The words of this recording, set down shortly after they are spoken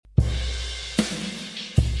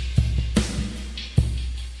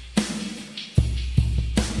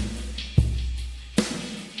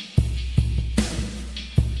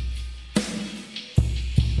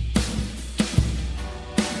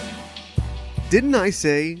Didn't I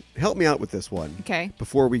say, help me out with this one. Okay.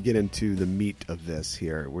 Before we get into the meat of this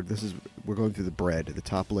here, we're going through the bread, the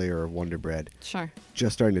top layer of Wonder Bread. Sure.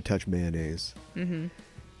 Just starting to touch mayonnaise. Mm-hmm.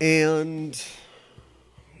 And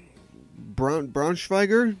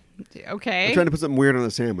Braunschweiger? Okay. I'm trying to put something weird on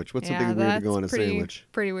a sandwich. What's something weird to go on a sandwich?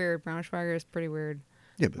 Pretty weird. Braunschweiger is pretty weird.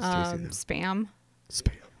 Yeah, but it's tasty though. Spam.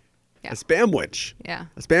 Spam. Yeah. A spamwich. Yeah.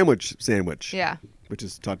 A spamwich sandwich. Yeah. Which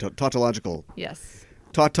is tautological. Yes.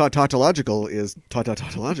 Tautological is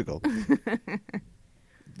tautological.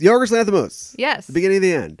 Yorgos Lanthimos. Yes. The beginning of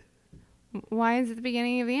the end. Why is it the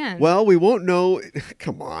beginning of the end? Well, we won't know.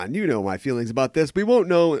 Come on, you know my feelings about this. We won't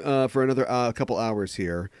know for another couple hours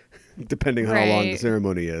here, depending on how long the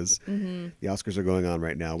ceremony is. Mm-hmm. The Oscars are going on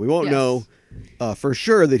right now. We won't know for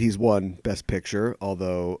sure that he's won Best Picture,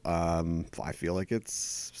 although I feel like it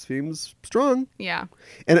seems strong. Yeah.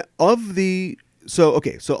 And of the so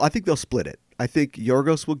I think they'll split it. I think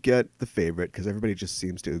Yorgos will get the favorite because everybody just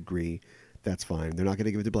seems to agree that's fine. They're not going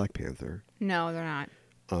to give it to Black Panther. No, they're not.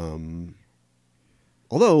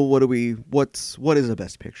 Although, what is a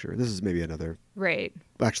Best Picture? This is maybe another. Right.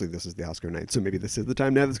 Actually, this is the Oscar night, so maybe this is the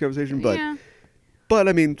time to have this conversation. Yeah. But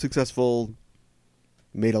I mean, successful,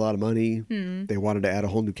 made a lot of money. Mm-hmm. They wanted to add a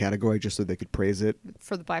whole new category just so they could praise it.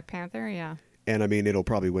 For the Black Panther, yeah. And I mean, it'll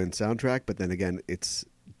probably win soundtrack. But then again,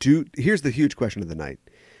 here's the huge question of the night: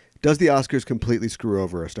 does the Oscars completely screw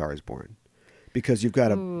over A Star Is Born? Because you've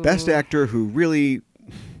got a Best Actor who really.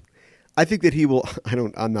 I think that he will.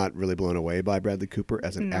 I'm not really blown away by Bradley Cooper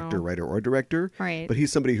as an actor, writer, or director. Right. But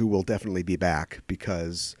he's somebody who will definitely be back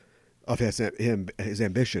because of his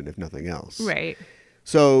ambition, if nothing else. Right.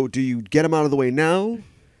 So, do you get him out of the way now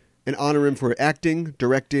and honor him for acting,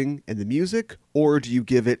 directing, and the music, or do you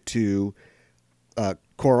give it to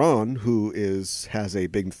Cuarón, who has a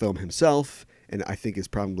big film himself, and I think is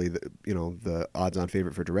probably the odds-on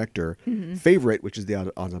favorite for director, favorite, which is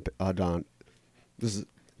the odds-on.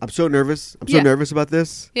 I'm so nervous. I'm so nervous about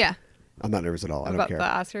this. Yeah. I'm not nervous at all. I don't About care. the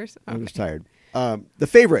Oscars? Okay. I'm just tired. The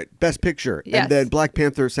favorite, Best Picture, Yes. and then Black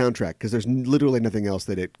Panther soundtrack, because there's literally nothing else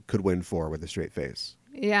that it could win for with a straight face.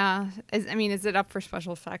 Yeah. Is it up for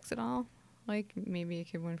special effects at all? Like, maybe it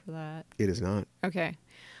could win for that. It is not. Okay.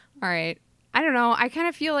 All right. I don't know. I kind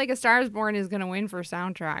of feel like A Star Is Born is going to win for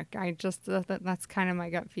soundtrack. I just, that's kind of my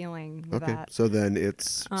gut feeling with Okay, that. so then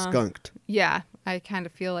it's skunked. Yeah. I kind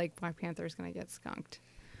of feel like Black Panther is going to get skunked,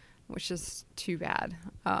 which is too bad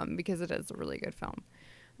because it is a really good film.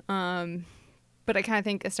 But I kind of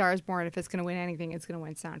think A Star Is Born, if it's going to win anything, it's going to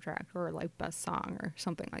win soundtrack or like best song or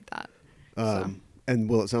something like that. And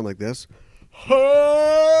will it sound like this?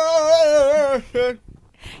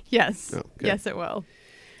 Yes. Oh, okay. Yes, it will.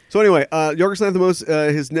 So anyway, Yorgos Lanthimos,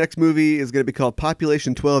 his next movie is going to be called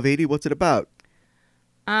Population 1280. What's it about?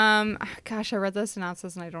 Gosh, I read the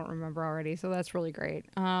synopsis and I don't remember already, so that's really great.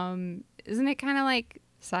 Isn't it kind of like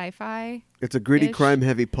sci-fi? It's a gritty,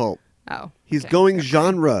 crime-heavy pulp. Oh. He's okay. going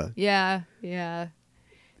genre. Yeah.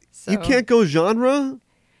 So, You can't go genre?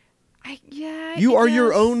 You are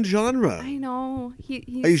your own genre. I know.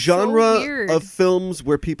 He's a genre so weird. of films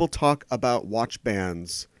where people talk about watch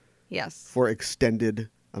bands Yes. for extended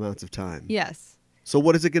amounts of time. Yes. So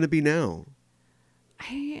what is it going to be now?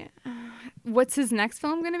 What's his next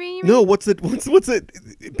film going to be? You mean? No, what's it?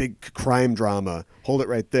 Big crime drama. Hold it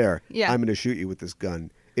right there. Yeah. I'm going to shoot you with this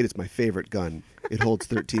gun. It is my favorite gun. It holds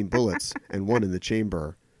 13 bullets and one in the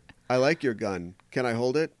chamber. I like your gun. Can I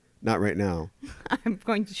hold it? Not right now. I'm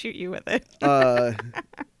going to shoot you with it.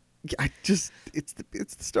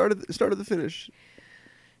 It's the start of the finish.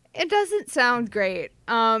 It doesn't sound great.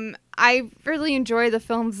 I really enjoy the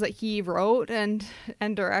films that he wrote and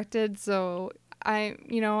directed, so I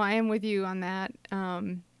am with you on that.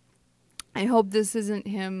 I hope this isn't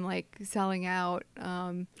him like selling out.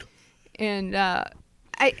 I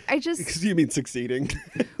just You mean succeeding?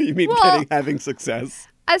 You mean having success?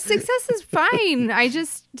 Success is fine. I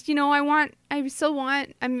just,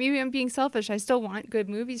 maybe I'm being selfish. I still want good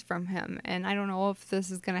movies from him. And I don't know if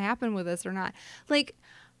this is going to happen with us or not. Like,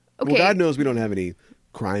 okay. Well, God knows we don't have any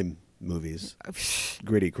crime movies.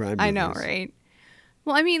 Gritty crime movies. I know, right?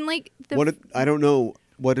 Well, I mean, like... I don't know.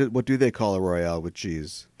 What do they call a Royale with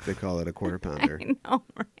cheese? They call it a quarter pounder. I know,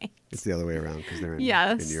 right? It's the other way around because they're in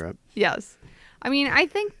Europe. Yes. I mean, I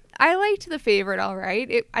think I liked The Favorite all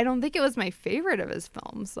right. I don't think it was my favorite of his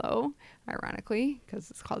films, though, ironically, because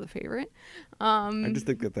it's called The Favorite. I just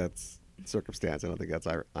think that's circumstance. I don't think that's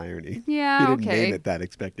irony. Yeah, he didn't okay. name it that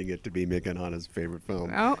expecting it to be Mick and Hana's favorite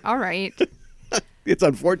film. Oh, all right. It's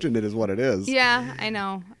unfortunate is what it is. Yeah, I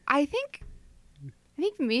know. I think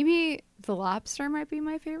maybe The Lobster might be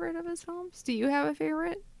my favorite of his films. Do you have a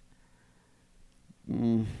favorite?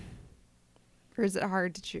 Or is it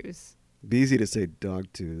hard to choose? It'd be easy to say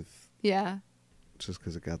Dogtooth Yeah. just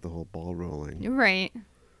because it got the whole ball rolling. You're right.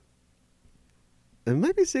 It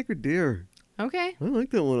might be Sacred Deer. Okay. I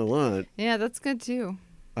like that one a lot. Yeah, that's good too.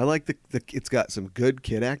 I like the it's got some good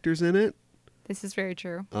kid actors in it, This is very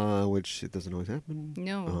true. which it doesn't always happen.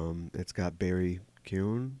 No. It's got Barry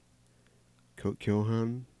Keoghan,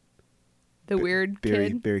 The weird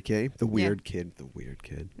kid. Barry Kay, the Yeah. weird kid,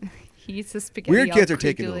 He's a spaghetti. Weird all kids are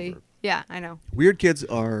taking creakily. over. Yeah, I know. Weird kids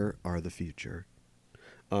are the future.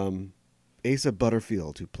 Asa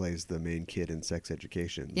Butterfield, who plays the main kid in Sex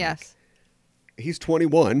Education. like, Yes. he's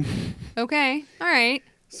 21. Okay. All right.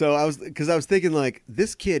 So I was thinking like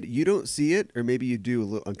this kid, you don't see it, or maybe you do a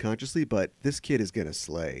little unconsciously, but this kid is gonna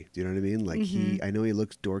slay. Do you know what I mean? Like I know he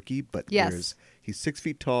looks dorky, but Yes. he's 6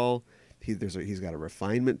 feet tall. He's got a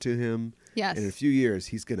refinement to him. Yes. And in a few years,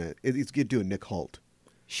 he's gonna do a Nick Holt.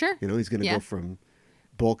 Sure. You know, he's gonna Yeah. go from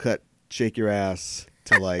bowl cut, shake your ass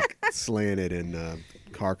to like slaying it in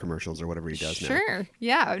car commercials or whatever he does now. Sure.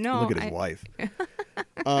 Yeah. No. Look at his wife.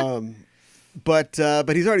 But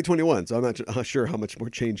he's already 21, so I'm not sure how much more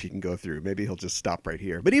change he can go through. Maybe he'll just stop right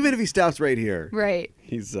here. But even if he stops right here, Right.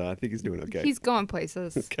 he's I think he's doing okay. He's going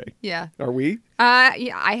places. Okay. Yeah. Are we?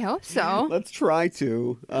 Yeah, I hope so. Let's try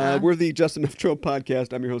to. We're the Just Enough Trope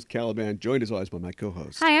podcast. I'm your host, Caliban, joined as always by my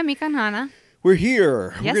co-host. Hi, I'm Mikan Hana. We're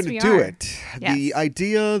here. Yes, We're going we to do are. it. Yes. The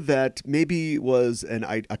idea that maybe was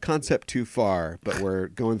a concept too far, but we're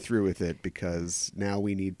going through with it because now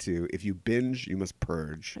we need to. If you binge, you must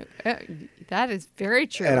purge. That is very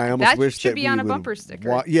true. And I almost that wish should that be we on a would bumper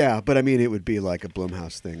sticker. yeah, but I mean, it would be like a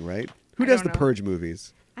Blumhouse thing, right? Who I does don't the know. Purge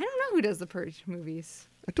movies? I don't know who does the Purge movies.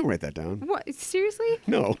 Don't write that down. What? Seriously?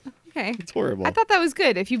 No, Okay. it's horrible. I thought that was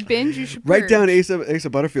good. If you binge, you should Write purge. down Asa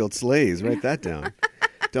Butterfield slays. Write that down.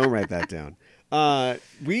 Don't write that down.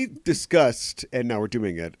 We discussed, and now we're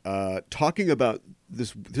doing it, talking about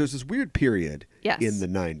this. There's this weird period Yes. in the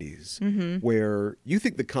 90s where you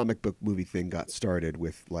think the comic book movie thing got started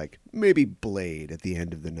with like maybe Blade at the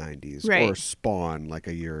end of the 90s Right. or Spawn like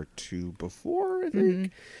a year or two before, I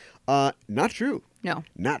think. Not true. No.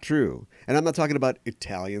 Not true. And I'm not talking about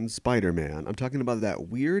Italian Spider-Man. I'm talking about that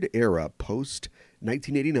weird era post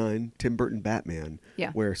 1989 Tim Burton Batman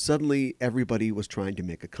Yeah. where suddenly everybody was trying to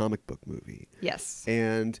make a comic book movie. Yes.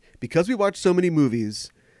 And because we watch so many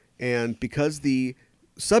movies and because the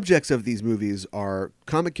subjects of these movies are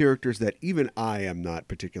comic characters that even I am not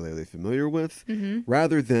particularly familiar with,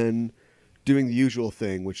 rather than doing the usual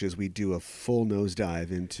thing, which is we do a full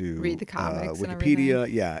nosedive into Read the comics and Wikipedia,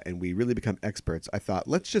 everything. yeah, and we really become experts. I thought,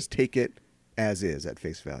 let's just take it as is at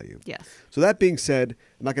face value. Yes. So that being said,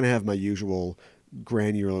 I'm not going to have my usual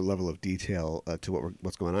granular level of detail to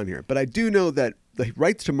what's going on here, but I do know that the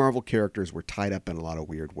rights to Marvel characters were tied up in a lot of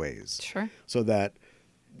weird ways, Sure. so that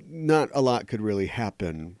not a lot could really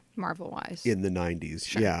happen Marvel-wise. in the 90s.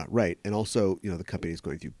 Sure. Yeah, right. And also, the company's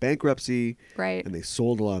going through bankruptcy. Right. And they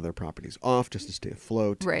sold a lot of their properties off just to stay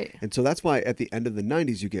afloat. Right. And so that's why at the end of the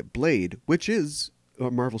 90s you get Blade, which is a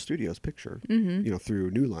Marvel Studios picture, through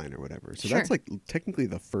New Line or whatever. So Sure. that's like technically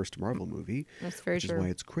the first Marvel movie. That's very which true. is why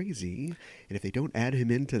it's crazy. And if they don't add him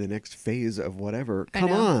into the next phase of whatever, I come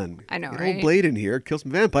know. on. I know, Get right? old Blade in here, kill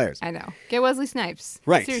some vampires. I know. Get Wesley Snipes.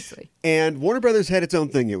 Right. Seriously. And Warner Brothers had its own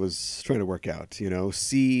thing it was trying to work out.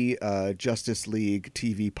 See Justice League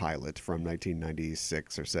TV pilot from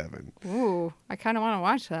 1996 or 7. Ooh, I kind of want to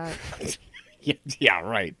watch that. Yeah,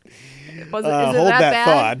 right. Is it Hold that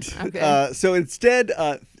bad? thought. Okay. So instead,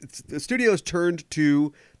 the studios turned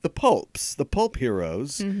to the pulp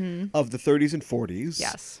heroes of the 30s and 40s,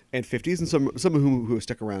 Yes. and 50s, and some of whom who have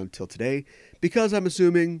stuck around till today, because I'm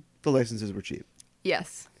assuming the licenses were cheap.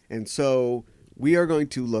 Yes. And so we are going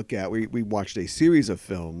to look at, we watched a series of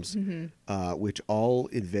films which all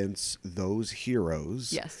evince those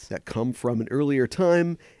heroes Yes. that come from an earlier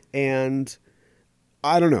time. And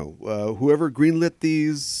I don't know, whoever greenlit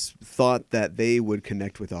these thought that they would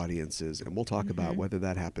connect with audiences. And we'll talk about whether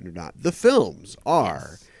that happened or not. The films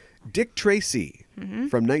are Dick Tracy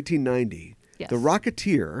from 1990, Yes. The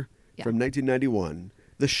Rocketeer Yeah. from 1991,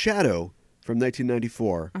 The Shadow from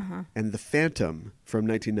 1994, and The Phantom from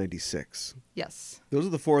 1996. Yes. Those are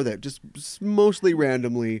the four that just mostly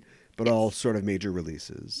randomly, but all sort of major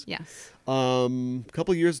releases. Yes. A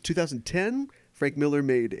couple of years, 2010, Frank Miller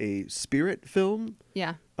made a Spirit film.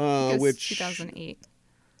 Yeah. Because which 2008.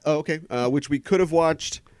 Oh, okay. Which we could have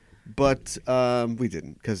watched, but we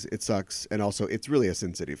didn't because it sucks, and also it's really a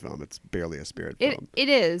Sin City film. It's barely a Spirit film. It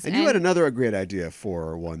is. And you had another great idea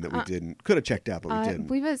for one that we could have checked out, but we I didn't.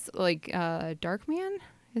 believe it's like Darkman.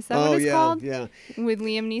 Is that what it's called? Yeah. With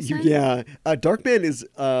Liam Neeson. Yeah. Darkman is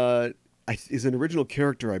is an original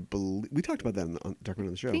character. I believe we talked about that on Dark Man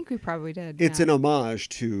on the show. I think we probably did. It's yeah. an homage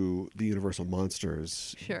to the Universal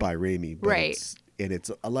Monsters Sure. by Raimi, but Right.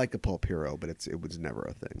 it's like a Pulp Hero, but it was never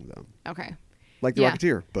a thing though. Okay. Like the Yeah.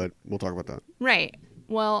 Rocketeer, but we'll talk about that. Right.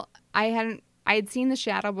 Well, I had seen The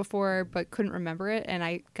Shadow before, but couldn't remember it, and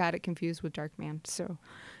I got it confused with Darkman. So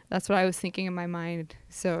that's what I was thinking in my mind.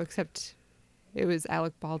 So except it was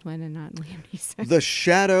Alec Baldwin and not Liam Neeson. The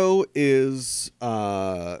Shadow is,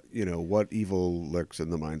 what evil lurks in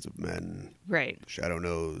the minds of men. Right. The Shadow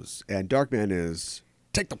knows, and Darkman is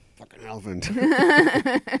take the fucking elephant.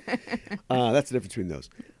 That's the difference between those.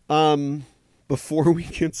 Before we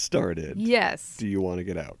get started, Yes. do you want to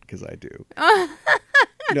get out? Because I do.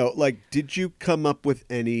 Did you come up with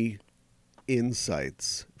any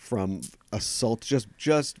insights from Assault?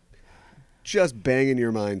 Just banging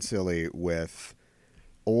your mind silly with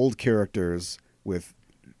old characters with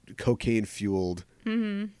cocaine-fueled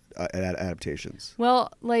adaptations.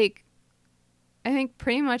 Well, like, I think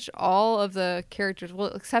pretty much all of the characters, well,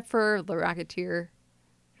 except for the Rocketeer,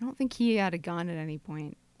 I don't think he had a gun at any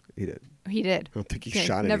point. He did. He did. I don't think he Okay,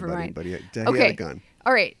 shot never anybody, mind. but he had Okay. a gun.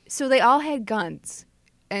 All right. So they all had guns.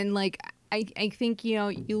 And, like, I think,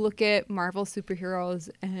 you look at Marvel superheroes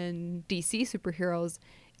and DC superheroes,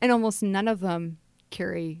 and almost none of them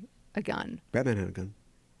carry a gun. Batman had a gun.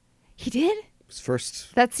 He did? His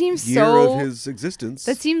first That seems year so... of his existence.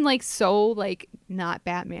 That seemed like so, like, not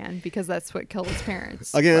Batman, because that's what killed his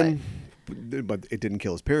parents. Again, but it didn't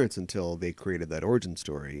kill his parents until they created that origin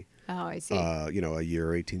story. But, oh, I see. A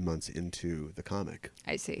year or 18 months into the comic.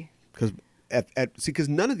 I see. Because because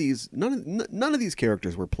none of these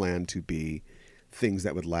characters were planned to be things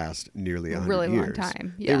that would last nearly 100 really years. long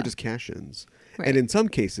time. They Yeah. were just cash-ins. Right. And in some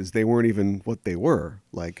cases, they weren't even what they were.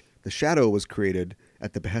 Like, The Shadow was created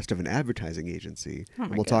at the behest of an advertising agency. Oh my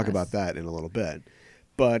and we'll talk goodness. about that in a little bit.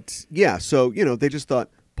 But, yeah, so, they just thought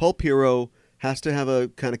Pulp Hero has to have a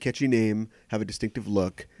kind of catchy name, have a distinctive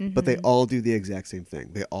look, but they all do the exact same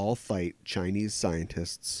thing. They all fight Chinese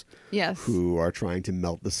scientists Yes. who are trying to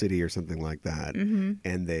melt the city or something like that. Mm-hmm.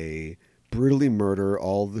 And they brutally murder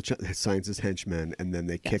all the scientist henchmen, and then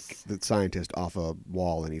they kick Yes. the scientist off a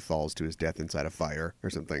wall and he falls to his death inside a fire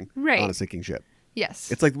or something Right. on a sinking ship.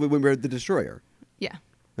 Yes. It's like when we read The Destroyer. Yeah.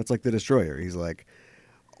 That's like The Destroyer. He's like,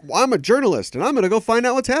 well, I'm a journalist, and I'm going to go find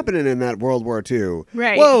out what's happening in that World War II.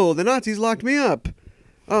 Right. Whoa, the Nazis locked me up.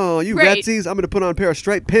 Oh, you Right. ratsies, I'm going to put on a pair of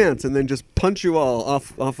striped pants and then just punch you all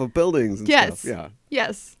off of buildings and Yes. stuff. Yeah.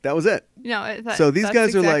 Yes. That was it. No. So these that's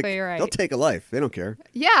guys are like, exactly right. they'll take a life. They don't care.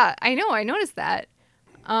 Yeah, I know. I noticed that.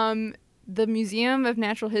 The Museum of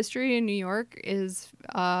Natural History in New York is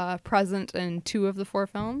present in 2 of the 4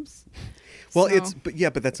 films. Well, So-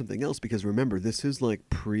 but that's something else because remember, this is like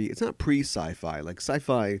it's not pre-sci-fi. Like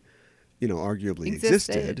sci-fi, arguably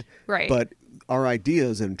existed. Right. But our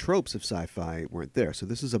ideas and tropes of sci-fi weren't there. So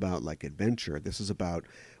this is about like adventure. This is about,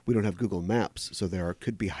 we don't have Google Maps, so there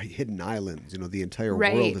could be hidden islands. The entire world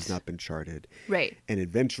Right. has not been charted. Right. And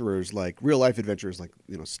adventurers, like real life adventurers like,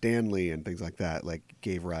 Stanley and things like that, like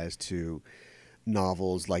gave rise to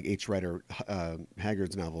novels like H. Rider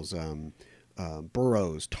Haggard's novels,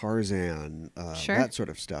 Burroughs, Tarzan, Sure. that sort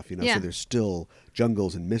of stuff. Yeah. So there's still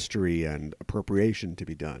jungles and mystery and appropriation to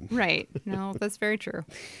be done. Right. No, that's very true.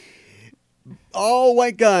 All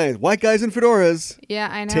white guys in fedoras, Yeah,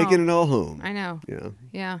 I know. taking it all home. I know. Yeah.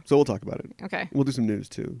 Yeah. So we'll talk about it. Okay. We'll do some news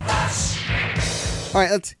too. All right,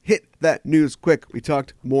 let's hit that news quick. We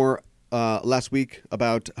talked more last week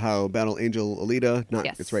about how Battle Angel Alita, not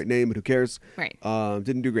Yes. its right name, but who cares? Right.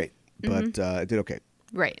 Didn't do great, but it did okay.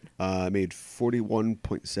 Right. Made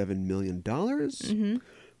 $41.7 million, Mm-hmm.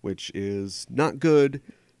 which is not good.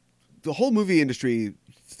 The whole movie industry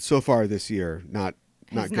so far this year, not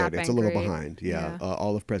Has good. not It's a been little great. behind. Yeah. Yeah.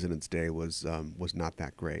 All of President's Day was not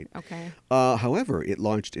that great. Okay. However, it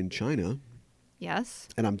launched in China, Yes.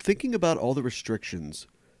 and I'm thinking about all the restrictions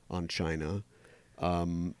on China.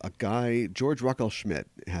 A guy, George Rockwell Schmidt,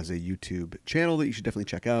 has a YouTube channel that you should definitely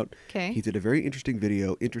check out. Okay. He did a very interesting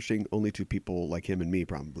video, interesting only to people like him and me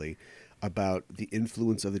probably, about the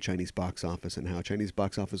influence of the Chinese box office and how Chinese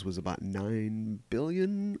box office was about 9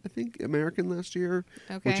 billion, I think, American last year,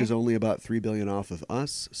 which Okay. is only about 3 billion off of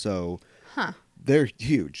us. So Huh. they're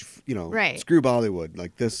huge, Right. Screw Bollywood.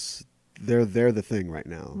 Like this, they're the thing right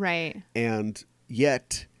now. Right. And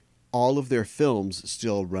yet, all of their films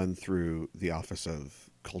still run through the Office of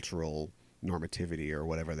Cultural Normativity or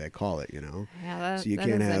whatever they call it, Yeah, that, So you that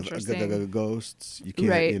can't is have interesting. ghosts. You can't,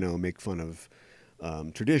 Right. make fun of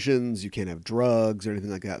traditions. You can't have drugs or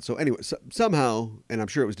anything like that. So anyway, somehow, and I'm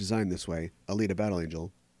sure it was designed this way, Alita Battle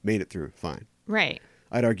Angel made it through fine. Right.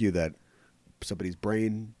 I'd argue that somebody's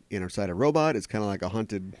brain inside a robot. It's kind of like a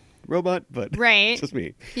haunted robot, but Right. it's just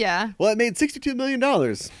me. Yeah. Well, it made $62 million.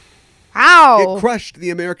 Wow. It crushed the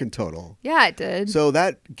American total. Yeah, it did. So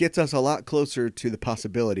that gets us a lot closer to the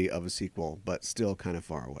possibility of a sequel, but still kind of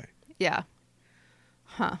far away. Yeah.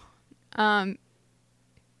 Huh.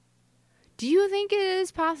 Do you think it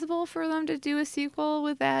is possible for them to do a sequel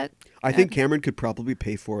with that? I think Cameron could probably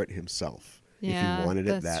pay for it himself if Yeah, he wanted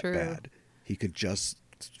it that's that true. bad. He could just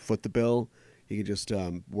foot the bill. He could just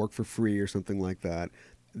work for free or something like that.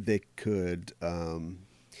 They could.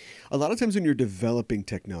 A lot of times when you're developing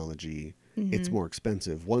technology, it's more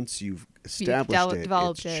expensive. Once you've established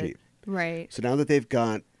developed it's it. cheap. Right. So now that they've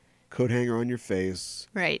got coat hanger on your face,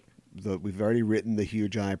 Right. we've already written the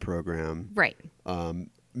huge eye program. Right.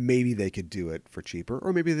 Maybe they could do it for cheaper,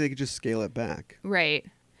 or maybe they could just scale it back. Right.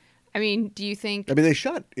 I mean, do you think? I mean, they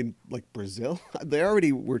shot in like Brazil. They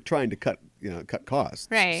already were trying to cut costs.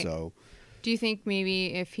 Right. So, Do you think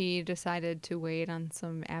maybe if he decided to wait on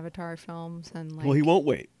some Avatar films and like? well, he won't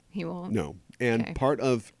wait. He won't. No, and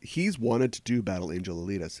Okay. he's wanted to do Battle Angel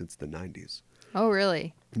Alita since the '90s, Oh,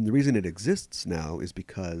 really? and the reason it exists now is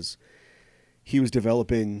because he was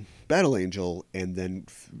developing Battle Angel, and then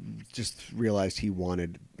just realized he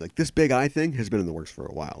wanted like this big eye thing has been in the works for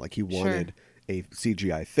a while. Like he wanted a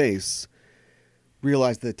CGI face.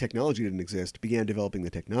 Realized the technology didn't exist, began developing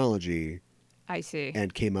the technology, I see.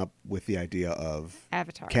 and came up with the idea of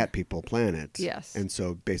Avatar. Cat People Planet. Yes. And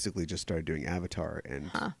so basically just started doing Avatar, and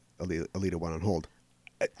Huh. Alita went on hold.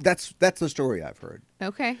 That's the story I've heard.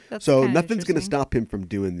 Okay. That's So kinda nothing's going to interesting. stop him from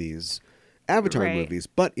doing these Avatar Right. movies.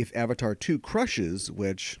 But if Avatar 2 crushes,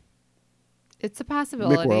 which It's a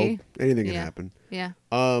possibility. Mick anything can Yeah. happen. Yeah.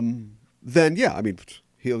 Then yeah, I mean,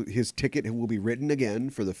 his ticket will be written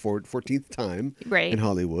again for the 14th time Right. in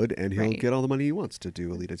Hollywood, and he'll Right. get all the money he wants to do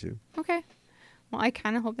Alita 2. Okay. Well, I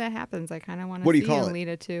kind of hope that happens. I kind of want to What do see you call it?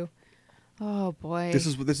 Alita too. Oh boy. This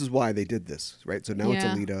is why they did this, right? So now Yeah. it's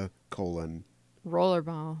Alita colon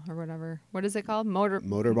Rollerball or whatever. What is it called?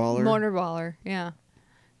 Motorballer. Motorballer. Yeah.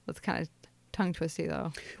 That's kind of tongue twisty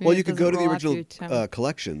though. Well, Maybe you it could go to doesn't the roll off your original tongue.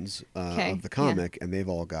 collections Okay, of the yeah. comic, and they've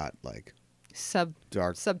all got like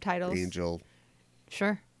Dark subtitles. Angel,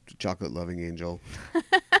 Sure. Chocolate Loving Angel,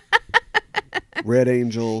 Red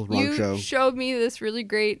Angel, wrong You show. showed me this really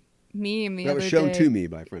great meme the That other was shown day. to me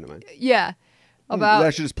by a friend of mine. Yeah. That I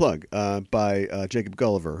About should just plug by Jacob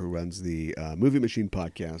Gulliver, who runs the Movie Machine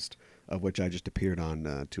podcast, of which I just appeared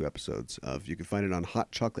on 2 episodes of. You can find it on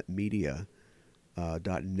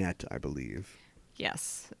hotchocolatemedia.net, I believe.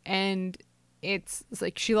 yes. And it's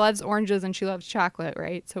like she loves oranges and she loves chocolate,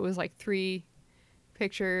 right? So it was like 3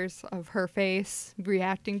 pictures of her face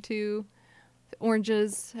reacting to the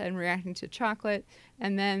oranges and reacting to chocolate,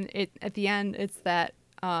 and then at the end it's that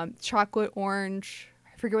chocolate orange,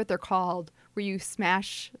 I forget what they're called, where you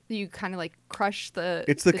kind of like crush the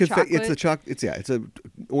It's the chocolate. it's a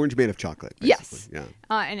orange made of chocolate. Yes. Basically.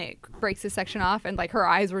 Yeah. And it breaks this section off, and like her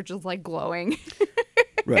eyes were just like glowing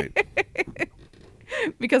Right.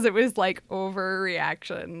 because it was like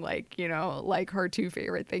overreaction, like, you know, like her 2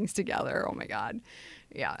 favorite things together. Oh my god.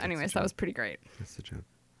 Yeah. Anyways, that was pretty great. That's the joke.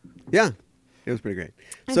 Yeah, it was pretty great.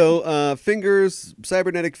 So,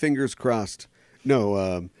 cybernetic fingers crossed.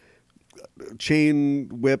 No, chain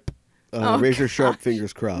whip, razor sharp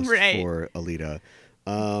fingers crossed Right. for Alita.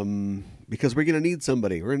 Because we're going to need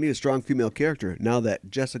somebody. We're going to need a strong female character now that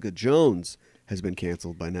Jessica Jones has been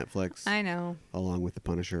canceled by Netflix, I know. along with The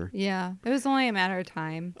Punisher. Yeah. It was only a matter of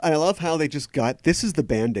time. I love how they just got this is the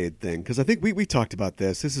Band-Aid thing, because I think we talked about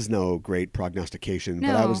this. This is no great prognostication,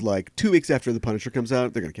 but I No. was like 2 weeks after The Punisher comes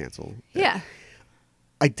out, they're going to cancel. Yeah.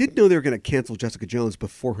 I did know they were going to cancel Jessica Jones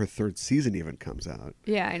before her 3rd season even comes out.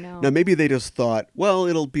 Yeah, I know. Now, maybe they just thought, well,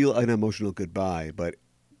 it'll be an emotional goodbye, but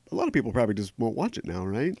a lot of people probably just won't watch it now,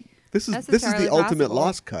 right? This is That's the entirely ultimate possible.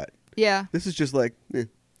 lost cut. Yeah. This is just like,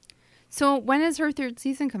 So when is her 3rd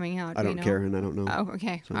season coming out? I Do don't you know? care and I don't know. Oh,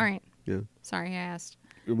 okay. So, All right. Yeah. Sorry, I asked.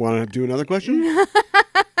 You want to do another question?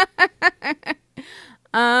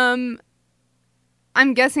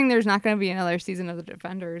 I'm guessing there's not going to be another season of The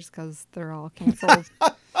Defenders because they're all canceled.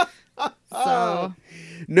 So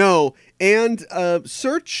No. And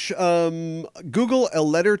search, Google a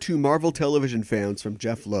letter to Marvel television fans from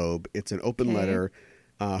Jeff Loeb. It's an open Okay. letter.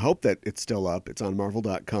 Hope that it's still up. It's on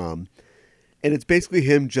Marvel.com. And it's basically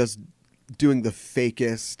him just doing the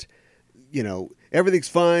fakest, you know, everything's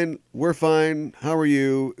fine. We're fine. How are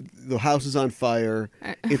you? The house is on fire.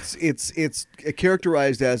 It's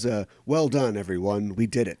characterized as a well done, everyone. We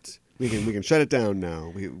did it. We can shut it down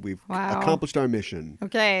now. We've Wow. accomplished our mission.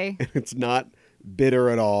 okay. It's not bitter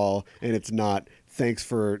at all, and it's not thanks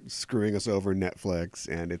for screwing us over, Netflix,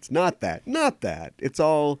 and it's not that. Not that. It's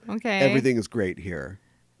all Okay. everything is great here.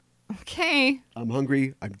 Okay. I'm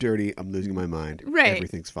hungry, I'm dirty, I'm losing my mind. Right.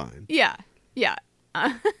 Everything's fine. Yeah. Yeah.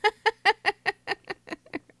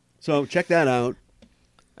 So check that out.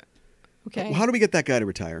 Okay. How do we get that guy to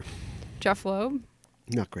retire? Jeff Loeb?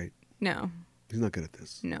 Not great. No. He's not good at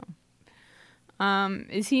this. No.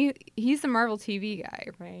 He's the Marvel TV guy,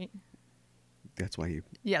 right? That's why he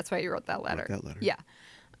Yeah, that's why you wrote that letter. that letter. Yeah.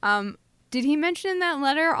 Did he mention in that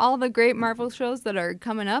letter all the great Marvel shows that are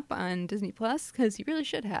coming up on Disney Plus? Because he really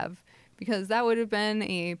should have, because that would have been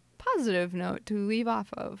a positive note to leave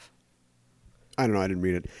off of. I don't know. I didn't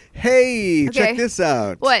read it. Hey, Okay. check this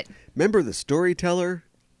out. What? Remember The Storyteller?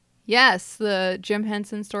 Yes, the Jim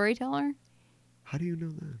Henson Storyteller. How do you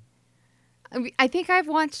know that? I think I've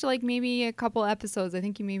watched like maybe a couple episodes. I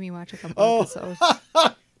think you made me watch a couple Oh. episodes.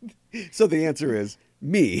 So the answer is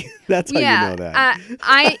me. That's how Yeah, you know that.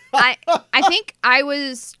 I think I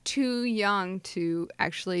was too young to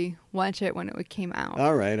actually watch it when it came out.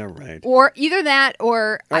 All right. Or either that,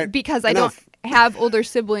 or All right, because I enough. don't have older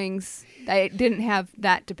siblings, I didn't have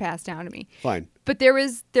that to pass down to me. Fine. But there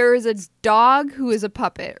was a dog who is a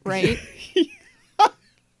puppet, right?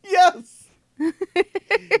 Yes.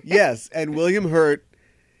 Yes, and William Hurt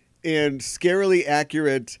in scarily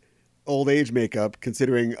accurate old age makeup,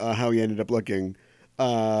 considering how he ended up looking.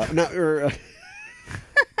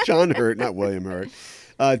 John Hurt, not William Hurt.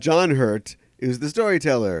 John Hurt is the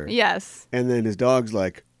storyteller. Yes, And then his dog's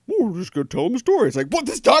like, "Oh, we're just gonna tell him a story." It's like, what?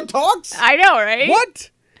 This dog talks? I know, right?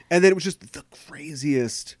 What? And then it was just the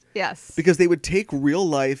craziest Yes. because they would take real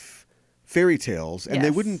life fairy tales and they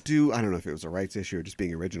Yes. wouldn't do, I don't know if it was a rights issue or just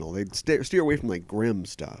being original. They'd steer away from like grim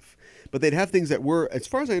stuff, but they'd have things that were, as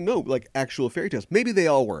far as I know, like actual fairy tales. Maybe they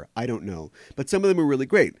all were. I don't know, but some of them were really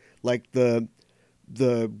great. Like the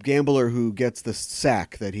gambler who gets the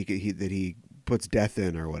sack that he puts death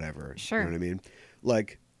in or whatever. Sure. You know what I mean?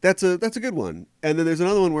 Like that's a good one. And then there's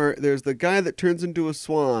another one where there's the guy that turns into a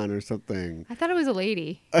swan or something. I thought it was a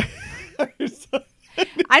lady.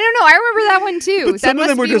 I don't know. I remember that one too. But That some of must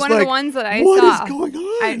them were be just one of like, the ones that I what saw. is going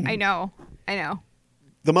on? I know.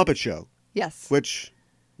 The Muppet Show, Yes. which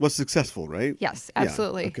was successful, right? Yes, Yeah,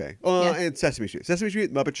 absolutely. okay. Yeah. And Sesame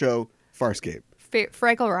Street, Muppet Show, Farscape.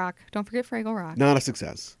 Fraggle Rock. Don't forget Fraggle Rock. Not a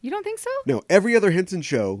success. You don't think so? No, every other Henson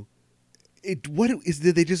show, did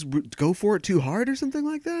they just go for it too hard or something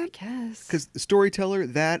like that? Guess. Because Storyteller,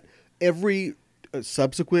 that every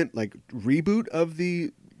subsequent like reboot of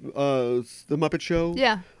the Muppet Show,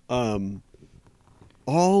 Yeah.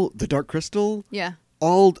 all the Dark Crystal, Yeah.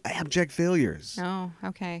 all abject failures. Oh,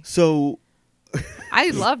 okay. So I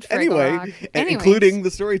loved Fraggle anyway, Rock. Anyways. including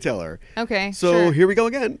the Storyteller. Okay. So sure. here we go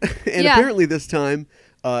again. And Yeah. apparently this time,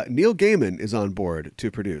 Neil Gaiman is on board to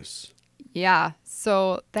produce Yeah.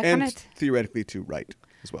 So that and kind of theoretically to write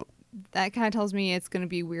as well. tells me it's going to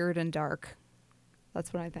be weird and dark.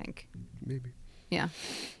 That's what I think. Maybe. Yeah.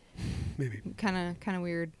 Maybe. Kind of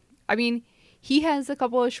weird. I mean, he has a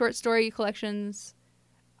couple of short story collections.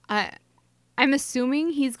 I'm assuming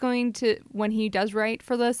he's going to, when he does write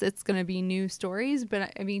for this, it's going to be new stories.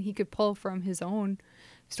 But I mean, he could pull from his own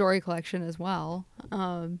story collection as well,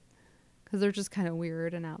 because they're just kind of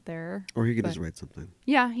weird and out there. Or he could But- just write something.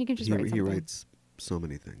 Yeah, he can just write something. He writes so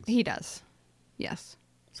many things. He does. Yes.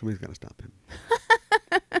 Somebody's got to stop him.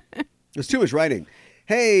 There's too much writing.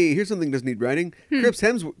 Hey, here's something that doesn't need writing. Crips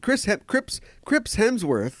Hemsworth.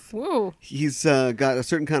 Whoa. He's got a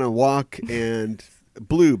certain kind of walk and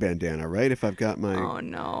blue bandana, right? If I've got my Oh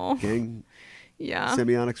no. gang Yeah.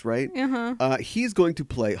 semiotics right. Uh-huh. He's going to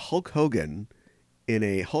play Hulk Hogan in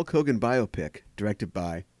a Hulk Hogan biopic directed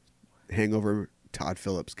by Hangover Todd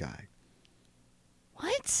Phillips guy.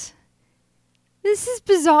 What? This is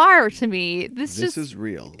bizarre to me. This is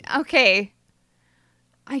real. Okay.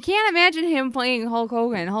 I can't imagine him playing Hulk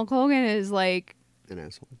Hogan. Hulk Hogan is like, An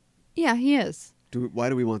asshole. yeah, he is. Why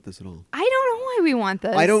do we want this at all? I don't know why we want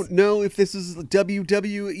this. I don't know if this is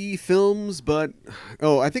WWE Films, but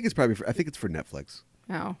I think it's probably I think it's for Netflix.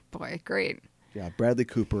 Oh boy, great. Yeah, Bradley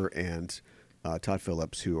Cooper and Todd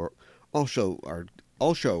Phillips, who are also.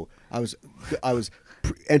 I was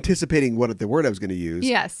anticipating what the word I was going to use.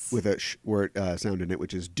 Yes. With a word sound in it,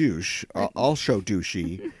 which is douche. Also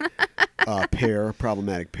douchey. Pair,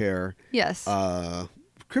 problematic pair. Yes.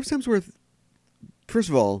 Chris Hemsworth. First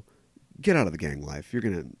of all, get out of the gang life. You're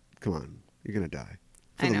gonna You're gonna die.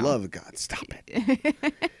 For I the know. love of God, stop it.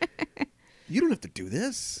 You don't have to do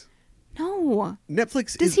this. no.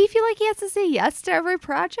 Netflix Does is he feel like he has to say yes to every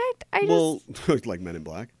project? like Men in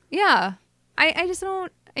Black. Yeah. I just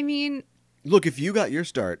don't. I mean, Look, if you got your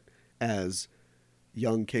start as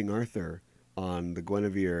young King Arthur on the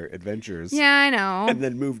Guinevere Adventures. Yeah, I know. And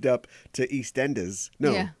then moved up to EastEnders.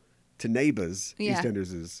 No, Yeah. to Neighbours. Yeah.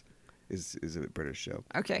 EastEnders is a British show.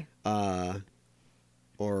 Okay.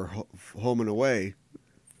 Or Home and Away.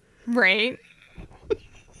 Right.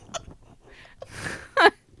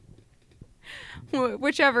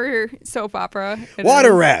 Whichever soap opera.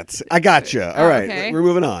 Water Rats. I gotcha. All right, okay. we're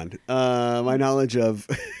moving on. My knowledge of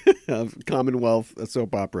of Commonwealth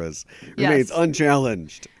soap operas remains Yes.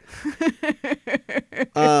 unchallenged.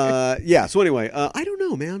 Yeah. So anyway, I don't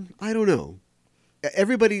know, man. I don't know.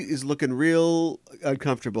 Everybody is looking real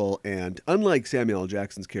uncomfortable, and unlike Samuel L.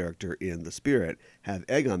 Jackson's character in The Spirit, have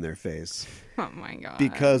egg on their face Oh my god.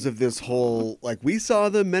 because of this whole, like, we saw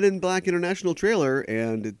the Men in Black International trailer,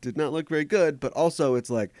 and it did not look very good, but also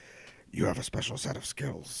it's like, you have a special set of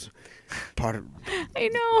skills. Part of I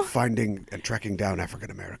know. finding and tracking down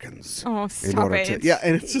African Americans. Oh, stop it. Yeah,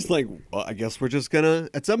 and it's just like, well, I guess we're just gonna,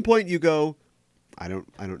 at some point you go, I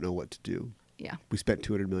don't know what to do. Yeah. We spent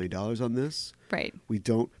 $200 million on this. Right. We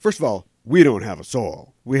don't, first of all, we don't have a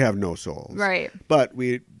soul. We have no souls. Right. But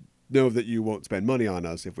we know that you won't spend money on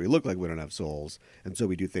us if we look like we don't have souls. And so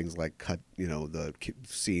we do things like cut, the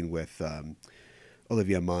scene with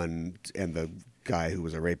Olivia Munn and the guy who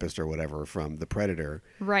was a rapist or whatever from The Predator.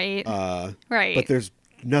 Right. Right. But there's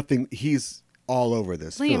nothing, he's all over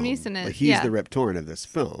this Liam film. Neeson is, Like, he's yeah. the Rip Torn of this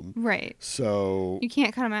film. Right. So, You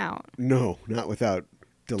can't cut him out. no, not without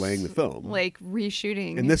delaying the film. Like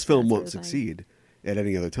reshooting. And this film that won't sort of thing. succeed at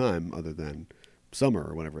any other time other than summer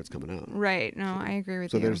or whenever it's coming out. Right. No, I agree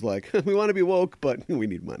with So you. there's like, we want to be woke, but we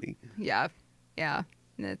need money. Yeah. Yeah.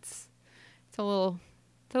 And it's a little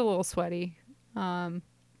sweaty, to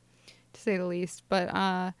say the least. But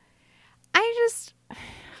I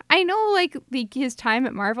know like his time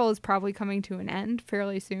at Marvel is probably coming to an end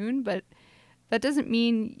fairly soon, but that doesn't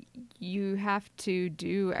mean you have to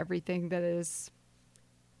do everything that is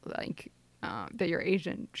like that your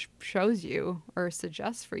agent shows you or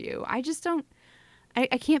suggests for you. I just don't. I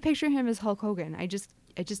can't picture him as Hulk Hogan. I just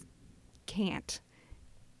can't.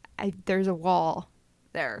 There's a wall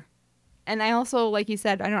there, and I also, like you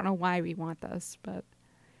said, I don't know why we want this, but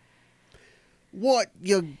What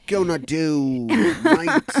you gonna do,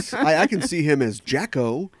 mate? I can see him as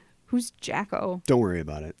Jacko. who's Jacko? Don't worry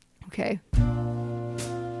about it. Okay.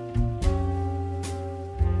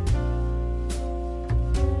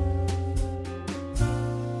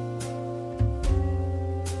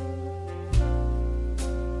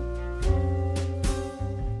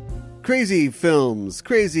 Crazy films,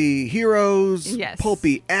 crazy heroes, Yes.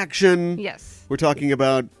 pulpy action. Yes. We're talking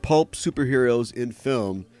about pulp superheroes in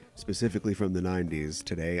film, specifically from the 90s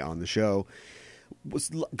today on the show.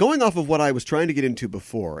 Going off of what I was trying to get into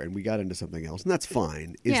before, and we got into something else, and that's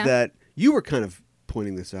fine, is Yeah. that you were kind of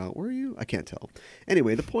pointing this out. Were you? I can't tell.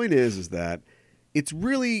 Anyway, the point is that it's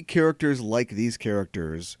really characters like these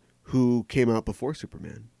characters who came out before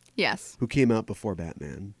Superman, Yes. who came out before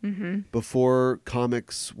Batman, before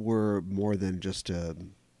comics were more than just a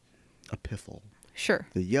piffle. Sure.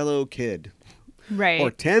 The Yellow Kid. Right.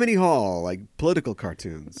 Or Tammany Hall, like political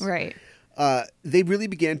cartoons. Right. They really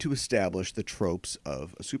began to establish the tropes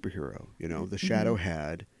of a superhero. The Shadow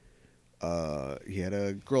had he had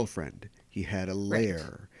a girlfriend. He had a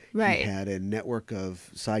lair. Right. He had a network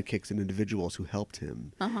of sidekicks and individuals who helped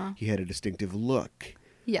him. Uh-huh. He had a distinctive look.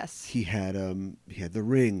 Yes. He had the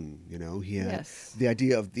ring. He had Yes. the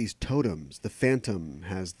idea of these totems. The Phantom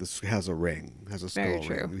has a ring, has a skull Very ring.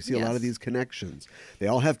 true. We see a lot Yes. of these connections. They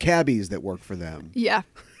all have cabbies that work for them. Yeah.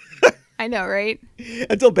 I know, right?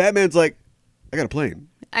 Until Batman's like, I got a plane.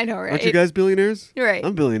 I know, right? Aren't you guys billionaires? You're right.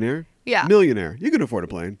 I'm a billionaire. Yeah. Millionaire. You can afford a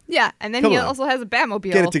plane. Yeah, and then Come he on. also has a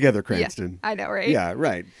Batmobile. Get it together, Yeah, Cranston. I know, right? Yeah,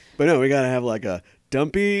 right. But no, we got to have like a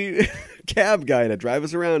dumpy cab guy to drive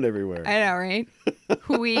us around everywhere. I know, right?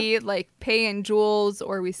 Who we like pay in jewels,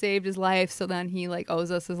 or we saved his life, so then he like owes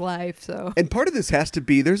us his life. So And part of this has to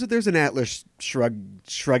be there's an Atlas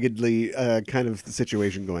shruggedly kind of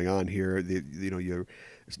situation going on here. Your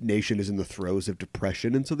nation is in the throes of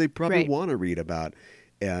depression, and so they probably Right. want to read about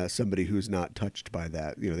somebody who's not touched by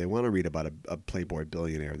that. They want to read about a Playboy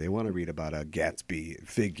billionaire. They want to read about a Gatsby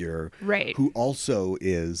figure, Right. who also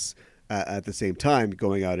is at the same time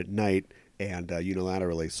going out at night and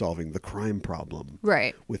unilaterally solving the crime problem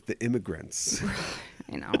right, with the immigrants.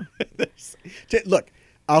 I know. Look,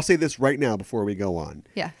 I'll say this right now before we go on.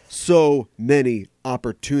 Yeah. So many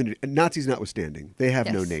opportunities, Nazis notwithstanding, they have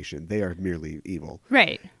no Yes. nation. They are merely evil.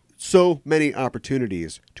 Right. So many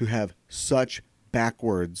opportunities to have such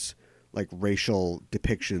backwards, like racial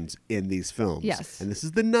depictions in these films. Yes. And this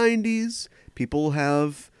is the 90s. People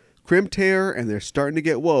have crimped hair and they're starting to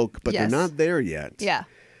get woke, but Yes. they're not there yet. Yeah.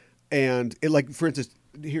 And it, like, for instance,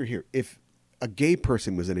 here, if a gay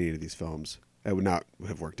person was in any of these films, that would not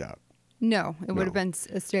have worked out. No, it would No. have been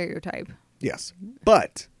a stereotype. Yes,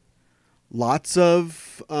 but lots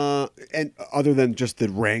of and other than just the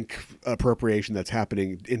rank appropriation that's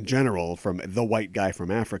happening in general from the white guy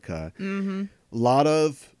from Africa, a lot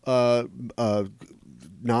of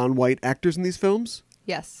non-white actors in these films,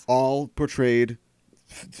 Yes. all portrayed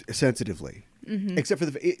sensitively. Except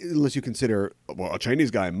for unless you consider, well, a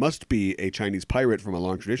Chinese guy must be a Chinese pirate from a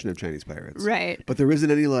long tradition of Chinese pirates. Right. But there isn't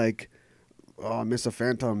any like, oh, Miss a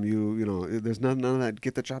Phantom, you know, there's none of that.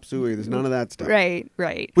 Get the chop suey. There's none of that stuff. Right.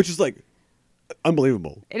 Right. Which is like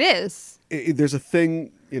unbelievable. It is. There's a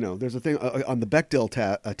thing, there's a thing on the Bechdel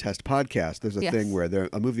test podcast. There's a Yes. thing where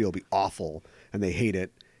a movie will be awful and they hate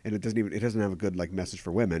it, and it doesn't have a good like message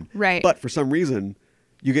for women. Right. But for some reason,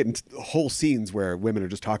 you get into whole scenes where women are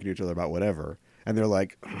just talking to each other about whatever, and they're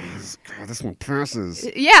like, God, this one passes.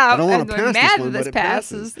 Yeah. I don't want I'm to pass mad this one, that but this it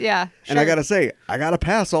passes. Yeah. And I sure. gotta say, I gotta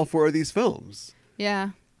pass all 4 of these films.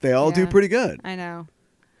 Yeah. They all do Yeah. pretty good. I know.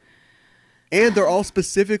 And they're all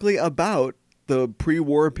specifically about the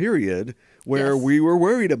pre-war period where Yes. we were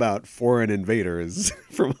worried about foreign invaders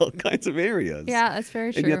from all kinds of areas. Yeah, that's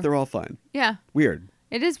very true. And yet they're all fine. Yeah. Weird.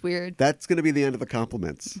 It is weird. That's going to be the end of the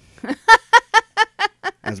compliments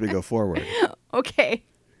as we go forward. Okay.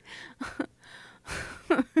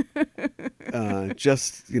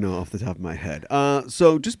 Just, off the top of my head.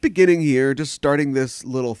 So just beginning here, just starting this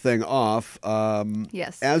little thing off.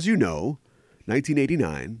 Yes. As you know,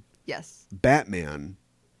 1989, Yes. Batman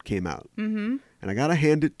came out. Mm-hmm. And I got to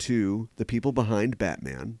hand it to the people behind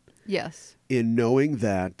Batman Yes. in knowing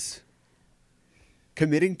that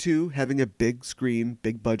committing to having a big screen,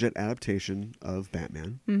 big budget adaptation of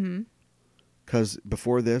Batman. Mm-hmm. Because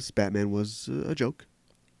before this, Batman was a joke.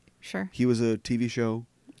 Sure. He was a TV show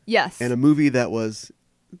Yes. and a movie that was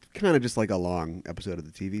kind of just like a long episode of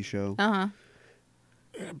the TV show. Uh-huh.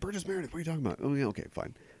 Burgess Meredith, what are you talking about? Oh, yeah, okay,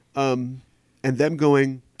 fine. And them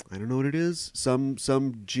going, I don't know what it is. Some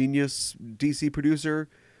genius DC producer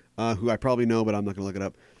who I probably know, but I'm not going to look it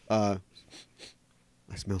up.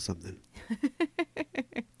 I smell something.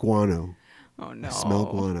 Guano. Oh, no. I smell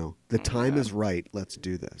guano. The time God. is right. Let's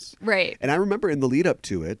do this. Right. And I remember in the lead up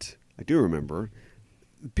to it, I do remember,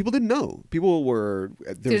 people didn't know. People were,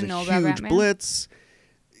 there Didn't was know a about huge Batman? blitz.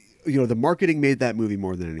 The marketing made that movie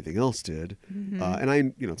more than anything else did. Mm-hmm.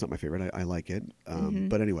 And it's not my favorite. I like it.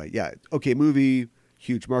 But anyway, yeah. Okay, movie,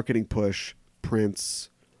 huge marketing push, Prince,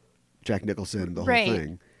 Jack Nicholson, the Right. whole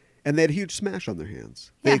thing. And they had a huge smash on their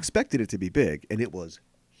hands. They Yeah. expected it to be big, and it was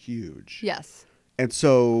huge. Yes. And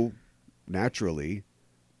so, naturally,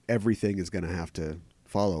 everything is going to have to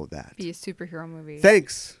follow that. Be a superhero movie.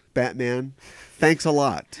 Thanks, Batman. Thanks a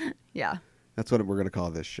lot. Yeah. That's what we're going to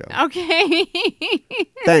call this show. Okay.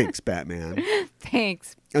 Thanks, Batman.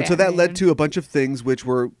 Thanks. And so that led Batman. to a bunch of things which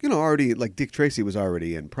were, already, like Dick Tracy was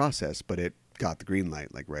already in process, but it got the green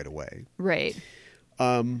light, like, right away. Right.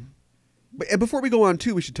 And before we go on,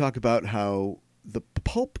 too, we should talk about how the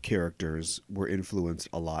pulp characters were influenced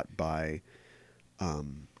a lot by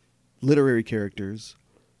literary characters,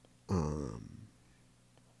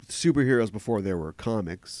 superheroes before there were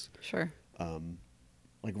comics, Sure.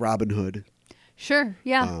 like Robin Hood, Sure.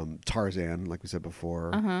 Yeah. Tarzan, like we said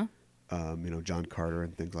before, Uh-huh. John Carter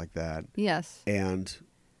and things like that. Yes. And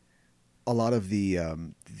a lot of the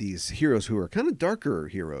these heroes who are kind of darker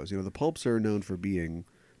heroes, the pulps are known for being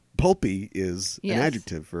pulpy is Yes. an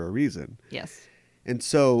adjective for a reason. Yes. And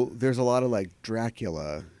so there's a lot of like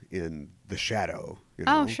Dracula in The Shadow.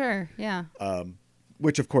 Oh, sure. Yeah.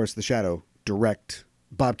 Which of course The Shadow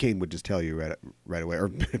Bob Kane would just tell you right away, or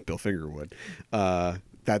Bill Finger would,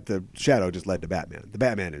 that The Shadow just led to Batman. The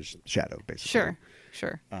Batman is Shadow, basically. Sure.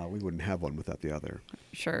 Sure. We wouldn't have one without the other.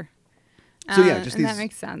 Sure. So, yeah, just and these- that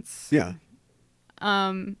makes sense. Yeah.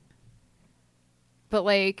 But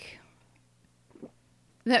like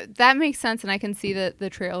that makes sense, and I can see the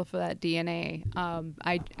trail for that DNA.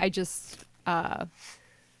 I just I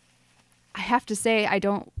have to say I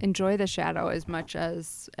don't enjoy The Shadow as much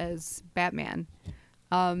as Batman.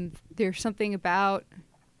 There's something about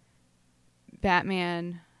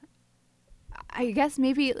Batman. I guess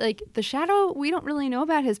maybe like The Shadow, we don't really know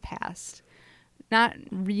about his past. Not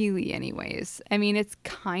really, anyways. I mean, it's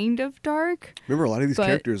kind of dark. Remember, a lot of these But-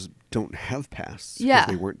 characters don't have pasts because Yeah.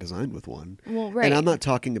 they weren't designed with one. Well, right. And I'm not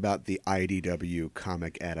talking about the IDW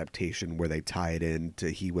comic adaptation where they tie it in to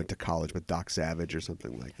he went to college with Doc Savage or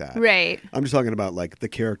something like that. Right. I'm just talking about like the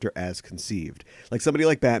character as conceived. Like somebody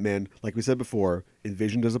like Batman, like we said before,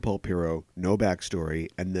 envisioned as a pulp hero, no backstory,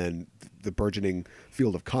 and then the burgeoning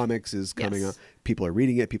field of comics is coming Yes. up. People are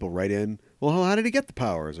reading it. People write in, well, how did he get the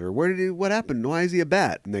powers? Or what happened? Why is he a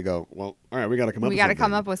bat? And they go, well, all right, we got to come up with something. We got to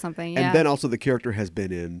come up with something, yeah. And then also the character has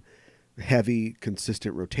been in heavy,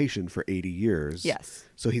 consistent rotation for 80 years. Yes.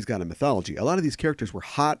 So he's got a mythology. A lot of these characters were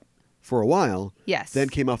hot for a while. Yes. Then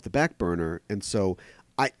came off the back burner. And so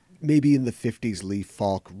maybe in the 50s, Lee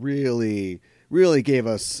Falk really gave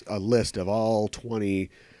us a list of all 20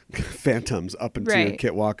 Phantoms up into Right.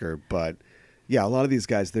 Kit Walker. But yeah, a lot of these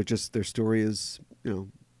guys, their story is,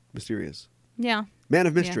 mysterious. Yeah. Man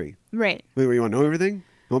of mystery. Right. Wait, you want to know everything? You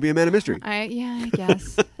won't be a man of mystery. I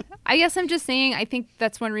guess. I guess I'm just saying, I think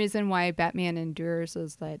that's one reason why Batman endures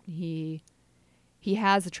is that he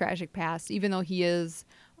has a tragic past, even though he is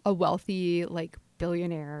a wealthy, like,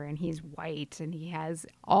 billionaire and he's white and he has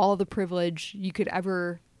all the privilege you could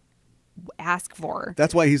ever ask for.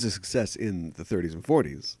 That's why he's a success in the 30s and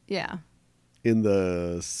 40s. Yeah. In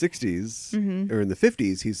the 60s Mm-hmm. or in the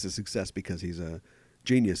 50s, he's a success because he's a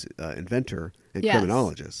genius inventor and Yes.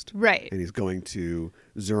 criminologist. Right. And he's going to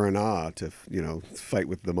Zur-En-Arrh to, fight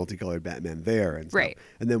with the multicolored Batman there and stuff. Right.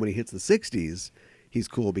 And then when he hits the 60s, he's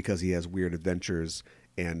cool because he has weird adventures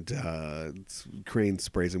and Crane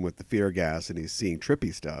sprays him with the fear gas and he's seeing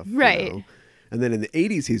trippy stuff. Right. And then in the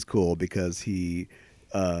 80s, he's cool because he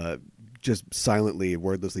just silently,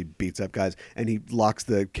 wordlessly beats up guys, and he locks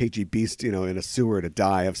the KG Beast, in a sewer to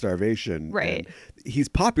die of starvation. Right. And he's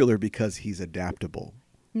popular because he's adaptable.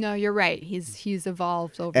 No, you're right. He's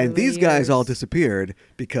evolved over And the these guys years. all disappeared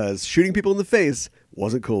because shooting people in the face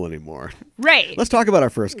wasn't cool anymore. Right. Let's talk about our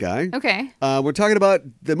first guy. Okay. We're talking about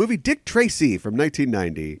the movie Dick Tracy from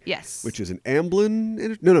 1990. Yes. Which is an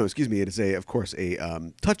Amblin. No, excuse me. It is of course, a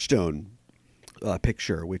Touchstone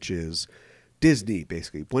picture, which is Disney,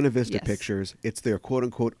 basically. Buena Vista Yes. Pictures. It's their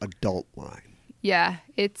quote-unquote adult line. Yeah,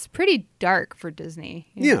 it's pretty dark for Disney.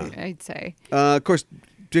 Yeah. I'd say. Of course,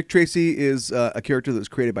 Dick Tracy is a character that was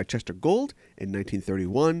created by Chester Gould in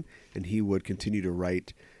 1931, and he would continue to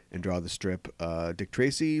write and draw the strip Dick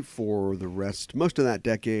Tracy for most of that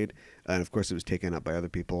decade. And, of course, it was taken up by other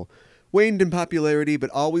people. Waned in popularity,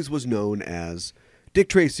 but always was known as Dick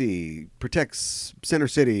Tracy protects Center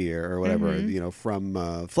City or whatever,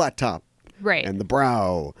 from Flat Top. Right. And The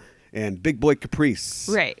Brow. And Big Boy Caprice.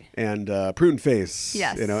 Right. And Prune Face.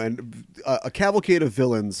 Yes. And a cavalcade of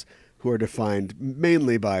villains who are defined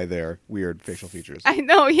mainly by their weird facial features. I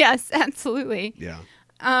know. Yes, absolutely. Yeah.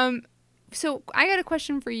 So I got a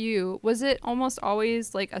question for you. Was it almost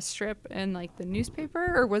always like a strip in like the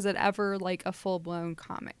newspaper, or was it ever like a full blown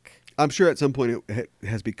comic? I'm sure at some point it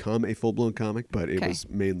has become a full-blown comic, but it Okay. was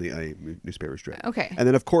mainly a newspaper strip. Okay. And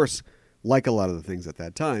then, of course, like a lot of the things at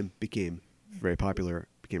that time, became very popular,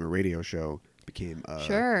 became a radio show, became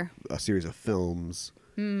Sure. a series of films.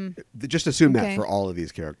 Just assume that Okay. for all of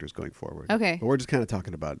these characters going forward. Okay. But we're just kind of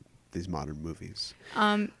talking about these modern movies.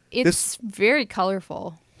 It's very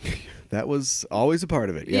colorful. That was always a part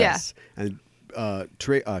of it, yes. And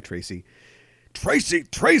Tracy.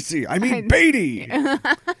 I mean Beatty.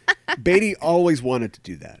 Beatty always wanted to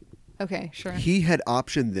do that. Okay, sure. He had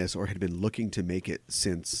optioned this or had been looking to make it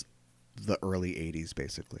since the early 80s,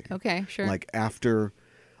 basically. Okay, sure. Like after,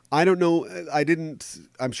 I don't know,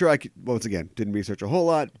 I'm sure I could, once again, didn't research a whole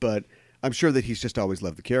lot, but I'm sure that he's just always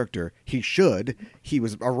loved the character. He should. He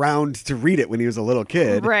was around to read it when he was a little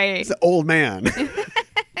kid. Right. He's an old man.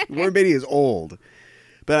 Warren Beatty is old.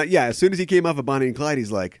 But yeah, as soon as he came off of Bonnie and Clyde,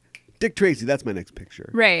 he's like, Dick Tracy, that's my next picture.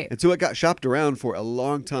 Right. And so it got shopped around for a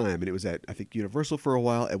long time, and it was at, I think, Universal for a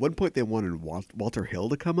while. At one point, they wanted Walter Hill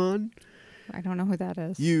to come on. I don't know who that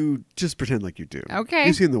is. You just pretend like you do. Okay.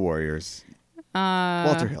 You've seen The Warriors.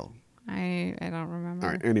 Walter Hill. I don't remember.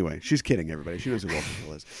 All right. Anyway, she's kidding everybody. She knows who Walter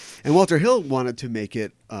Hill is. And Walter Hill wanted to make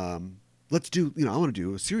it. Let's do. I want to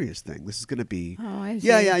do a serious thing. This is going to be. Oh, I see.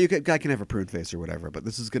 Yeah. Guy can have a prune face or whatever, but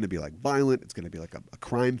this is going to be like violent. It's going to be like a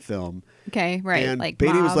crime film. Okay, right. And like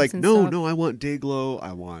Beatty was mobs like, and no, stuff. no, I want day glow.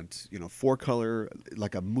 I want 4-color,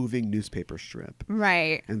 like a moving newspaper strip.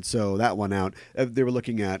 Right. And so that won out. They were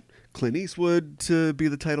looking at Clint Eastwood to be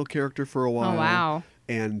the title character for a while. Oh, wow.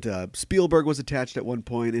 And Spielberg was attached at one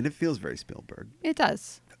point, and it feels very Spielberg. It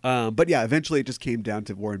does. But yeah, eventually it just came down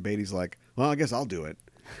to Warren Beatty's like, well, I guess I'll do it.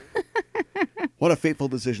 What a fateful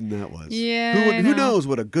decision that was. Yeah, Who I know. knows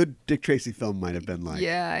what a good Dick Tracy film might have been like.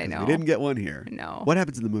 Yeah, I 'Cause know. We didn't get one here. No. What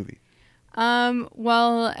happens in the movie?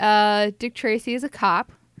 Well, Dick Tracy is a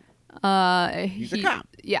cop. He's a cop.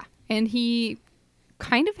 Yeah. And he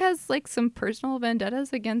kind of has like some personal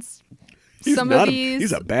vendettas against some of these.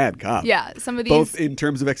 He's a bad cop. Yeah, some of these. Both in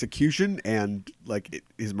terms of execution and like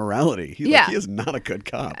his morality. He is not a good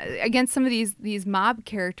cop. Against some of these mob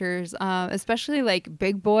characters, especially like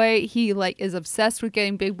Big Boy, he like is obsessed with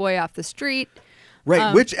getting Big Boy off the street.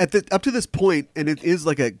 Right, which up to this point, and it is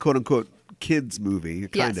like a quote unquote kids movie,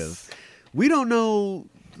 kind of. We don't know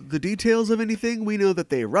the details of anything. We know that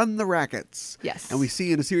they run the rackets. Yes. And we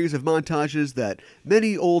see in a series of montages that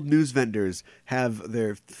many old news vendors have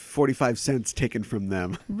their 45 cents taken from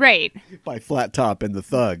them. Right. By Flat Top and the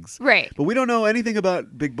thugs. Right. But we don't know anything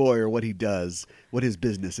about Big Boy or what he does, what his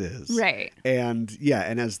business is. Right. And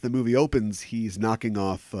and as the movie opens, he's knocking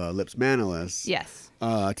off Lips Manalus. Yes.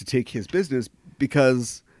 To take his business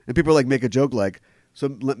because, and people like make a joke like, so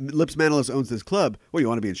Lips Manalus owns this club. Well, you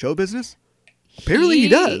want to be in show business? Apparently he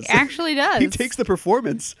does. He actually does. He takes the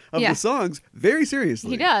performance of the songs very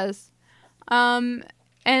seriously. He does. And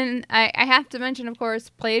I have to mention, of course,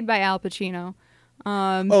 played by Al Pacino.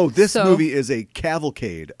 This movie is a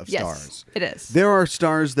cavalcade of stars. It is. There are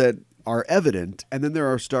stars that are evident, and then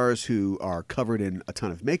there are stars who are covered in a ton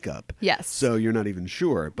of makeup. Yes. So you're not even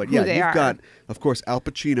sure. But you've got, of course, Al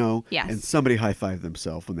Pacino. Yes. And somebody high-fived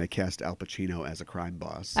themselves when they cast Al Pacino as a crime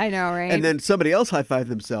boss. I know, right? And then somebody else high-fived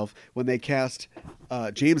themselves when they cast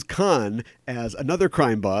James Caan as another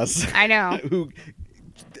crime boss. I know. Who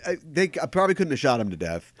they probably couldn't have shot him to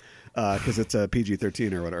death. Because it's a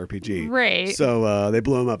PG-13 or what RPG. Right. So they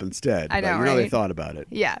blew him up instead. I know, they thought about it.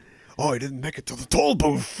 Yeah. Oh, he didn't make it to the toll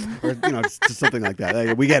booth, or just something like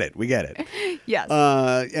that. We get it. Yes.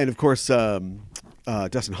 And of course,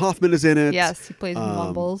 Dustin Hoffman is in it. Yes, he plays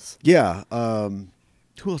Mumbles. Yeah.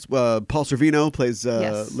 Who else? Paul Sorvino plays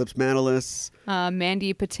Lips Manalus.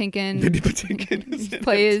 Mandy Patinkin. Mandy Patinkin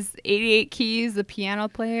plays 88 Keys, the piano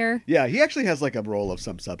player. Yeah, he actually has like a role of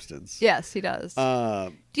some substance. Yes, he does. Do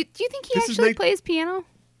you think he actually plays piano?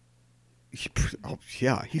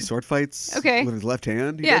 He sword fights with his left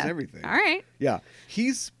hand. He does everything. All right. Yeah,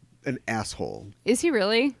 he's an asshole. Is he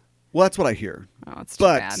really? Well, that's what I hear. Oh, it's too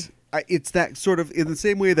bad. It's that sort of in the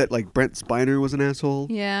same way that like Brent Spiner was an asshole.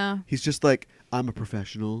 Yeah. He's just like, I'm a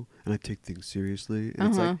professional and I take things seriously. And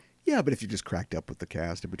it's like, yeah, but if you just cracked up with the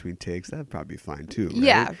cast in between takes, that'd probably be fine too. Right?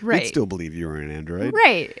 Yeah, right. We'd still believe you were an android.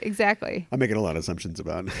 Right, exactly. I'm making a lot of assumptions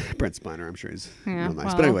about Brent Spiner. I'm sure he's real nice.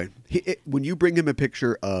 Well. But anyway, when you bring him a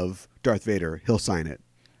picture of Darth Vader, he'll sign it.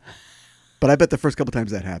 But I bet the first couple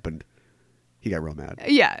times that happened, he got real mad.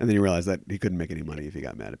 Yeah. And then he realized that he couldn't make any money if he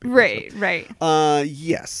got mad at people. Right.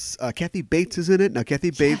 Yes. Kathy Bates is in it. Now,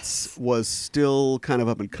 Kathy Bates was still kind of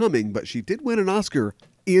up and coming, but she did win an Oscar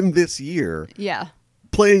in this year. Yeah.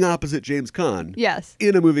 Playing opposite James Caan. Yes.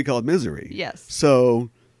 In a movie called Misery. Yes. So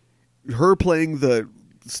her playing the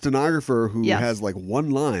stenographer who has like one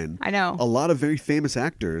line. I know. A lot of very famous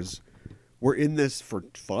actors were in this for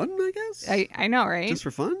fun, I guess. I know, right? Just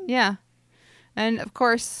for fun? Yeah. And of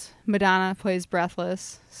course, Madonna plays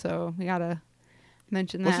Breathless, so we gotta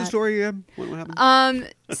mention that. What's the story? What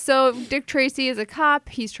happened? So Dick Tracy is a cop.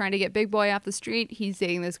 He's trying to get Big Boy off the street. He's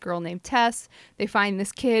dating this girl named Tess. They find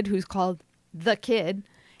this kid who's called The Kid,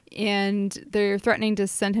 and they're threatening to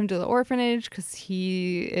send him to the orphanage because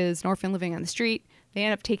he is an orphan living on the street. They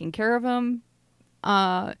end up taking care of him,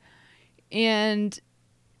 and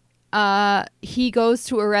he goes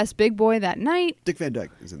to arrest Big Boy that night. Dick Van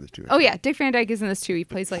Dyke is in this too. Oh yeah, Dick Van Dyke is in this too. He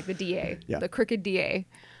plays like the DA, the crooked DA.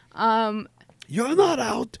 You're not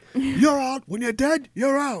out. You're out. When you're dead,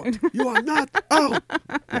 you're out. You are not out.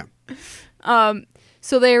 Yeah.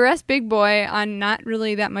 So they arrest Big Boy on not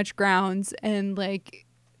really that much grounds, and like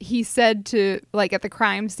he said to like at the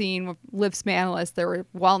crime scene with Lips Manalus, there were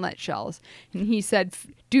walnut shells, and he said,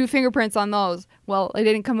 "Do fingerprints on those." Well, they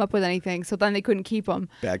didn't come up with anything, so then they couldn't keep him.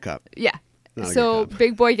 Bad cop. Yeah. Not So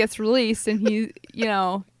Big Boy gets released, and he,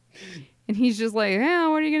 and he's just like, "Yeah,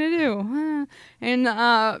 what are you gonna do?"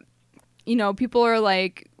 And people are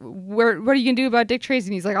like, what are you going to do about Dick Tracy?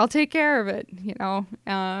 And he's like, I'll take care of it,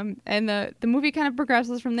 And the movie kind of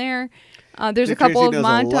progresses from there. There's Dick a couple Tracy of does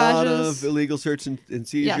montages. A lot of illegal search and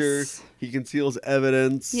seizure. Yes. He conceals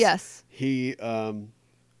evidence. Yes. He, I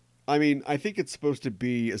think it's supposed to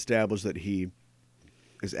be established that he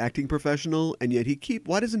is acting professional, and yet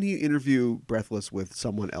why doesn't he interview Breathless with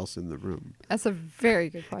someone else in the room? That's a very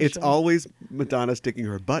good question. It's always Madonna sticking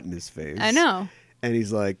her butt in his face. I know. And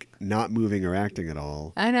he's like not moving or acting at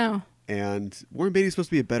all. I know. And Warren Beatty's supposed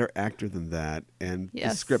to be a better actor than that. And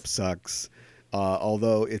the script sucks.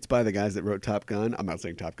 Although it's by the guys that wrote Top Gun. I'm not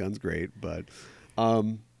saying Top Gun's great, but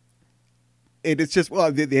it's just,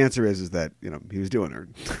 the answer is that, he was doing her.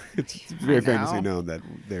 It's very famously known that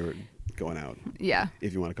they were going out. Yeah.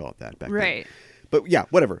 If you want to call it that back right. then. But yeah,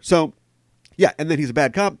 whatever. So Yeah, and then he's a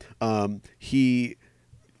bad cop.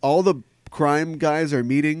 All the crime guys are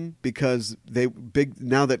meeting because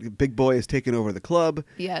now that Big Boy has taken over the club.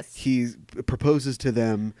 Yes. He proposes to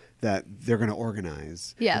them that they're going to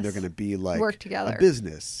organize. Yes. And they're going to be like work together. a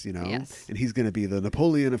business, Yes. And he's going to be the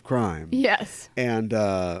Napoleon of crime. Yes. And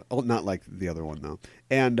not like the other one though.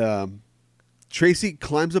 And Tracy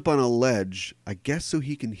climbs up on a ledge, I guess, so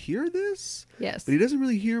he can hear this. Yes. But he doesn't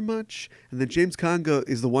really hear much. And then James Caan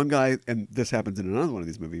is the one guy, and this happens in another one of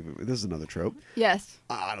these movies. This is another trope. Yes.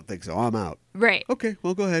 I don't think so. I'm out. Right. Okay,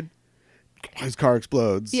 well, go ahead. His car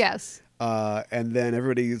explodes. Yes. And then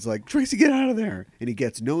everybody's like, Tracy, get out of there. And he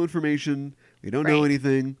gets no information. We don't know Right.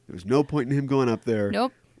 anything. There's no point in him going up there.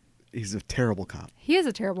 Nope. He's a terrible cop. He is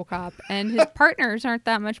a terrible cop, and his partners aren't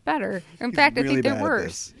that much better. In fact, I Really think they're bad at worse.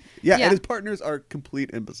 this. Yeah, Yeah. and his partners are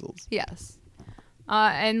complete imbeciles. Yes.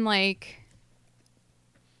 And like,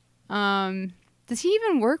 does he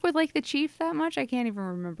even work with like the chief that much? I can't even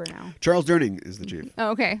remember now. Charles Durning is the chief. Oh,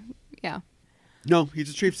 okay. Yeah. No, he's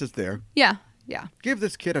the chief that's there. Yeah. Yeah. Give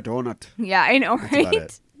this kid a donut. Yeah. I know, That's about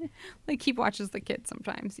right? Like he watches the kid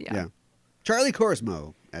sometimes. Yeah. Yeah. Charlie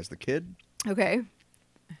Corsmo as the kid. Okay.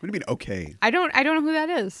 What do you mean, okay? I don't know who that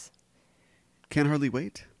is. Can't Hardly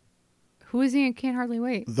Wait? Who is he in Can't Hardly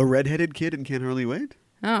Wait? The redheaded kid in Can't Hardly Wait?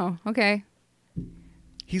 Oh, okay.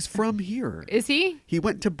 He's from here. Is he? He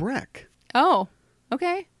went to Breck. Oh,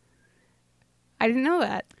 okay. I didn't know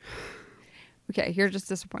that. Okay, you're just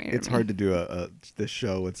disappointed. It's hard to do this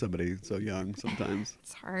show with somebody so young sometimes.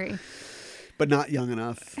 Sorry. But not young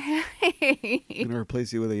enough. I'm Hey. going to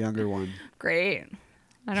replace you with a younger one. Great.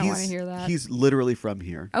 I don't want to hear that. He's literally from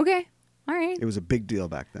here. Okay. All right. It was a big deal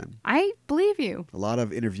back then. I believe you. A lot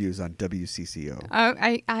of interviews on WCCO.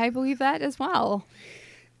 I believe that as well.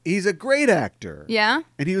 He's a great actor. Yeah.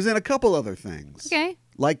 And he was in a couple other things. Okay.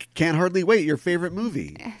 Like Can't Hardly Wait, your favorite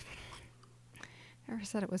movie. Never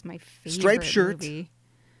said it was my favorite Striped shirt. movie.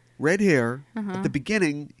 Red hair. Uh-huh. At the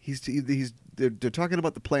beginning, they're talking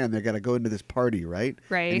about the plan. They got to go into this party, right?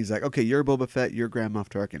 Right. And he's like, "Okay, you're Boba Fett. You're Grand Moff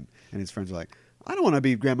Tarkin." And his friends are like, "I don't want to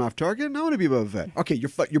be Grand Moff Tarkin. I want to be Boba Fett." Okay,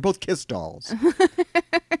 you're both Kiss dolls.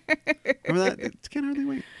 Remember that? It's Can't Hardly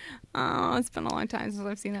Wait. Oh, it's been a long time since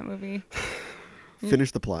I've seen that movie.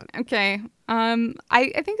 Finish the plot. Okay.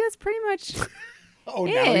 I think that's pretty much Oh,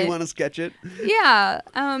 now you it. want to sketch it? yeah.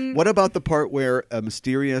 What about the part where a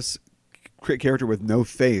mysterious character with no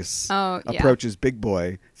face Oh, yeah. approaches Big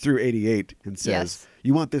Boy through 88 and says, Yes.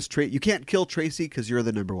 "You want this You can't kill Tracy because you're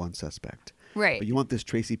the number one suspect. Right. But you want this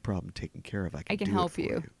Tracy problem taken care of. I I can do it help for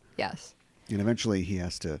you. Yes. And eventually he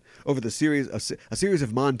has to, over the series, a series of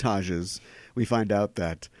montages, we find out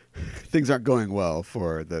that things aren't going well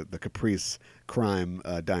for the Caprice crime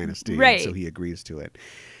dynasty. Right. And so he agrees to it.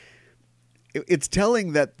 It's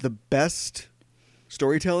telling that the best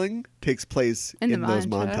storytelling takes place In the in those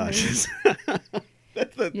montages.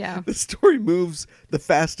 Yeah. The story moves the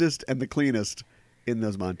fastest and the cleanest in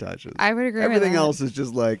those montages. I would agree with Everything that. else is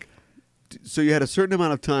just like, so you had a certain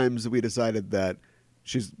amount of times that we decided that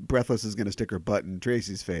Breathless is going to stick her butt in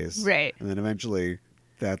Tracy's face. Right. And then eventually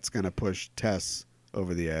that's going to push Tess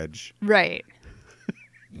over the edge. Right.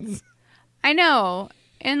 I know.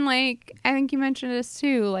 And like I think you mentioned this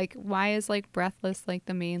too, like why is like Breathless like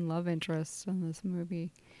the main love interest in this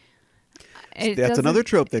movie? It That's doesn't- another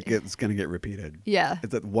trope that is going to get repeated. Yeah. Is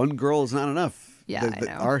that one girl is not enough. Yeah, I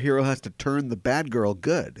know. Our hero has to turn the bad girl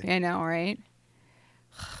good. I know, right?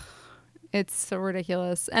 It's so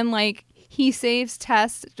ridiculous. And like he saves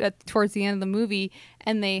Tess towards the end of the movie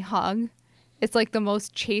and they hug. It's like the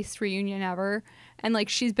most chaste reunion ever. And like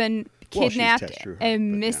she's been Well, she's kidnapped Tess Trueheart,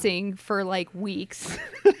 and but missing for like weeks.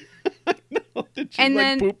 Did she And like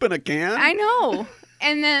then- poop in a can? I know.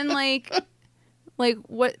 And then like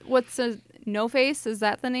what's a No Face? Is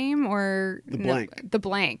that the name or The Blank. The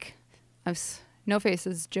Blank. No Face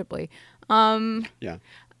is Ghibli. Yeah.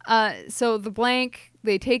 So the Blank,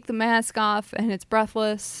 they take the mask off and it's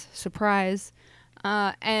Breathless. Surprise.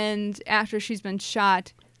 And after she's been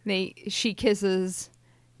shot, she kisses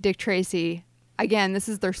Dick Tracy. Again, this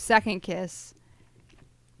is their second kiss.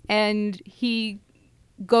 And he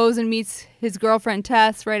goes and meets his girlfriend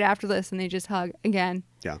Tess right after this and they just hug again.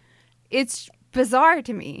 Yeah. It's bizarre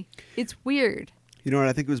to me. It's weird. You know what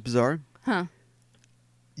I think was bizarre? Huh.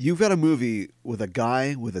 You've got a movie with a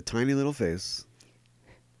guy with a tiny little face,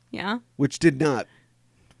 Yeah? which did not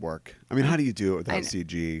work. I mean, how do you do it without I know.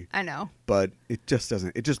 CG? I know. But it just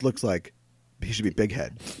doesn't. It just looks like he should be big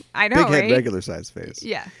head. I know, Big head, right? regular size face.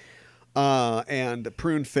 Yeah. And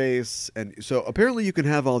prune face. And so apparently you can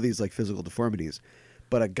have all these like physical deformities.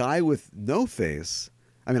 But a guy with no face,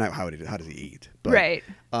 I mean, how does he eat? But, Right.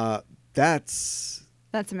 That's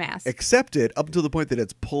That's a mask. Except it up until the point that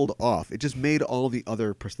it's pulled off. It just made all the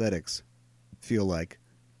other prosthetics feel like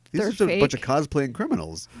these They're are just a bunch of fake. cosplaying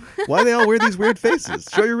criminals. Why do they all wear these weird faces?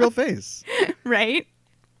 Show your real face. Right?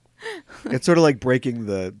 It's sort of like breaking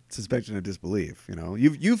the suspension of disbelief. You know,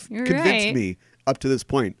 you've You're convinced right. me up to this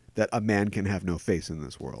point that a man can have no face in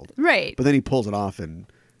this world. Right. But then he pulls it off, and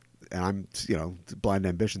I'm, blind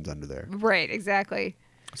ambitions under there. Right, exactly.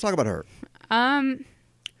 Let's talk about her. Um,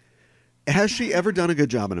 Has she ever done a good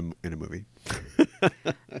job in a movie?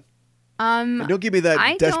 And don't give me that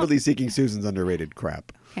I desperately seeking Susan's underrated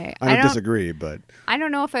crap. okay, I don't disagree, but I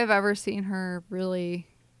don't know if I've ever seen her really,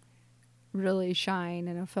 really shine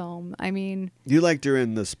in a film. I mean, you liked her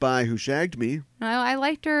in The Spy Who Shagged Me. I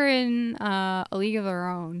liked her in A League of Their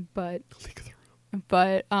Own, but So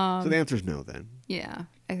the answer's no then. yeah,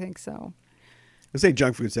 I think so. Let's say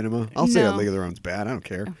junk food cinema. I'll say A No. League of Their Own's bad. I don't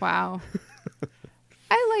care. Wow.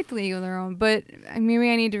 I liked League of Their Own, but maybe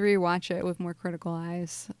I need to rewatch it with more critical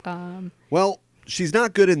eyes. Well, she's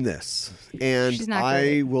not good in this, and She's not I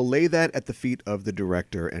great. will lay that at the feet of the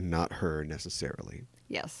director and not her necessarily.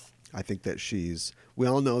 Yes. I think that we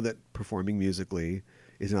all know that performing musically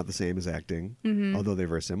is not the same as acting, although they're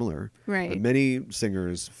very similar. Right. But many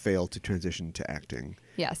singers fail to transition to acting.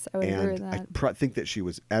 Yes, I would agree with And that. I think that she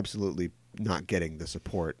was absolutely not getting the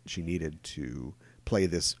support she needed to play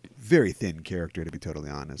this very thin character, to be totally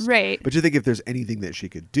honest. Right. But you think if there's anything that she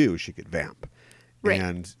could do, she could vamp. Right.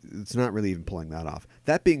 And it's not really even pulling that off.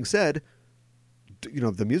 That being said,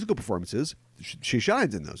 the musical performances, she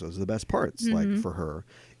shines in those. Those are the best parts, like for her.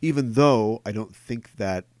 Even though I don't think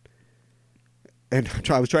that. And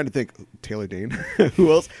I was trying to think, Taylor Dane,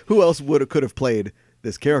 who else could have played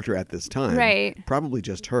this character at this time? Right. Probably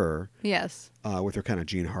just her, Yes. with her kind of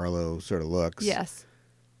Jean Harlow sort of looks. Yes.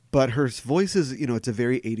 But her voice is, it's a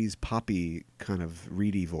very 80s poppy kind of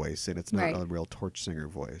reedy voice, and it's not Right. a real torch singer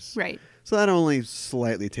voice. Right. So that only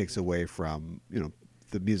slightly takes away from,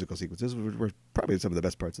 the musical sequences, which were probably some of the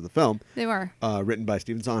best parts of the film, They were. written by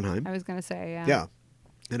Stephen Sondheim. I was going to say, yeah. Yeah.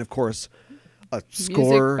 And of course, a Music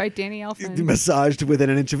score by Danny Elfman. massaged within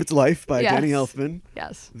an inch of its life by Yes. Danny Elfman.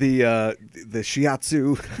 Yes. The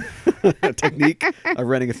shiatsu technique of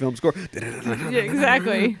writing a film score. Yeah,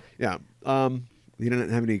 exactly. Yeah. You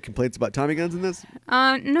didn't have any complaints about Tommy guns in this?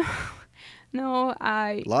 No. No,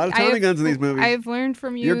 A lot of Tommy guns in these movies. I've learned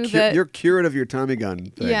from you You're cured of your Tommy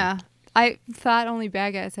gun thing. yeah, I thought only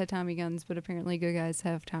bad guys had Tommy guns, but apparently good guys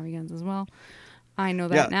have Tommy guns as well. I know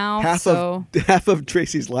that now. Half of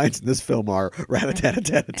Tracy's lines in this film are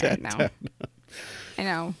rat-a-tat-a-tat-a-tat. I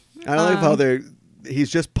know. I love how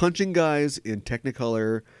he's just punching guys in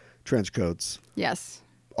Technicolor trench coats Yes.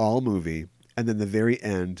 all movie, and then the very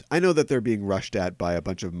end. I know that they're being rushed at by a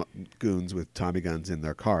bunch of goons with Tommy guns in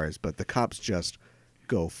their cars, but the cops just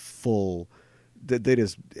go full. They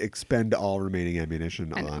just expend all remaining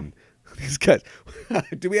ammunition I know. on these guys.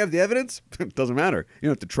 Do we have the evidence? It doesn't matter. You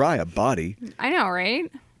don't have to try a body. I know,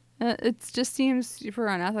 right? It just seems super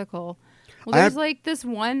unethical. Well, I there's have- like this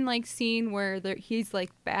one like scene where he's like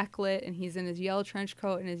backlit and he's in his yellow trench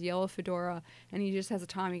coat and his yellow fedora and he just has a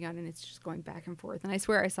Tommy gun and it's just going back and forth. And I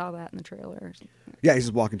swear I saw that in the trailer. Yeah, he's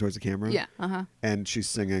just walking towards the camera. Yeah. And she's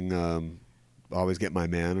singing "Always Get My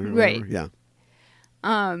Man." Or Right. whatever.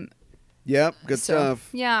 Yeah. Yep. Good stuff.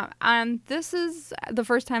 Yeah. This is the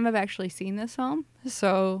first time I've actually seen this film.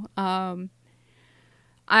 So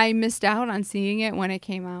I missed out on seeing it when it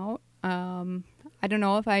came out. I don't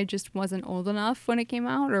know if I just wasn't old enough when it came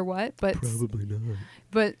out or what, but Probably not.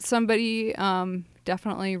 But somebody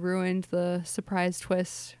definitely ruined the surprise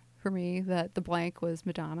twist for me that the blank was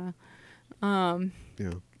Madonna. Yeah.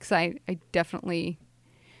 Because I definitely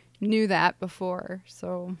knew that before.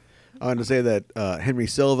 So I want to say that Henry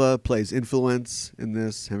Silva plays Influence in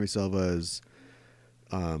this. Henry Silva is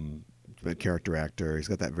a character actor. He's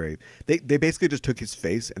got that very... They basically just took his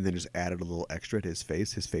face and then just added a little extra to his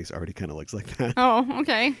face. His face already kind of looks like that. oh,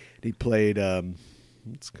 okay. He played...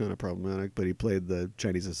 it's kind of problematic, but he played the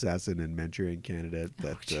Chinese assassin and Manchurian Candidate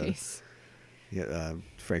that Jeez.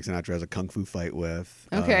 Frank Sinatra has a kung fu fight with.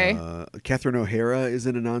 Okay. Catherine O'Hara is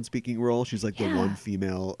in a non-speaking role. She's like the Yeah. one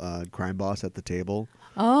female crime boss at the table.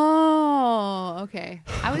 Oh, okay.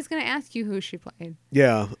 I was going to ask you who she played.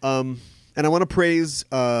 Yeah. And I want to praise...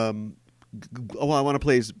 I want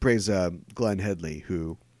to praise Glenn Headley,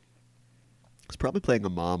 who is probably playing a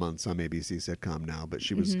mom on some ABC sitcom now, but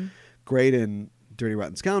she was great in Dirty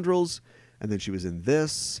Rotten Scoundrels, and then she was in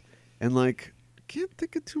this, and can't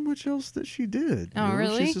think of too much else that she did. Oh,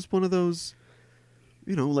 really? She's just one of those,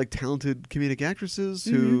 talented comedic actresses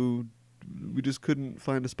who we just couldn't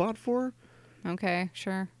find a spot for. Okay,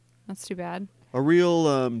 sure. That's too bad. A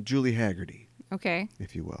real Julie Haggerty. Okay.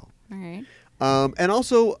 if you will. All right. And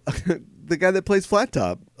also the guy that plays Flat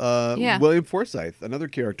Top, Yeah. William Forsythe, another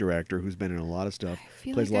character actor who's been in a lot of stuff,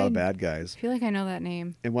 feel plays like a lot of I- bad guys. I feel like I know that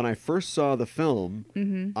name. And when I first saw the film,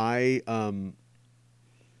 I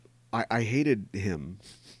hated him.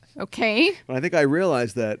 Okay. But I think I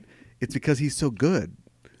realized that it's because he's so good.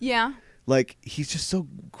 Yeah. Like, he's just so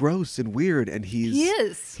gross and weird, and He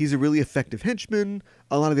is. he's a really effective henchman.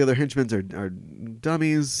 A lot of the other henchmen are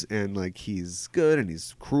dummies, and like he's good, and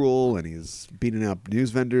he's cruel, and he's beating up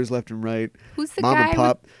news vendors left and right. Who's the Mom guy and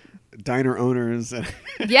pop diner owners.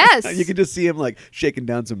 Yes. You can just see him like shaking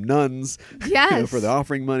down some nuns Yes. for the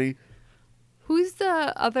offering money. Who's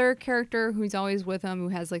the other character who's always with him who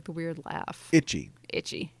has like the weird laugh? Itchy.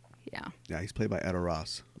 Itchy. Yeah. Yeah, he's played by Etta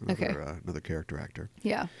Ross, another character actor.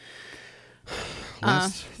 Yeah.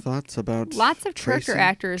 Last thoughts about Lots of character Tracy?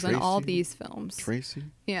 actors in all Tracy? these films. Tracy?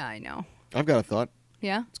 Yeah, I know. I've got a thought.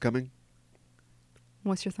 Yeah. It's coming.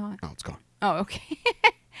 What's your thought? Oh, it's gone. Oh, okay.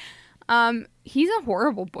 He's a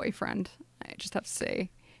horrible boyfriend. I just have to say.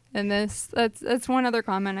 And that's one other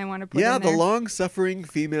comment I want to put Yeah, in the there. long-suffering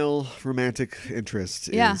female romantic interest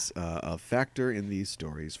Yeah. is a factor in these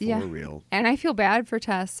stories for Yeah. real. And I feel bad for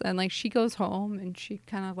Tess. And like she goes home and she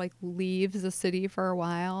kind of like leaves the city for a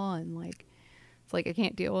while, and like it's like I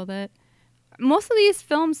can't deal with it. Most of these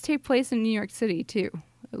films take place in New York City too,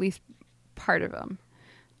 at least part of them.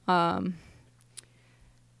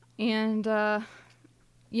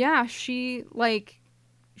 Yeah, she's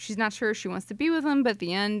not sure she wants to be with him, but at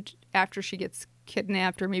the end, after she gets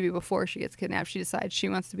kidnapped, or maybe before she gets kidnapped, she decides she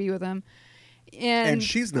wants to be with him. And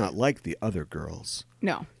she's not like the other girls.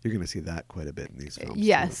 No. You're going to see that quite a bit in these films.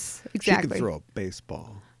 Yes, too. exactly. She can throw a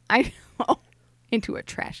baseball. I know. Into a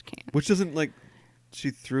trash can. Which doesn't, like, she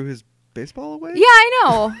threw his baseball away? Yeah, I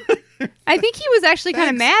know. I think he was actually kind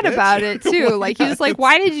of Thanks, mad bitch. about it too. Like he was like,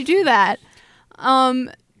 "Why did you do that?"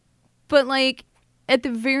 But like at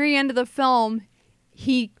the very end of the film,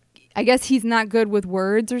 I guess he's not good with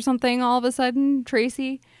words or something. All of a sudden,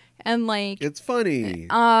 Tracy, and like It's funny.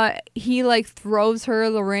 he like throws her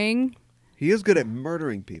the ring. He is good at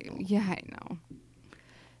murdering people. Yeah, I know.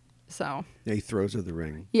 So Yeah, he throws her the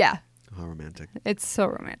ring. yeah, How romantic. it's so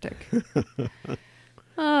romantic.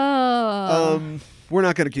 Oh. We're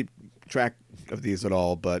not going to keep track of these at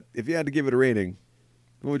all, but if you had to give it a rating,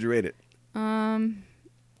 what would you rate it? Out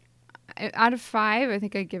of 5, I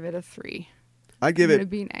think I'd give it a 3. I'd give It'd it.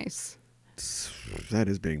 be nice. That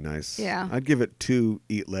is being nice. Yeah. I'd give it 2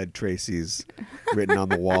 Eat Lead Tracy's written on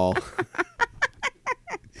the wall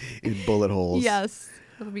in bullet holes. Yes,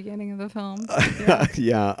 at the beginning of the film.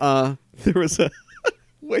 Yeah. There was a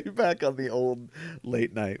way back on the old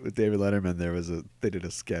Late Night with David Letterman. They did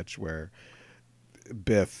a sketch where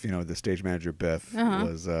Biff, the stage manager Biff,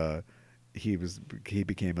 was he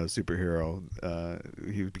became a superhero.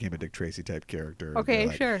 He became a Dick Tracy type character. Okay, They're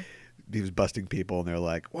like, sure. He was busting people, and they're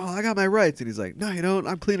like, "Well, I got my rights," and he's like, "No, you don't.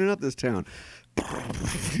 I'm cleaning up this town."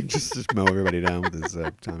 just mow everybody down with his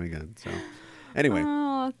Tommy gun. So, anyway,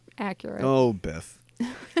 Oh, accurate. oh Biff.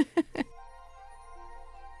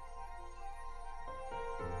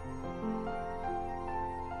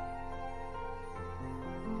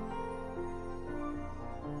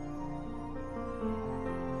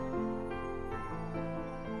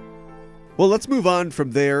 Well, let's move on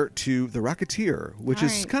from there to The Rocketeer, which All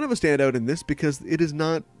is right. kind of a standout in this because it is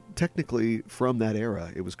not technically from that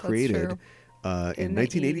era. It was That's created true. in the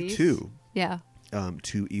 1982 Yeah.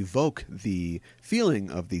 to evoke the feeling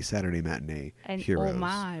of the Saturday matinee An heroes.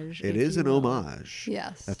 homage, It if is you an will. homage.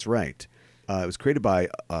 Yes. That's right. It was created by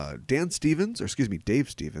Dave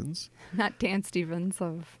Stevens. Not Dan Stevens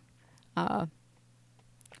of,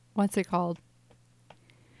 what's it called?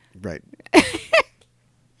 Right.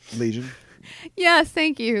 Legion. Yes,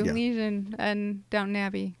 thank you. Yeah. Legion and Downton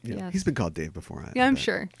Abbey. Yeah. Yes. He's been called Dave before. Yeah, I'm bet.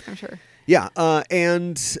 sure. Yeah,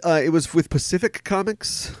 and it was with Pacific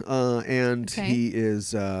Comics, and Okay. he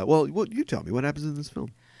is well. You tell me what happens in this film.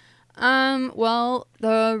 Well,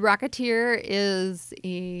 the Rocketeer is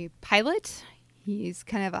a pilot. He's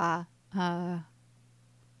kind of a I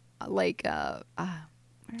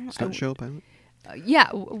don't know. Stunt show pilot. Yeah.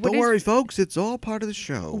 Don't worry, folks. It's all part of the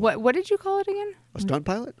show. What did you call it again? A stunt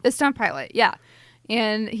pilot? A stunt pilot, yeah.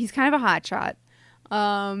 And he's kind of a hotshot.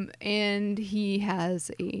 And he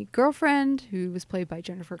has a girlfriend who was played by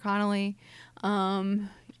Jennifer Connelly. And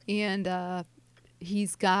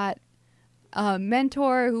he's got a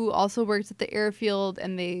mentor who also works at the airfield,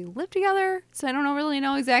 and they live together. So I don't really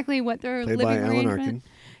know exactly what their Played living by Alan arrangement. Arkin.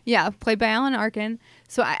 Yeah, played by Alan Arkin.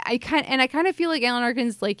 So I kind of feel like Alan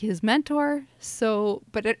Arkin's like his mentor. So,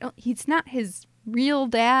 but he's not his real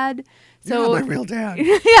dad. You're So not my real dad.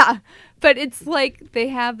 yeah, but it's like they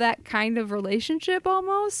have that kind of relationship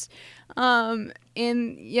almost. And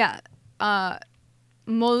yeah,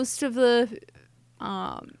 most of the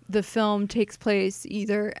film takes place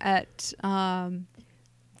either at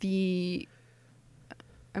the,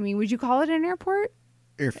 I mean, would you call it an airport?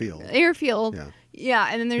 Airfield. Airfield. Yeah. Yeah,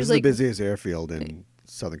 and then This there's is like the busiest airfield in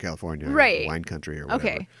Southern California, or Right. wine country, or whatever.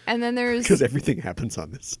 okay, and then there's Because everything happens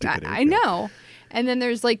on this stupid I airfield. know, and then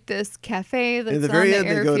there's like this cafe that's In the on very the end,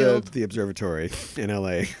 they go airfield. to the observatory in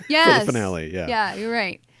LA Yes. for the finale. Yeah. Yeah, you're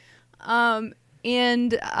right.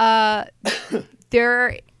 And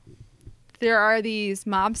there are these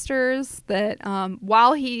mobsters that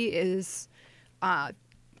while he is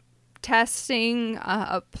testing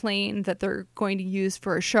a plane that they're going to use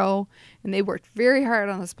for a show, and they worked very hard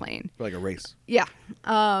on this plane. Like a race. Yeah.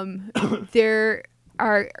 There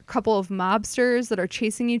are a couple of mobsters that are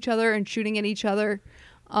chasing each other and shooting at each other.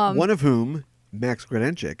 One of whom, Max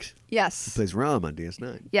Grodénchik, Yes. plays Ram on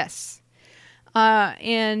DS9. Yes.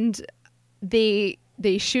 And they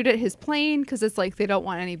shoot at his plane because it's like they don't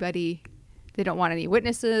want any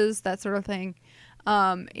witnesses, that sort of thing.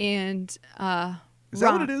 Is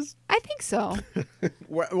that what it is? I think so.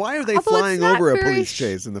 Why are they Although it's flying not over a very police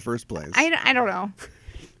chase in the first place? I don't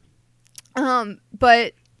know.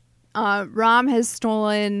 But Ram has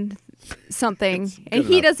stolen something, and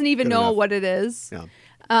he enough. doesn't even Good know enough. what it is.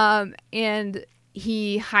 Yeah. And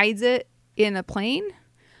he hides it in a plane.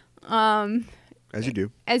 As you do.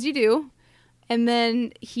 As you do. And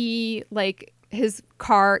then his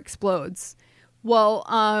car explodes. Well,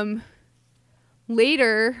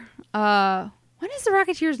 later, what is the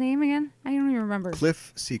Rocketeer's name again? I don't even remember.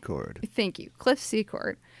 Cliff Secord. Thank you. Cliff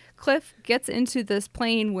Secord. Cliff gets into this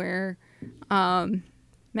plane where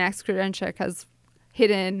Max Grodénchik has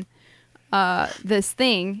hidden this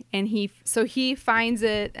thing, and he finds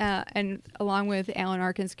it, and along with Alan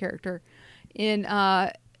Arkin's character, and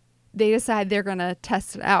they decide they're gonna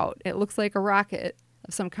test it out. It looks like a rocket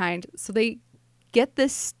of some kind, so they get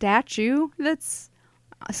this statue that's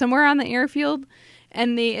somewhere on the airfield,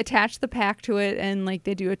 and they attach the pack to it, and like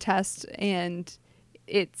they do a test, and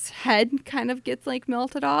its head kind of gets like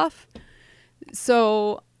melted off.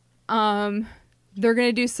 So they're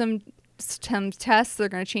gonna do some tests. They're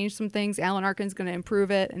gonna change some things. Alan Arkin's gonna improve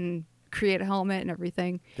it and create a helmet and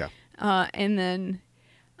everything. Yeah. And then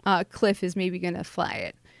Cliff is maybe gonna fly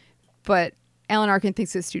it, but Alan Arkin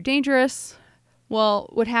thinks it's too dangerous. Well,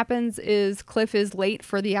 what happens is Cliff is late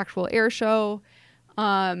for the actual air show.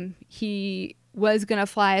 He was going to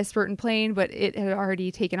fly a certain plane, but it had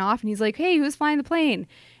already taken off. And he's like, hey, who's flying the plane?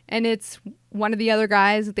 And it's one of the other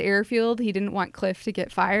guys at the airfield. He didn't want Cliff to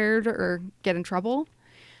get fired or get in trouble.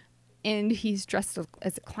 And he's dressed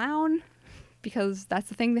as a clown because that's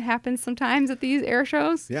the thing that happens sometimes at these air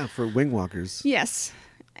shows. Yeah, for wing walkers. Yes.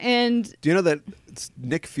 And Do you know that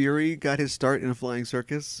Nick Fury got his start in a flying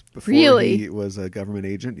circus before Really? he was a government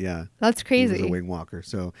agent? Yeah. that's He crazy. was a wing walker.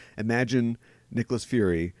 So imagine Nicholas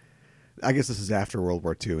Fury. I guess this is after World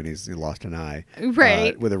War II, and he lost an eye.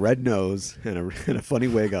 Right. With a red nose and a funny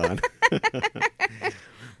wig on.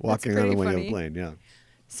 Walking on the pretty wing of funny. a plane, yeah.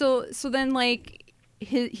 So then like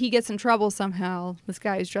he gets in trouble somehow. This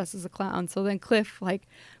guy is dressed as a clown. So then Cliff like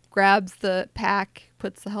grabs the pack,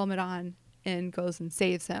 puts the helmet on, and goes and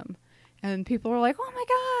saves him. And people are like, "Oh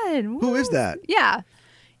my god, Who is that?" Yeah.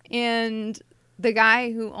 And the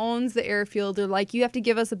guy who owns the airfield, they're like, "You have to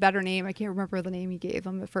give us a better name." I can't remember the name he gave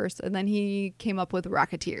him at first, and then he came up with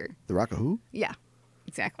Rocketeer. The Rock Who? Yeah,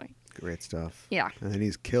 exactly. Great stuff. Yeah. And then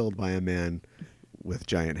he's killed by a man with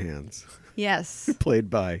giant hands, Yes. played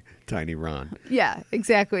by Tiny Ron. Yeah,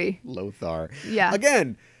 exactly. Lothar. Yeah.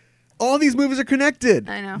 Again, all these movies are connected.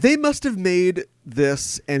 I know. They must have made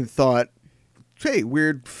this and thought, hey,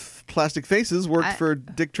 weird plastic faces worked for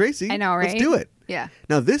Dick Tracy. I know, right? Let's do it. Yeah.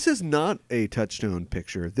 Now, this is not a Touchstone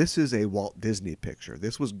picture. This is a Walt Disney picture.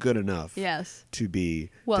 This was good enough Yes. to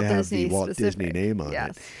Walt have Disney the Walt Disney specific. name on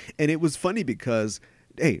Yes. it. And it was funny because,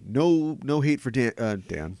 hey, no hate for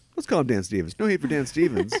Dan. Let's call him Dan Stevens. No hate for Dan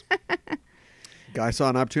Stevens. Guy saw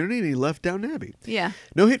an opportunity and he left Downton Abbey. Yeah.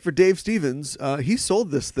 No hate for Dave Stevens. He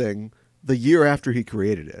sold this thing the year after he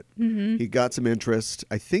created it. Mm-hmm. He got some interest.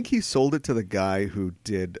 I think he sold it to the guy who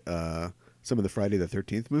did some of the Friday the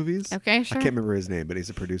 13th movies. Okay, sure. I can't remember his name, but he's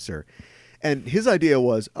a producer. And his idea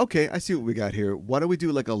was, okay, I see what we got here. Why don't we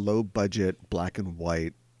do like a low budget black and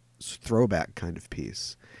white throwback kind of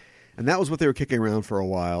piece? And that was what they were kicking around for a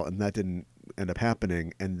while, and that didn't end up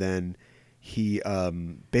happening. And then he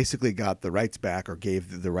basically got the rights back, or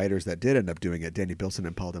gave the writers that did end up doing it, Danny Bilson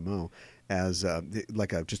and Paul Demeaux, as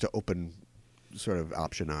like just an open sort of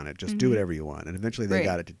option on it. Just do whatever you want. And eventually they Right.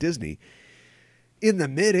 got it to Disney in the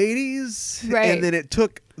mid 80s. Right. And then it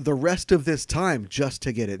took the rest of this time just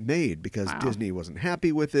to get it made because Wow. Disney wasn't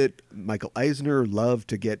happy with it. Michael Eisner loved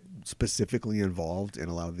to get specifically involved in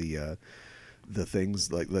a lot of the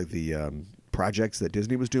things like the projects that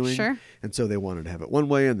Disney was doing. Sure. And so they wanted to have it one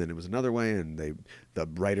way and then it was another way. And the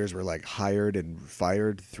writers were like hired and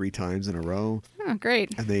fired 3 times in a row. Oh,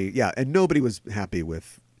 great. And and nobody was happy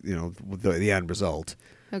with, with the end result,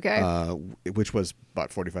 Okay. which was about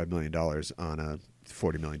 $45 million on a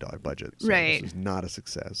 $40 million budget. So Right. This was not a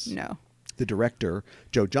success. No. The director,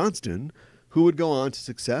 Joe Johnston, who would go on to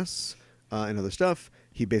success and other stuff,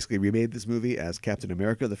 he basically remade this movie as Captain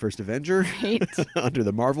America, the First Avenger, Right. under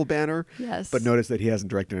the Marvel banner. Yes. But notice that he hasn't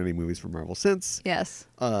directed any movies for Marvel since. Yes.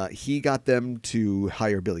 He got them to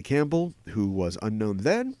hire Billy Campbell, who was unknown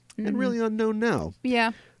then and really unknown now.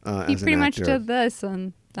 Yeah. He He pretty much did this,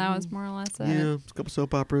 and that was more or less it. Yeah, a couple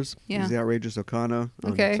soap operas. Yeah. He's the outrageous Okana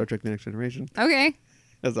on Okay. Star Trek: The Next Generation. Okay.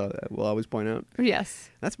 As we'll always point out.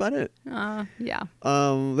 Yes. That's about it. Yeah.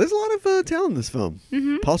 There's a lot of talent in this film.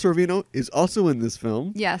 Paul Sorvino is also in this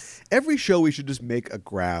film. Yes. Every show we should just make a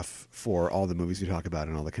graph for all the movies we talk about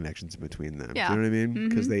and all the connections in between them. Yeah. Do you know what I mean?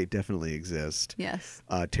 Because they definitely exist. Yes.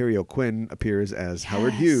 Terry O'Quinn appears as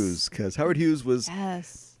Howard Yes. Hughes because Howard Hughes was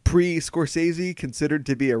Yes. pre-Scorsese considered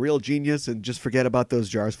to be a real genius and just forget about those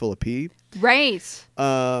jars full of pee. Right.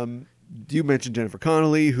 You mentioned Jennifer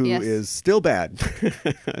Connelly, who Yes. is still bad.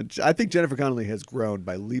 I think Jennifer Connelly has grown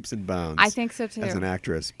by leaps and bounds. I think so too. As an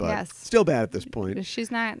actress, but Yes. still bad at this point.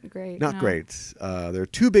 She's not great. Not no. great. There are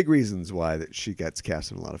 2 big reasons why that she gets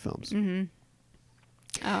cast in a lot of films.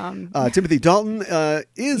 Timothy Dalton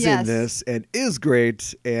is in Yes. this and is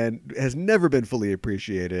great and has never been fully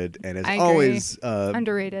appreciated and has I agree. always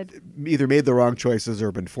Underrated. either made the wrong choices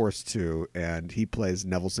or been forced to. And he plays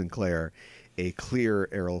Neville Sinclair, a clear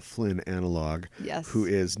Errol Flynn analog, Yes. who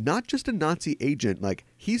is not just a Nazi agent. Like,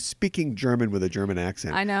 he's speaking German with a German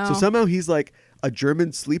accent. I know. So somehow he's like a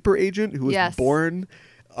German sleeper agent who was Yes. born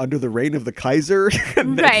under the reign of the Kaiser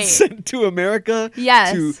and then Right. sent to America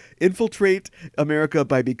Yes. to infiltrate America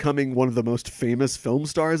by becoming one of the most famous film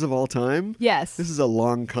stars of all time. Yes. This is a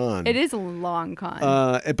long con. It is a long con.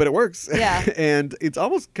 But it works. Yeah. And it's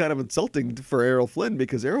almost kind of insulting for Errol Flynn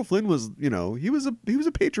because Errol Flynn was, he was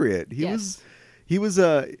a patriot. He Yes. was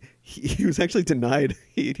actually denied.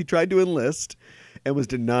 He tried to enlist and was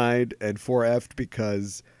denied and 4F'd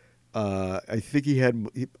because I think he had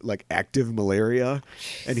like active malaria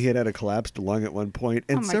and he had a collapsed lung at one point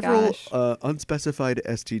and Oh my several gosh. unspecified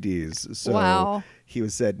STDs. So Wow. he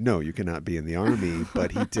was said, no, you cannot be in the army.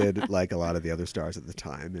 But he did like a lot of the other stars at the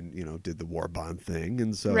time and, did the war bond thing.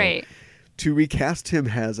 And so Right. to recast him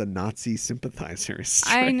as a Nazi sympathizer is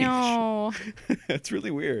I strange. know. It's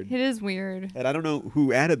really weird. It is weird. And I don't know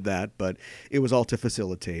who added that, but it was all to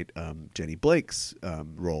facilitate Jenny Blake's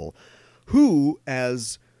role, who,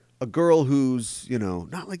 as a girl who's,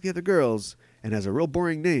 not like the other girls and has a real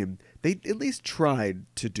boring name, they at least tried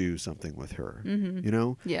to do something with her.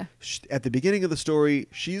 Yeah. At the beginning of the story,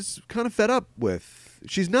 she's kind of fed up with.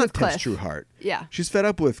 She's not With Tess Cliff. Trueheart. Yeah. She's fed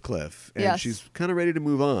up with Cliff, and Yes. she's kind of ready to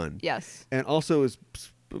move on. Yes. And also is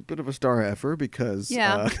a bit of a star effer because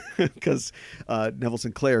Yeah. Neville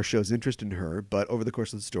Sinclair shows interest in her, but over the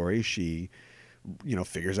course of the story, she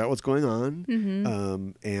figures out what's going on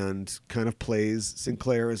and kind of plays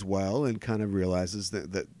Sinclair as well and kind of realizes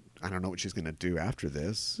that I don't know what she's going to do after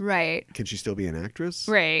this. Right. Can she still be an actress?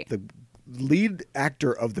 Right. The lead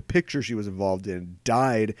actor of the picture she was involved in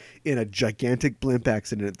died in a gigantic blimp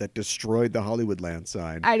accident that destroyed the Hollywoodland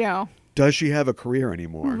sign. I know. Does she have a career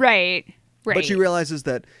anymore? Right. Right. But she realizes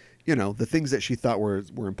that, the things that she thought were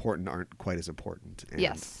important aren't quite as important. And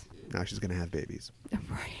Yes. now she's going to have babies.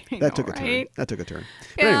 Right. That took a turn. That took a turn.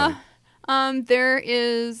 But Yeah. anyway. There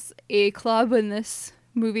is a club in this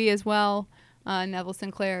movie as well. Neville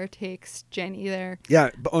Sinclair takes Jenny there.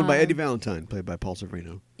 Yeah, owned by Eddie Valentine, played by Paul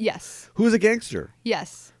Sorvino, Yes. who is a gangster.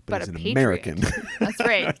 Yes. But a he's an patriot. American. That's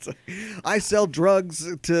right. It's like, I sell drugs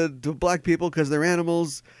to black people because they're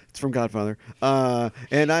animals. It's from Godfather.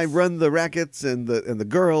 And I run the rackets and the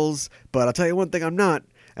girls. But I'll tell you one thing I'm not,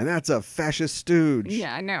 and that's a fascist stooge.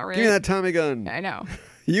 Yeah, I know, right? Give me that Tommy gun. I know.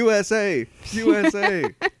 USA. USA.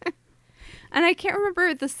 And I can't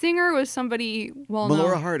remember. The singer was somebody well-known.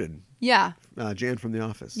 Melora Hardin. Yeah. Jan from The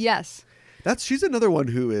Office. Yes. She's another one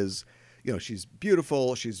who is, she's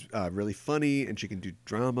beautiful, she's really funny, and she can do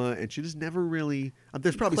drama, and she just never really.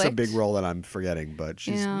 There's probably some Clicked. big role that I'm forgetting, but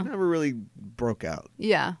she's Yeah. never really broke out.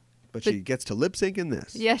 Yeah. But she gets to lip sync in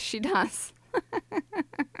this. Yes, she does.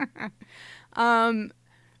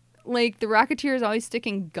 like the Rocketeer is always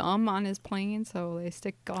sticking gum on his plane, so they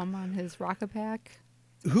stick gum on his rocket pack.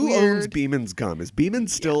 Who owns Beeman's gum? Is Beeman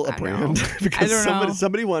still a I brand? know. Because I don't know.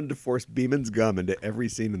 somebody wanted to force Beeman's gum into every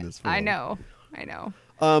scene in this film. I know.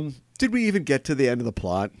 Did we even get to the end of the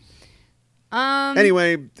plot? Um.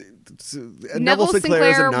 Anyway, Neville Sinclair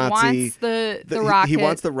is a Nazi. Wants the rocket. He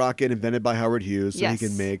wants the rocket invented by Howard Hughes so Yes. he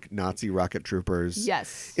can make Nazi rocket troopers.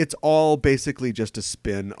 Yes. It's all basically just a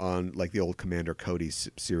spin on like the old Commander Cody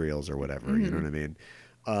serials or whatever. Mm-hmm. You know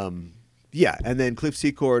what I mean? Yeah, and then Cliff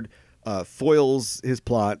Secord foils his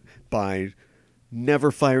plot by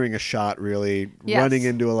never firing a shot, really, Yes. running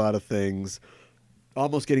into a lot of things,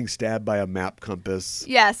 almost getting stabbed by a map compass.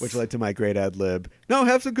 Yes. Which led to my great ad lib. No,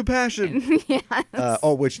 have some compassion. Yes.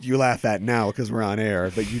 Which you laugh at now because we're on air,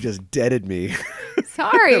 but you just deaded me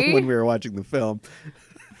Sorry. when we were watching the film.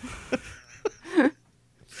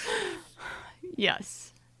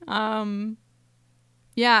 Yes.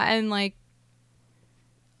 Yeah, and like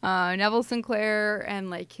Neville Sinclair and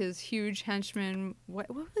like his huge henchman,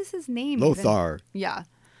 what was his name? Lothar. Yeah.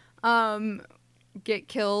 Get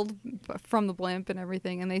killed from the blimp and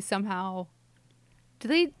everything, and they somehow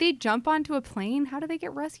they jump onto a plane? How do they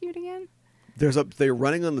get rescued again? They're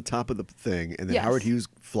running on the top of the thing, and then Yes. Howard Hughes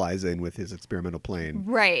flies in with his experimental plane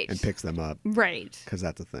Right. and picks them up Right. because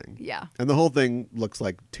that's a thing. Yeah. And the whole thing looks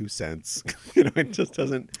like 2 cents. It just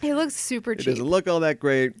doesn't. It looks super It cheap. doesn't look all that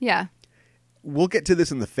great. Yeah. We'll get to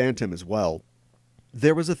this in the Phantom as well.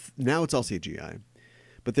 There was now it's all CGI,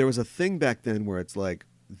 but there was a thing back then where it's like,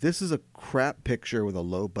 this is a crap picture with a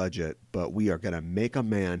low budget, but we are going to make a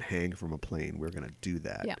man hang from a plane. We're going to do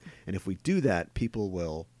that. Yeah. And if we do that, people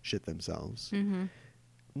will shit themselves.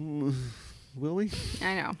 Mm-hmm. Will we?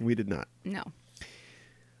 I know. We did not. No.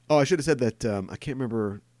 Oh, I should have said that. I can't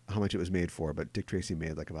remember how much it was made for, but Dick Tracy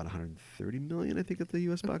made like about $130 million, I think, at the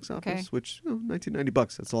U.S. box office, Okay. which $1990.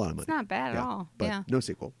 That's a lot of money. It's not bad at Yeah, all. But Yeah. no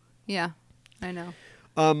sequel. Yeah. I know.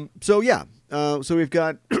 So we've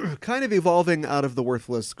got kind of evolving out of the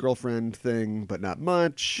worthless girlfriend thing, but not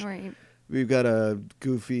much. Right. We've got a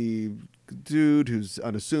goofy dude who's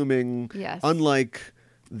unassuming. Yes. Unlike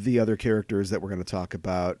the other characters that we're going to talk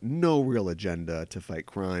about, no real agenda to fight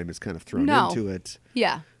crime is kind of thrown No. into it.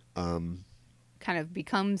 Yeah. Kind of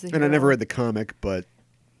becomes a And I hero. never read the comic, but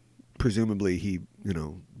presumably he,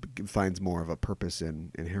 finds more of a purpose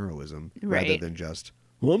in heroism rather Right. than just,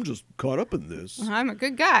 well, I'm just caught up in this. I'm a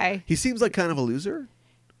good guy. He seems like kind of a loser.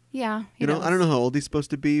 Yeah. I don't know how old he's supposed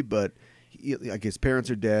to be, but like his parents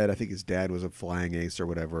are dead. I think his dad was a flying ace or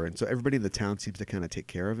whatever, and so everybody in the town seems to kind of take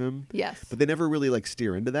care of him. Yes. But they never really like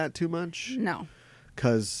steer into that too much No.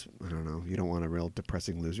 because I don't know. You don't want a real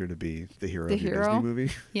depressing loser to be the hero The of your hero? Disney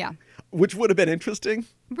movie, Yeah. which would have been interesting.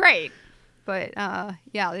 Right. But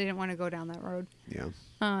yeah, they didn't want to go down that road. Yeah.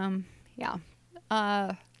 Yeah.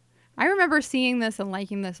 I remember seeing this and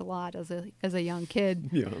liking this a lot as a young kid.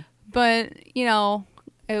 Yeah. But,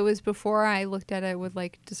 it was before I looked at it with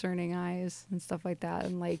like discerning eyes and stuff like that,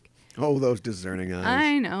 and like Oh, those discerning eyes.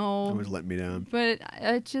 I know. Always let me down. But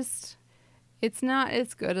it's not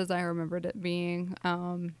as good as I remembered it being.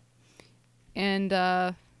 And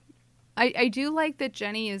I do like that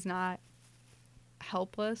Jenny is not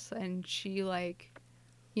helpless, and she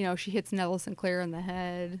she hits Neville Sinclair in the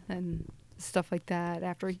head and stuff like that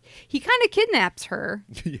after he kind of kidnaps her.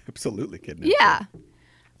 He absolutely kidnapped Yeah. her.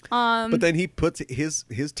 But then he puts his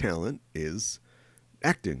talent is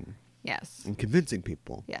acting Yes. and convincing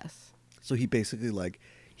people. Yes. So he basically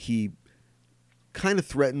he kind of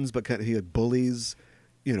threatens, but he bullies,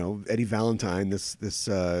 Eddie Valentine, this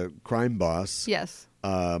crime boss. Yes.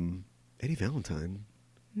 Eddie Valentine,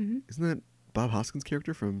 isn't that Bob Hoskins'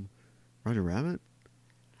 character from Roger Rabbit?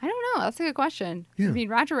 I don't know. That's a good question. Yeah. I mean,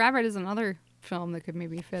 Roger Rabbit is another film that could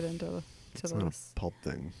maybe fit into It's not this. a pulp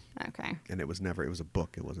thing, Okay. and it was a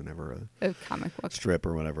book. It wasn't ever a A comic book. strip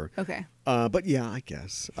or whatever. Okay. But yeah, I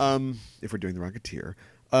guess if we're doing the Rocketeer,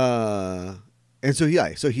 and so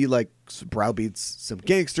he browbeats some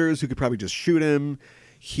gangsters who could probably just shoot him.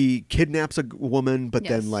 He kidnaps a woman, but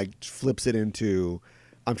Yes. then flips it into,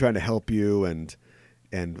 I'm trying to help you, and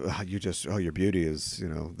your beauty is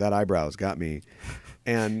that eyebrow's got me,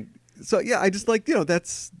 and so yeah, I just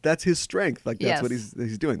that's his strength. That's Yes. what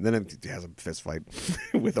he's doing. Then he has a fist fight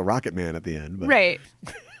with a Rocket Man at the end, but Right.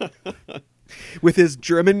 with his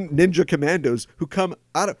German ninja commandos who come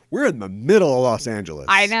out of. We're in the middle of Los Angeles.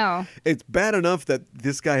 I know. It's bad enough that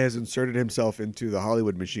this guy has inserted himself into the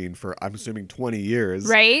Hollywood machine for, I'm assuming, 20 years.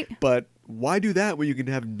 Right. But why do that when you can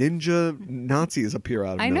have ninja Nazis appear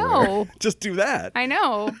out of I nowhere? know. Just do that. I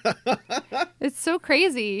know. It's so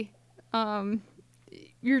crazy.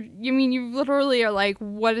 you literally are like,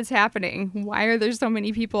 what is happening? Why are there so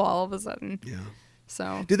many people all of a sudden? Yeah.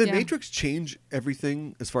 So Did the Matrix change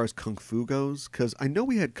everything as far as kung fu goes? Because I know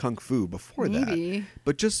we had kung fu before Maybe. that,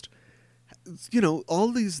 but just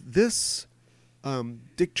all this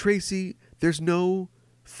Dick Tracy. There's no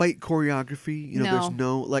fight choreography. No. There's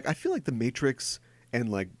no like. I feel like the Matrix and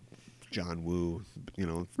like John Woo.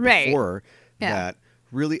 Right. Before Yeah. that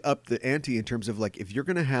really upped the ante in terms of like if you're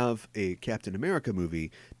gonna have a Captain America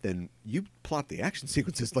movie, then you plot the action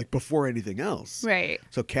sequences like before anything else. Right.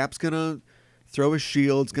 So Cap's gonna throw his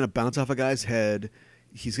shield, it's gonna bounce off a guy's head,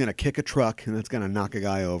 he's gonna kick a truck and that's gonna knock a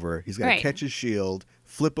guy over. He's gonna Right. catch his shield,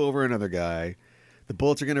 flip over another guy. The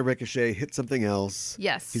bullets are gonna ricochet, hit something else.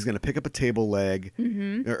 Yes. He's gonna pick up a table leg,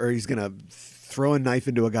 or he's gonna throw a knife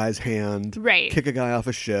into a guy's hand, Right. kick a guy off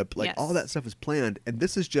a ship. Like Yes. all that stuff is planned, and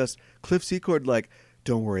this is just Cliff Secord. Like,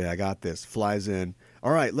 don't worry, I got this. Flies in.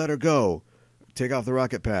 All right, let her go. Take off the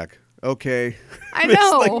rocket pack. Okay. I There's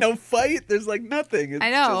know. like no fight. There's like nothing. It's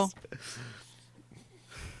I know.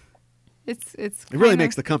 Just, It's it really kinda-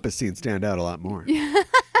 makes the compass scene stand out a lot more.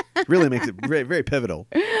 It really makes it very, very pivotal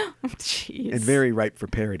Jeez. and very ripe for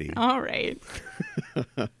parody. All right.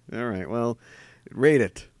 All right, well, rate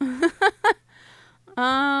it. I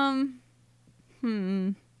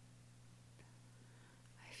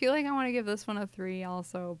feel like I want to give this one a 3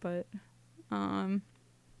 also, but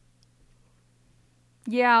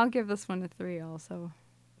yeah, I'll give this one a 3 also.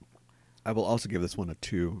 I will also give this one a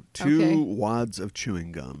 2. Okay. 2 wads of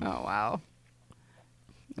chewing gum. Oh wow.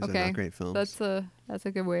 Is Okay. it not great films? That's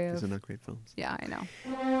a good way Is of it not great films? Yeah, I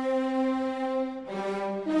know.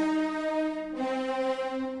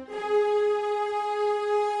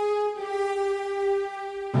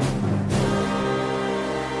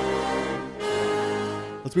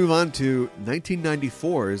 Let's move on to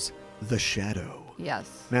 1994's The Shadow.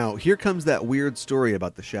 Yes. Now, here comes that weird story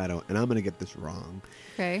about The Shadow, and I'm going to get this wrong.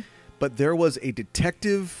 Okay. But there was a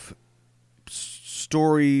detective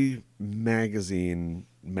story magazine.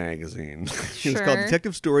 It was called Sure.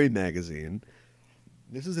 Detective Story Magazine.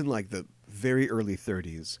 This is in like the very early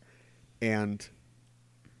 30s. And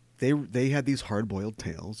they had these hard-boiled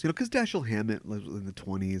tales, because Dashiell Hammett was in the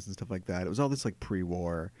 20s and stuff like that. It was all this like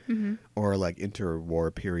pre-war or like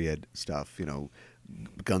interwar period stuff,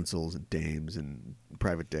 Gunsels and dames and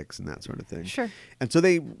private dicks and that sort of thing. Sure. And so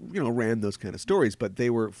they, ran those kind of stories, but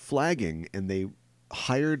they were flagging and they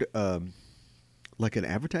hired like an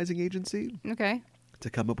advertising agency Okay. to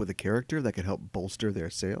come up with a character that could help bolster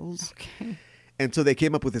their sales. Okay. And so they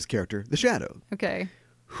came up with this character, the Shadow, Okay.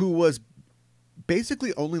 who was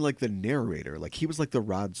basically only like the narrator. Like he was like the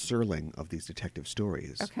Rod Serling of these detective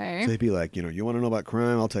stories. Okay. So he'd be like, you want to know about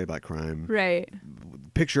crime? I'll tell you about crime. Right.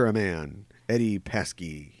 Picture a man, Eddie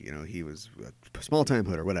Paskey. He was a small-time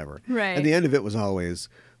hood or whatever. Right. And the end of it was always,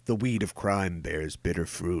 the weed of crime bears bitter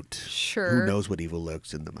fruit. Sure. Who knows what evil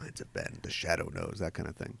lurks in the minds of men? The Shadow knows, that kind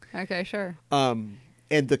of thing. Okay, sure. And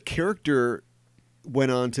the character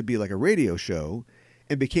went on to be like a radio show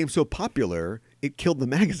and became so popular it killed the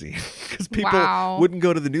magazine because people Wow. wouldn't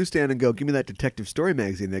go to the newsstand and go, give me that detective story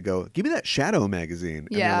magazine. They go, give me that Shadow magazine. And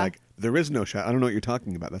Yeah. they're like, there is no Shadow. I don't know what you're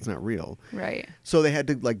talking about. That's not real. Right. So they had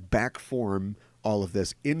to like back form all of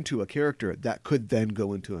this into a character that could then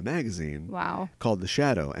go into a magazine Wow. called The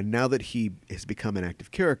Shadow. And now that he has become an active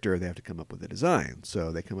character, they have to come up with a design.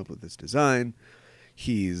 So they come up with this design.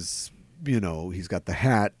 He's got the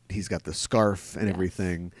hat, he's got the scarf and Yes.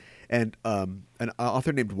 everything. And an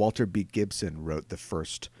author named Walter B. Gibson wrote the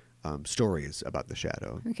first stories about the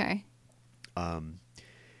Shadow. Okay.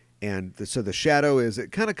 So the Shadow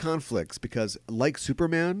it kind of conflicts because, like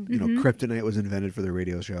Superman, Kryptonite was invented for the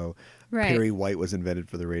radio show. Right. Perry White was invented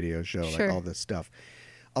for the radio show. Sure. Like all this stuff.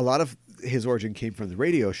 A lot of his origin came from the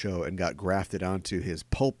radio show and got grafted onto his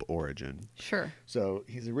pulp origin. Sure. So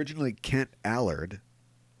he's originally Kent Allard,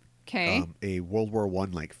 Okay. a World War I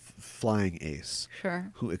like flying ace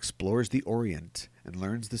Sure. who explores the Orient and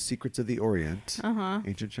learns the secrets of the Orient. Uh-huh.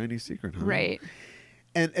 Ancient Chinese secret, huh? Right.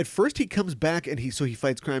 And at first he comes back and he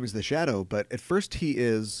fights crime as the Shadow, but at first he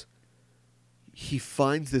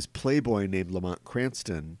finds this playboy named Lamont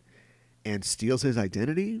Cranston and steals his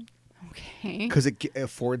identity Okay. because it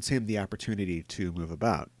affords him the opportunity to move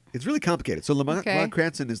about. It's really complicated. So Lamont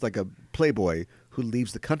Cranston is like a playboy who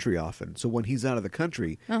leaves the country often. So when he's out of the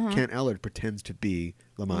country, Kent Allard pretends to be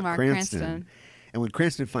Lamont Cranston. And when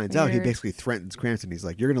Cranston finds out, he Weird. basically threatens Cranston. He's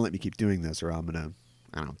like, you're going to let me keep doing this or I'm going to,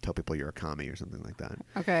 I don't know, tell people you're a commie or something like that.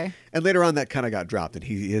 Okay. And later on, that kind of got dropped, and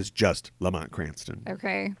he is just Lamont Cranston.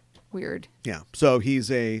 Okay. Weird. Yeah. So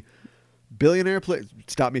he's a billionaire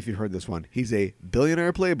Stop me if you've heard this one. He's a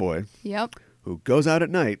billionaire playboy Yep. who goes out at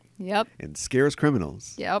night Yep. and scares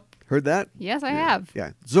criminals. Yep. Heard that? Yes, I Yeah. have.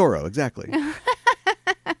 Yeah, Zorro, exactly.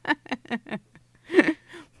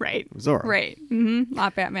 Right. Zorro. Right.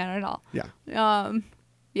 Not Batman at all. Yeah.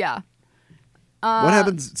 Yeah. What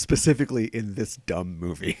happens specifically in this dumb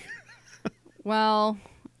movie? Well,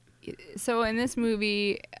 so in this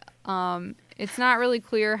movie, it's not really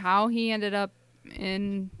clear how he ended up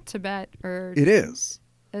in Tibet, or It is.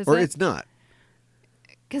 is Or it? it's not.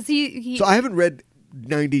 Because he So I haven't read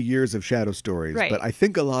 90 Years of Shadow Stories, Right. but I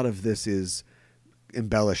think a lot of this is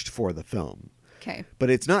embellished for the film. okay. But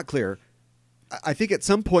it's not clear. I think at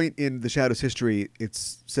some point in the Shadow's history,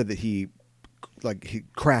 it's said that he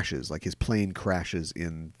crashes, like his plane crashes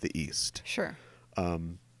in the east. Sure.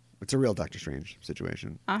 It's a real Doctor Strange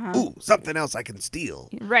situation. Uh-huh. Ooh, something else I can steal.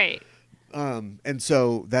 Right. And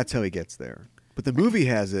so that's how he gets there. But the movie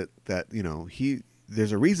has it that,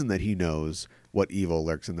 there's a reason that he knows what evil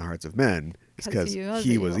lurks in the hearts of men. It's because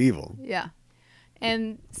he was evil. Yeah.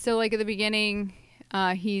 And so, like, at the beginning,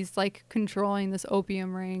 he's, like, controlling this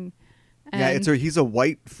opium ring. And He's a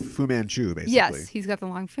white Fu Manchu, basically. yes, he's got the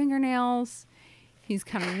long fingernails. He's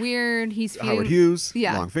kind of weird. He's feeding, Howard Hughes,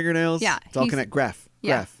 Yeah. long fingernails. Yeah, It's all he's- connected. Graph.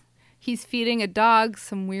 Yeah. Graph. He's feeding a dog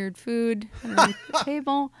some weird food underneath the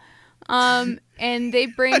table. And they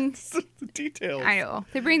bring... the details. I know.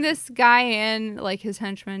 They bring this guy in, like his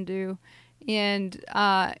henchmen do, and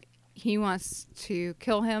he wants to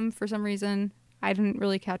kill him for some reason. I didn't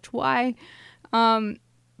really catch why.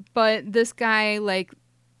 But this guy, like,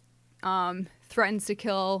 threatens to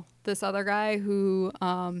kill this other guy who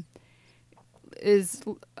is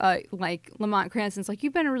like Lamont Cranston's like,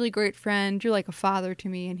 you've been a really great friend. You're like a father to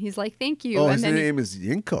me. And he's like, thank you. Oh, and his then name is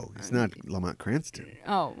Yinko. It's not Lamont Cranston.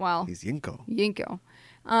 oh, well. He's Yinko. Yinko.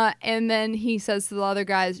 And then he says to the other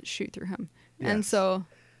guys, shoot through him. And Yes. so,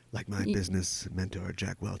 Like my business mentor,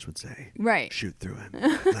 Jack Welch, would say. right. Shoot through him.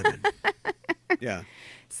 Lemon. Yeah.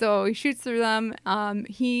 So he shoots through them.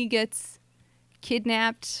 He gets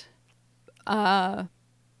kidnapped by,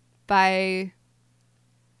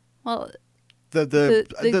 well,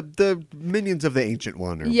 The minions of the Ancient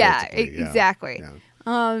One. Are yeah, basically, exactly. Yeah.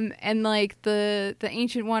 And like the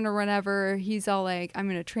Ancient One or whatever, he's all like, I'm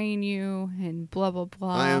going to train you and blah, blah,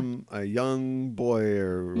 blah. I am a young boy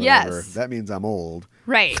or whatever. Yes. That means I'm old.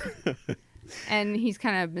 Right. And he's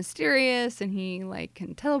kind of mysterious and he like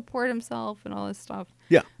can teleport himself and all this stuff.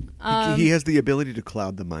 Yeah. He has the ability to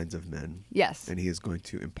cloud the minds of men. Yes. And he is going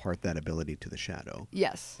to impart that ability to the Shadow.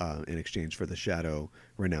 Yes. In exchange for the Shadow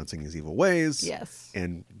renouncing his evil ways. Yes.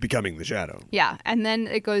 And becoming the Shadow. Yeah. And then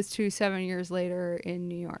it goes to 7 years later in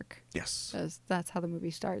New York. Yes. That's how the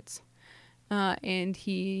movie starts. And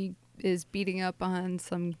he is beating up on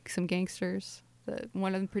some gangsters.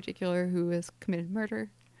 One in particular who has committed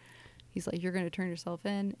murder. He's like, you're going to turn yourself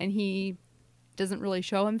in. And he doesn't really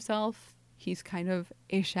show himself. He's kind of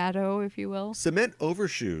a shadow, if you will. Cement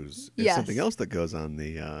overshoes is Yes. something else that goes on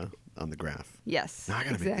the graph. Yes. Now I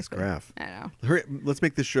gotta make this graph. I know. Hurry, let's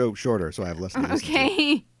make this show shorter so I have less to listen to.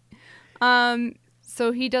 Okay.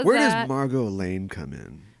 So he does Where that. does Margot Lane come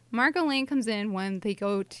in? Margot Lane comes in when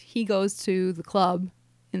he goes to the club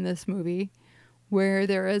in this movie where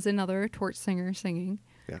there is another torch singer singing.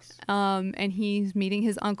 Yes. And he's meeting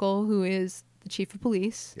his uncle, who is the chief of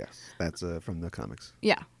police. Yes. That's from the comics.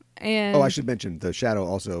 Yeah. And Oh, I should mention the Shadow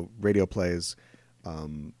also radio plays,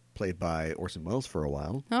 played by Orson Welles for a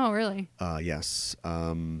while. Oh, really? Yes.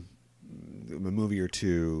 A movie or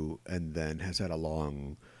two, and then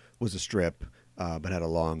was a strip, but had a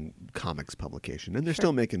long comics publication. And they're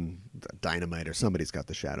still making Dynamite, or somebody's got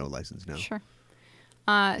the Shadow license now. Sure.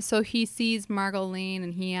 So he sees Margot Lane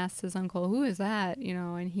and he asks his uncle, who is that?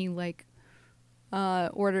 And he like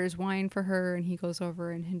orders wine for her and he goes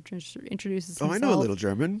over and introduces himself. Oh, I know a little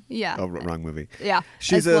German. Yeah. Oh, wrong movie. Yeah.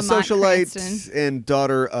 She's as a Lamont socialite Cranston. and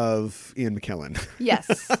daughter of Ian McKellen.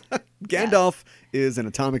 Yes. Gandalf is an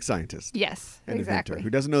atomic scientist. Yes. And Exactly. inventor who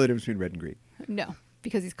doesn't know the difference between red and green. No,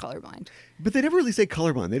 because he's colorblind. But they never really say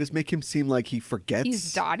colorblind. They just make him seem like he forgets.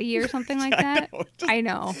 He's dotty or something like that. I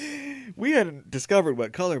know. We hadn't discovered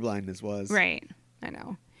what colorblindness was. Right. I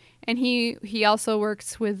know. And he also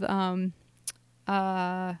works with oh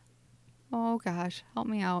gosh, help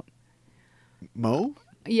me out. Mo?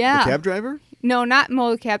 Yeah. The cab driver? No, not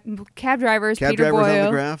Mo. Cab drivers. Cab Peter driver's Boyle. on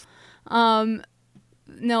the graph?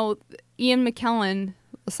 No, Ian McKellen,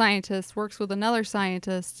 a scientist, works with another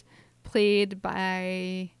scientist played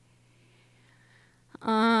by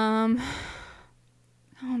help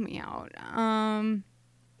me out.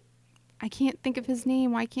 I can't think of his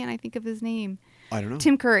name. Why can't I think of his name? I don't know.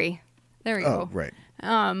 Tim Curry. There we Oh, go. right.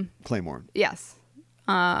 Claymore. Yes.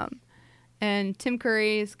 And Tim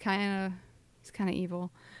Curry is kind of It's kind of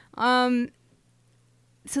evil.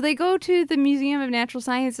 So they go to the Museum of Natural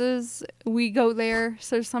Sciences. We go there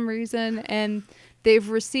for some reason, and they've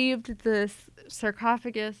received this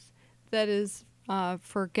sarcophagus that is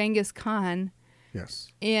for Genghis Khan.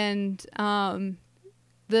 Yes. And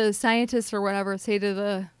the scientists or whatever say to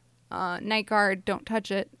the night guard, don't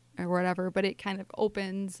touch it or whatever, but it kind of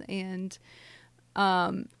opens, and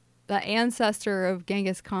the ancestor of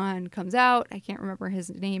Genghis Khan comes out. I can't remember his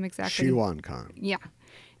name exactly. Shiwan Khan. Yeah.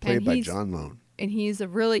 Played by John Lone. And he's a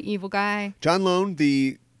really evil guy. John Lone,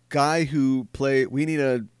 the guy who we need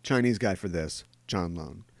a Chinese guy for this, John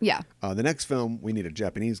Lone. Yeah. The next film, we need a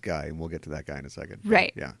Japanese guy, and we'll get to that guy in a second.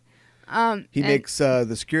 Right. Yeah. He makes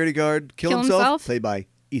the security guard kill himself, played by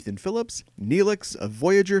Ethan Phillips, Neelix of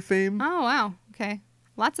Voyager fame. Oh, wow. Okay.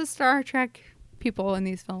 Lots of Star Trek people in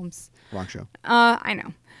these films. Wrong show. I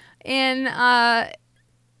know. And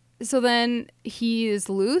so then he is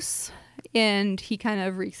loose, and he kind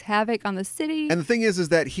of wreaks havoc on the city. And the thing is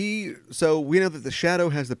that so we know that the Shadow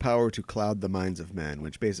has the power to cloud the minds of men,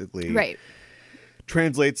 which basically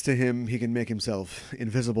translates to him, he can make himself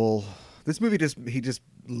invisible. This movie he just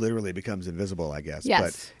literally becomes invisible, I guess. Yes.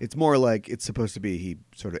 But it's more like it's supposed to be he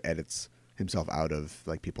sort of edits himself out of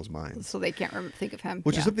like people's minds. So they can't think of him.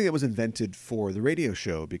 Which is something that was invented for the radio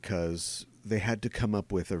show because they had to come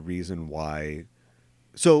up with a reason why.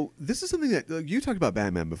 So this is something that you talked about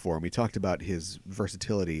Batman before, and we talked about his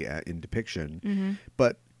versatility in depiction. Mm-hmm.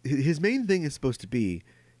 But his main thing is supposed to be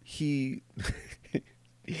he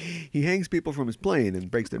hangs people from his plane and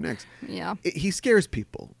breaks their necks. Yeah. He scares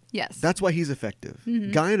people. Yes. That's why he's effective.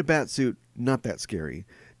 Mm-hmm. Guy in a bat suit, not that scary.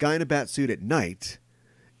 Guy in a bat suit at night,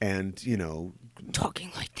 and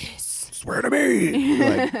talking like this. Swear to me.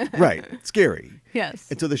 Right. Scary. Yes.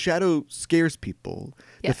 And so the Shadow scares people.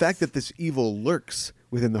 Yes. The fact that this evil lurks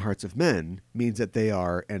within the hearts of men means that they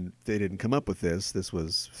are, and they didn't come up with this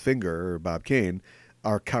was Finger or Bob Kane,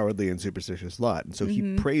 are cowardly and superstitious lot. And so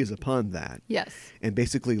he preys upon that. Yes. And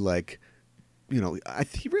basically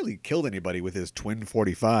he really killed anybody with his twin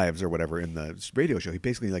 45s or whatever in the radio show. He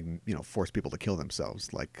basically forced people to kill themselves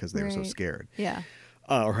because they were so scared. Yeah.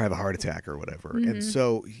 Or have a heart attack or whatever. And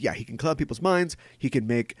so, yeah, he can cloud people's minds. He can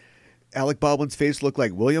make Alec Baldwin's face look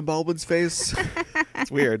like William Baldwin's face.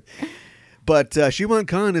 It's weird. But Shiwan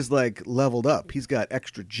Khan is leveled up. He's got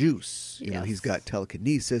extra juice. He's got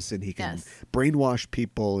telekinesis, and he can brainwash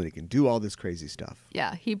people, and he can do all this crazy stuff.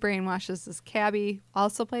 Yeah, he brainwashes this cabbie,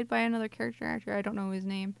 also played by another character actor. I don't know his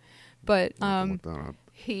name, but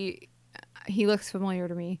he looks familiar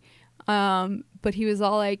to me. But he was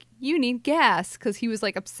all like, you need gas, because he was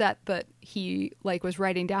upset that he was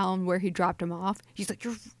writing down where he dropped him off. He's like,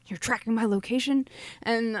 you're tracking my location.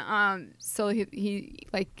 And so he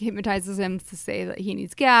hypnotizes him to say that he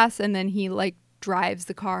needs gas, and then he drives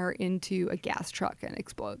the car into a gas truck and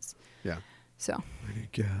explodes. Yeah. So I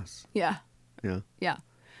need gas. yeah. Yeah.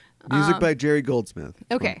 Music by Jerry Goldsmith.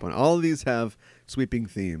 Okay. All of these have sweeping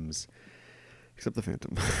themes, except the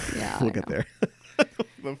Phantom. Yeah. We'll get there.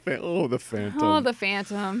 The Phantom. Oh, the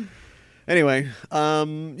Phantom. Anyway,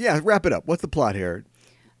 wrap it up. What's the plot here?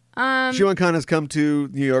 Shiwan Khan has come to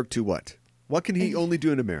New York to what? What can he only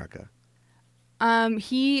do in America?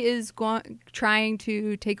 He is trying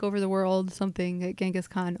to take over the world, something that Genghis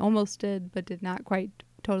Khan almost did, but did not quite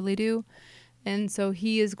totally do. And so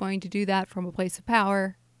he is going to do that from a place of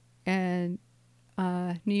power in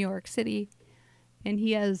New York City. And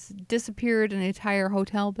he has disappeared an entire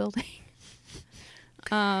hotel building.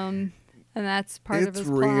 And that's part of his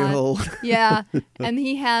real. plot. Yeah. And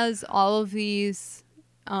he has all of these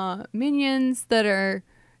minions that are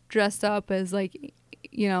dressed up as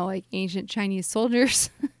ancient Chinese soldiers.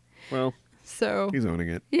 Well, so he's owning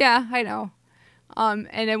it. Yeah, I know. And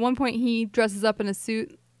at one point he dresses up in a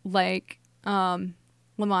suit like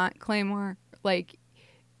Lamont Claymore,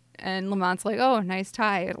 and Lamont's like, oh, nice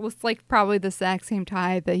tie. It looks like probably the exact same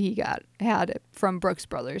tie that he had from Brooks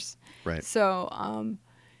Brothers. Right. So,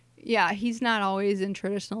 he's not always in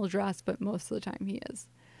traditional dress, but most of the time he is.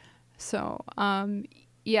 So,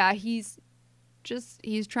 he's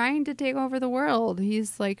trying to take over the world.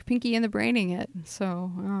 He's like Pinky and the Braining it.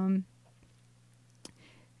 So,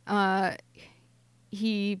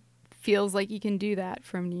 he feels like he can do that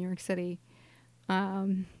from New York City.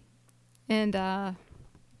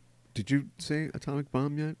 Did you say atomic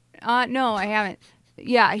bomb yet? No, I haven't.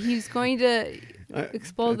 Yeah, he's going to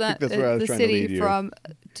explode the city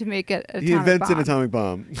to make it atomic He invents bomb. an atomic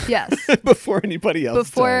bomb. Yes. Before anybody else does.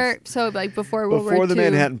 Before World War II. Before the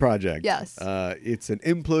Manhattan Project. Yes. It's an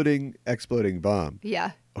exploding bomb.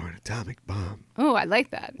 Yeah. Or an atomic bomb. Oh, I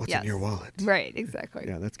like that. What's in your wallet? Right, exactly.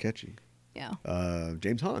 Yeah, that's catchy. Yeah.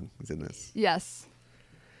 James Hong is in this. Yes.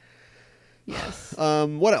 Yes.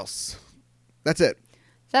 What else? That's it.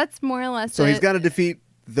 That's more or less So it. he's got to defeat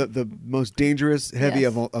the most dangerous, heavy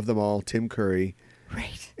Yes. of them all, Tim Curry.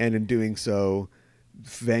 Right. And in doing so,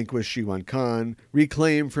 vanquish Shi-Wan Khan,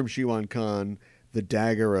 reclaim from Shi-Wan Khan the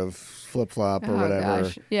dagger of Flip-Flop or Oh, whatever,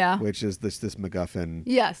 gosh. Yeah. which is this MacGuffin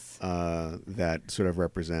Yes. that sort of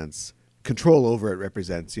represents control over it,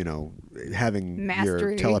 represents, having your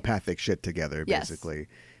Mastery. telepathic shit together, Yes. basically.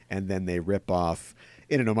 And then they rip off,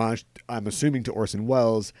 in an homage, I'm assuming, to Orson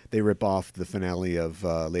Welles, they rip off the finale of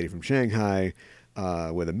Lady from Shanghai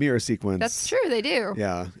with a mirror sequence. That's true. They do.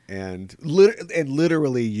 Yeah, and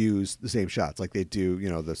literally use the same shots, like they do,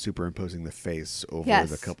 the superimposing the face over Yes.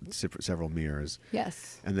 the several mirrors.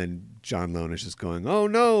 Yes. And then John Lone is just going, "Oh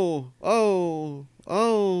no, oh,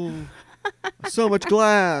 so much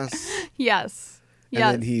glass." Yes. And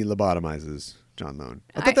Yes. then he lobotomizes John Lone.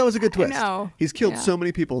 I thought that was a good twist. I know. He's killed Yeah. so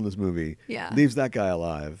many people in this movie. Yeah. Leaves that guy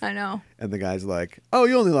alive. I know. And the guy's like, "Oh,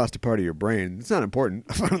 you only lost a part of your brain. It's not important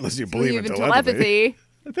unless you believe in telepathy."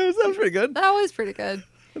 that was pretty good. That was pretty good.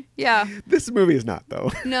 Yeah. This movie is not,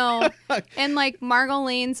 though. No. And like Margot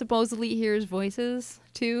Lane supposedly hears voices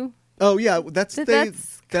too. Oh yeah, that's kind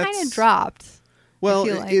of dropped. Well,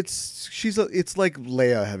 feel like. it's like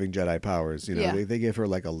Leia having Jedi powers. Yeah. They give her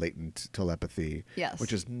like a latent telepathy. Yes.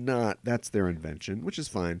 Which is not. That's their invention, which is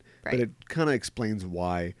fine. Right. But it kind of explains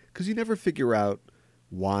why, because you never figure out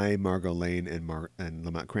why Margot Lane and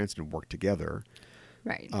Lamont Cranston work together.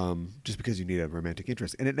 Right. Just because you need a romantic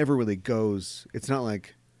interest, and it never really goes. It's not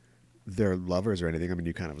like they're lovers or anything. I mean,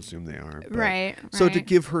 you kind of assume they are. But, Right. So to right.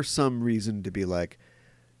 give her some reason to be like,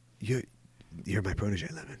 you're my protege,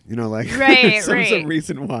 Lemon. Like Right, some right.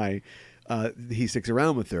 reason why he sticks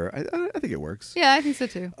around with her. I think it works. Yeah, I think so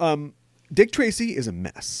too. Dick Tracy is a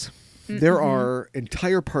mess. There are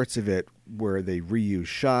entire parts of it where they reuse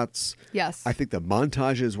shots. Yes. I think the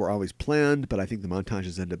montages were always planned, but I think the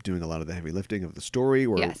montages end up doing a lot of the heavy lifting of the story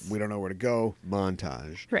where Yes. we don't know where to go.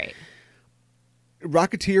 Montage. Right.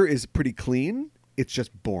 Rocketeer is pretty clean. It's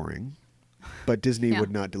just boring. But Disney Yeah.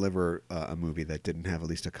 would not deliver a movie that didn't have at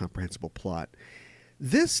least a comprehensible plot.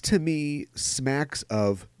 This, to me, smacks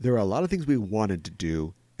of there are a lot of things we wanted to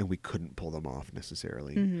do and we couldn't pull them off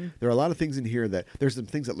necessarily. There are a lot of things in here there's some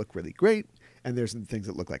things that look really great and there's some things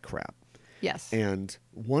that look like crap. Yes. And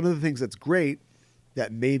one of the things that's great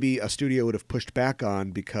that maybe a studio would have pushed back on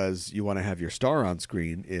because you want to have your star on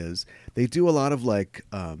screen is they do a lot of like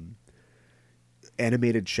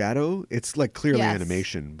animated shadow. It's like clearly Yes.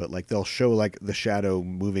 animation, but like they'll show like the shadow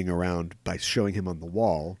moving around by showing him on the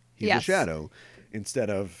wall. He's a Yes. shadow instead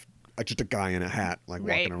of just a guy in a hat like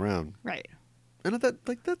Right. walking around. Right. And I thought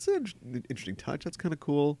like that's an interesting touch. That's kind of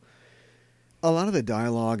cool. A lot of the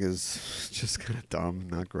dialogue is just kind of dumb,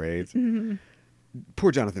 not great. Mm-hmm.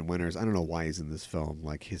 Poor Jonathan Winters. I don't know why he's in this film.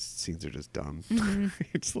 Like his scenes are just dumb.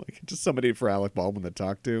 It's like just somebody for Alec Baldwin to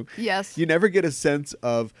talk to. Yes. You never get a sense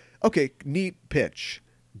of, okay, neat pitch.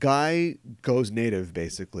 Guy goes native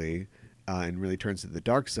basically and really turns to the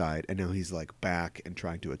dark side, and now he's like back and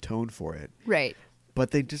trying to atone for it. Right.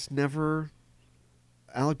 But they just never.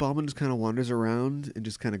 Alec Baldwin just kind of wanders around and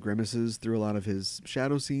just kind of grimaces through a lot of his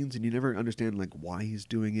shadow scenes, and you never understand like why he's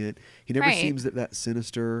doing it. He never Right. seems that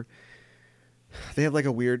sinister. They have like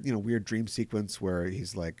a weird dream sequence where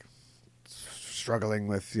he's like struggling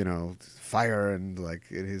with fire and like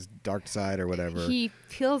in his dark side or whatever. He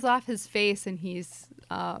peels off his face and he's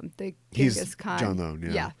the He's Genghis Khan. John Lone,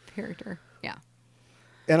 yeah. Character. Yeah.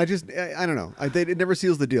 And I don't know. It never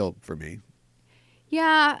seals the deal for me.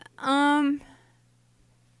 Yeah.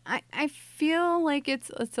 I feel like it's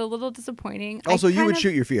a little disappointing. Also, you would kind of-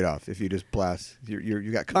 shoot your feet off if you just blast.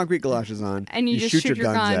 You got concrete galoshes on, And you just shoot your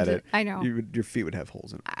guns guns at it. I know. Your feet would have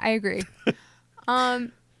holes in them. I agree.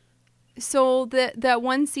 So that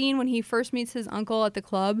one scene when he first meets his uncle at the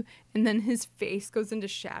club, and then his face goes into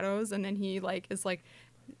shadows, and then he is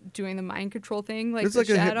doing the mind control thing, like It's the like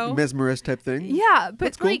shadow. a mesmerist type thing. Yeah, but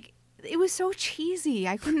That's cool. it was so cheesy.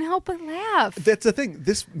 I couldn't help but laugh. That's the thing.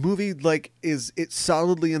 This movie it's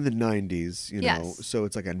solidly in the 90s, Yes. So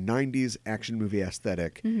it's like a 90s action movie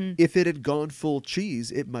aesthetic. Mm-hmm. If it had gone full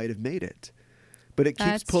cheese, it might have made it. But it keeps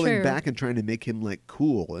That's pulling true. back and trying to make him like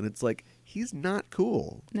cool, and it's like he's not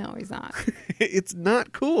cool. No, he's not. It's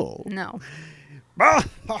not cool. No. Oh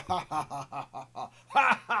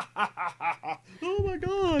my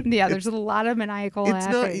god. Yeah, there's a lot of maniacal It's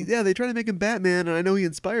not. laughing. Yeah, they try to make him Batman, and I know he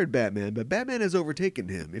inspired Batman, but Batman has overtaken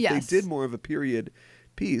him. If Yes. they did more of a period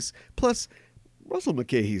piece, plus Russell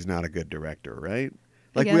McKay, he's not a good director, right?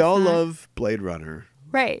 Like we guess all not. love Blade Runner.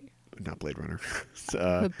 Right. not Blade Runner.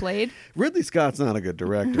 The Blade. Ridley Scott's not a good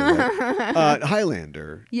director. Right?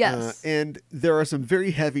 Highlander. Yes. And there are some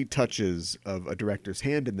very heavy touches of a director's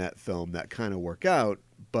hand in that film that kind of work out,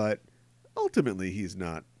 but ultimately he's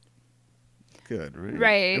not good, right?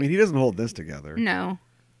 Right. I mean, he doesn't hold this together. No.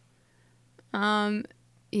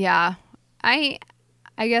 Yeah. I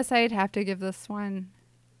guess I'd have to give this one,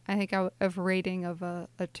 I think, a rating of a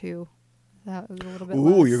 2. That was a little bit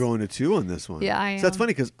Ooh, less. you're going to 2 on this one. Yeah, I am. So that's funny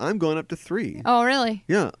because I'm going up to 3. Oh, really?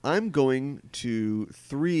 Yeah, I'm going to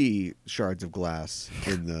 3 shards of glass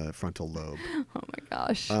in the frontal lobe. Oh, my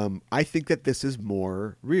gosh. I think that this is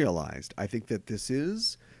more realized. I think that this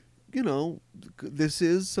is, this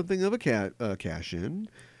is something of a cash in.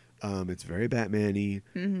 It's very Batman-y.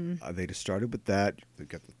 Mm-hmm. They just started with that. They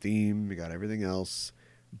got the theme. They got everything else.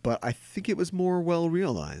 But I think it was more well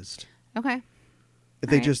realized. Okay. They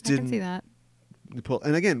Alright, just I didn't can see that. pull.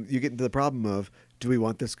 And again, you get into the problem of, do we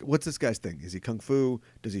want this? What's this guy's thing? Is he kung fu?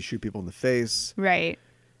 Does he shoot people in the face? Right.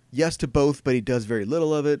 Yes to both, but he does very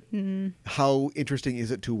little of it. Mm-hmm. How interesting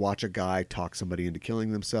is it to watch a guy talk somebody into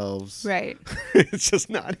killing themselves? Right. It's just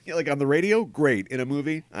not like on the radio. Great. In a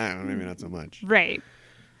movie, I don't know, maybe not so much. Right.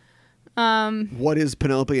 What is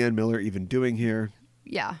Penelope Ann Miller even doing here?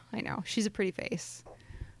 Yeah, I know. She's a pretty face.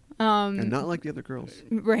 And not like the other girls.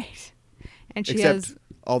 Right. And she Except has,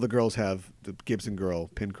 all the girls have the Gibson girl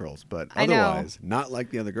pin curls, but I know. otherwise, not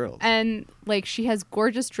like the other girls. and like she has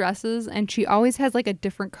gorgeous dresses, and she always has like a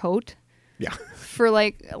different coat Yeah. for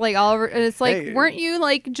like all over. And it's like, Hey. weren't you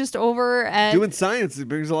like just over at? Doing science, it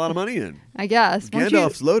brings a lot of money in. I guess.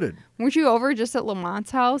 Gandalf's loaded. Weren't you over just at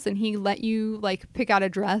Lamont's house, and he let you like pick out a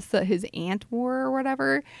dress that his aunt wore or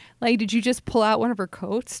whatever? Like, did you just pull out one of her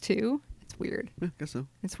coats too? It's weird. Yeah, I guess so.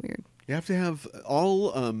 It's weird. You have to have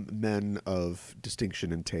all men of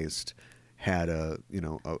distinction and taste had a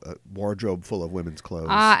wardrobe full of women's clothes.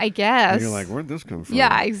 I guess. And you're like, where'd this come from?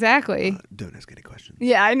 Yeah, exactly. Don't ask any questions.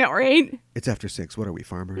 Yeah, I know, right? It's after 6. What are we,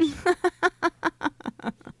 farmers?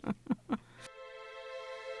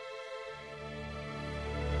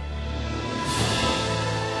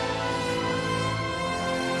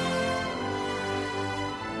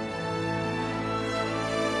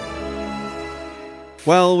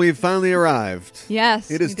 Well, we've finally arrived. Yes.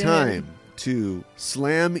 It is we did. time to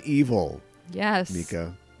slam evil, Yes.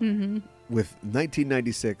 Mika, Mm-hmm. with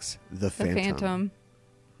 1996, The The Phantom. Phantom.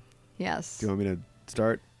 Yes. Do you want me to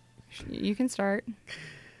start? You can start.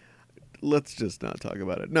 Let's just not talk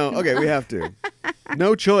about it. No, okay, we have to.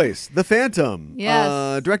 No choice. The Phantom.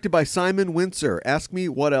 Yes. Directed by Simon Windsor. Ask me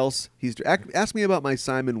what else he's. Ask me about my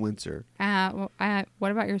Simon Windsor. What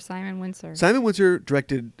about your Simon Windsor? Simon Windsor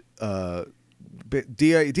directed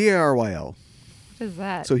DARYL. What is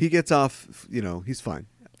that? So he gets off. He's fine.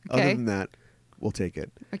 Okay. Other than that, we'll take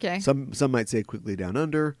it. Okay. Some might say Quickly Down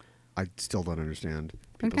Under. I still don't understand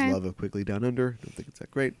people's Okay. love of Quickly Down Under. Don't think it's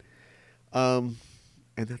that great. And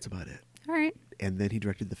that's about it. All right. And then he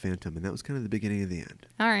directed The Phantom, and that was kind of the beginning of the end.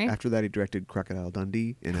 All right. After that, he directed Crocodile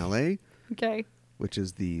Dundee in L.A., Okay. which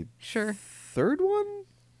is the Sure. third one?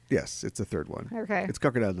 Yes, it's the third one. Okay. It's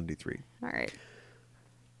Crocodile Dundee 3. All right.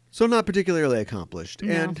 So not particularly accomplished,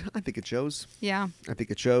 No. and I think it shows. Yeah. I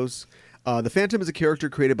think it shows. The Phantom is a character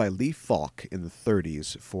created by Lee Falk in the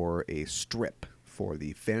 30s for a strip, for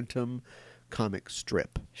the Phantom comic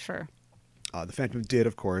strip. Sure. The Phantom did,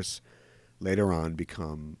 of course, later on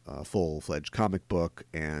become a full-fledged comic book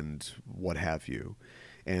and what have you.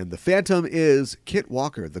 And the Phantom is Kit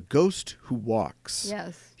Walker, the ghost who walks.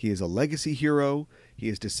 Yes. He is a legacy hero. He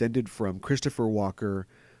is descended from Christopher Walker,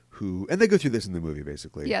 and they go through this in the movie,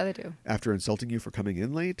 basically. Yeah, they do. After insulting you for coming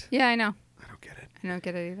in late. Yeah, I know. I don't get it. I don't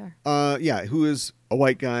get it either. Who is a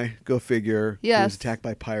white guy, go figure, who Yes. was attacked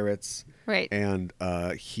by pirates. Right. And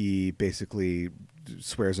he basically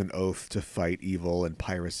swears an oath to fight evil and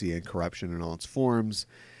piracy and corruption in all its forms.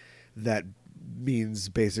 That means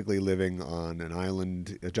basically living on an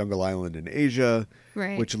island, a jungle island in Asia,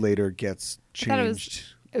 Right. which later gets I thought changed.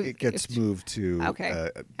 It gets moved to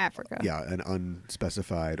Africa. yeah, an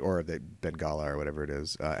unspecified, or the Bengala or whatever it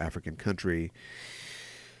is, African country.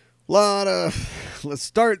 Let's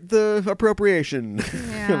start the appropriation,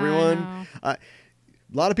 Yeah, everyone. I A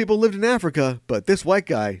lot of people lived in Africa, but this white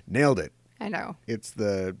guy nailed it. I know. It's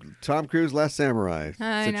the Tom Cruise Last Samurai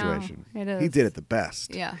I know. situation. It is. He did it the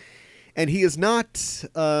best. Yeah. And he is not. He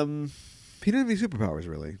didn't have any superpowers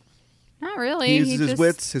really. Not really. He uses his just-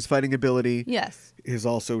 wits, his fighting ability. Yes. His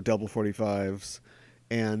also double 45s,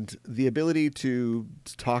 and the ability to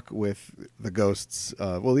talk with the ghosts.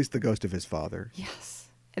 Well, at least the ghost of his father. Yes.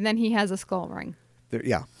 And then he has a skull ring.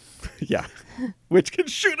 Yeah, yeah, which can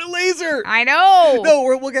shoot a laser. I know. No,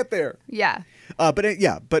 we'll get there. Yeah.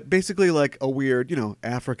 But basically, like a weird,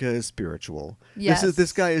 Africa is spiritual. Yes.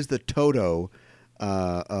 This guy is the Toto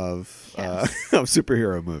of Yes. of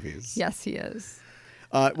superhero movies. Yes, he is.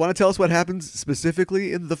 Want to tell us what happens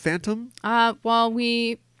specifically in The Phantom? Well,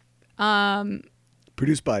 we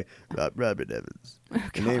Produced by Robert Evans. Oh,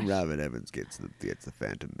 The name Robert Evans gets the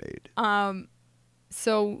Phantom made.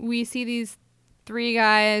 so we see these 3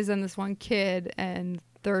 guys and this one kid, and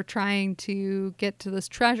they're trying to get to this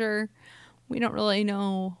treasure. We don't really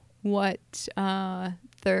know what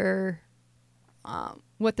they're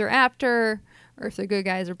after, or if they're good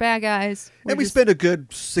guys or bad guys. And we spend a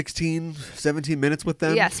good 16, 17 minutes with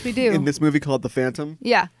them. Yes, we do. In this movie called The Phantom.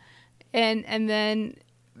 Yeah, and then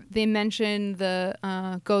they mention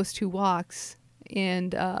the ghost who walks,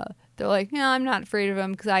 and they're like, "No, I'm not afraid of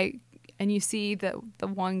him," and you see that the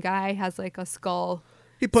one guy has like a skull.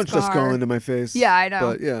 He punched a scar. skull into my face. Yeah, I know.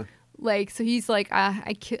 But yeah. Like, so he's like,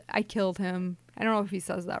 I killed him. I don't know if he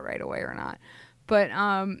says that right away or not, but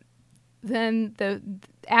then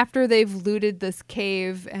after they've looted this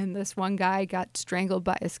cave and this one guy got strangled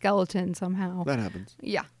by a skeleton somehow. That happens.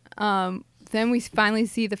 Yeah. Then we finally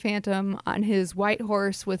see the Phantom on his white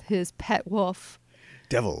horse with his pet wolf.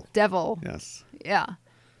 Devil. Yes. Yeah.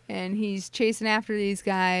 And he's chasing after these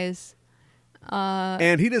guys.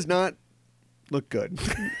 And he does not look good.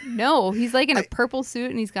 No, he's like in a purple suit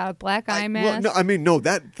and he's got a black eye mask.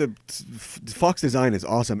 The Falk's design is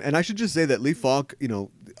awesome. And I should just say that Lee Falk,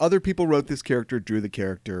 other people wrote this character, drew the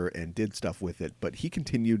character, and did stuff with it, but he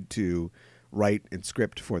continued to write and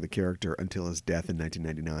script for the character until his death in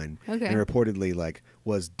 1999. Okay. And reportedly,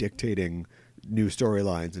 was dictating new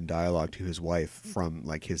storylines and dialogue to his wife from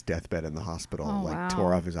his deathbed in the hospital. Oh, wow.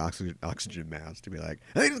 Tore off his oxygen mask to be like,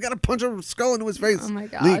 I think he's got to punch a skull into his face. Oh my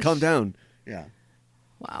gosh. Lee, calm down. Yeah.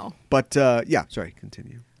 Wow. But sorry,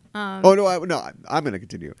 continue. I'm going to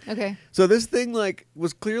continue. Okay. So this thing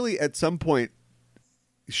was clearly at some point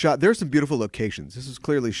shot. There's some beautiful locations. This was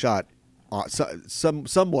clearly shot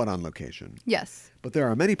somewhat on location. Yes. But there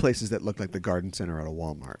are many places that look like the garden center at a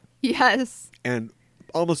Walmart. Yes. And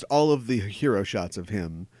almost all of the hero shots of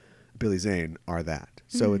him, Billy Zane, are that.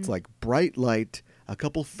 So it's like bright light, a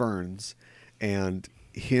couple ferns, and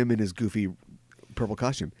him in his goofy purple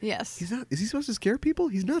costume. Yes. Is he supposed to scare people?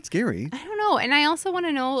 He's not scary. I don't know. And I also want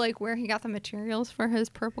to know where he got the materials for his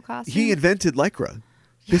purple costume. He invented Lycra.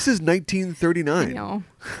 This is 1939. I know.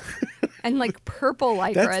 And purple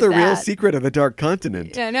Lycra. That's the real secret of the Dark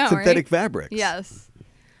Continent. Yeah, I know, Synthetic right? fabrics. Yes.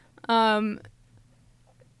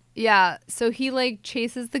 Yeah, so he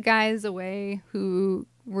chases the guys away who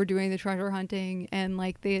were doing the treasure hunting, and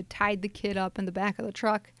they had tied the kid up in the back of the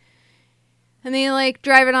truck. And they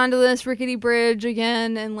drive it onto this rickety bridge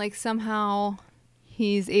again, and somehow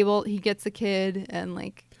he gets the kid, and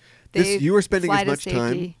you are spending fly as to much safety.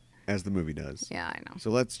 time as the movie does. Yeah, I know.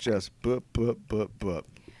 So let's just boop.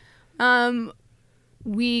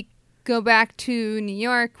 We go back to New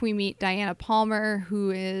York. We meet Diana Palmer,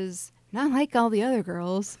 who is not like all the other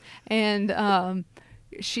girls, and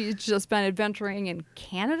she's just been adventuring in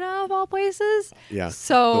Canada of all places. Yeah.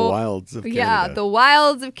 So the wilds of Canada. Yeah, the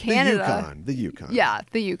wilds of Canada. The Yukon. Yeah,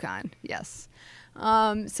 the Yukon. Yes.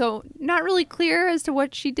 So not really clear as to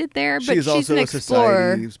what she did there, but she's also an a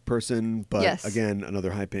explorer. society person, but Yes. again,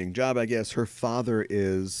 another high-paying job, I guess. Her father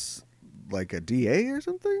is a DA or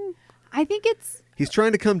something. I think He's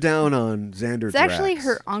trying to come down on Xander. it's actually Drax.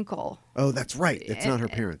 her uncle. Oh, that's right. It's not her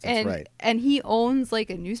parents. That's right. And he owns a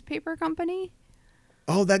newspaper company.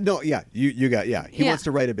 Oh, you got He Yeah. wants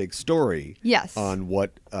to write a big story. Yes. On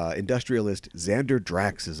what industrialist Xander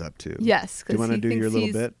Drax is up to. Yes. Do you want to do your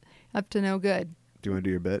little bit? Up to no good. Do you want to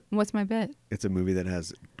do your bit? What's my bit? It's a movie that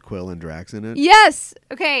has Quill and Drax in it. Yes.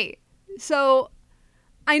 Okay. So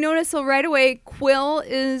I noticed right away Quill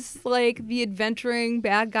is the adventuring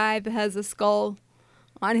bad guy that has a skull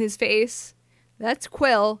on his face. That's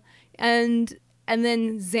Quill. And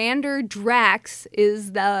then Xander Drax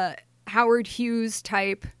is the Howard Hughes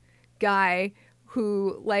type guy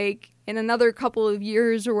who in another couple of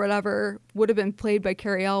years or whatever would have been played by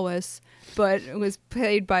Cary Elwes, but it was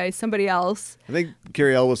played by somebody else. I think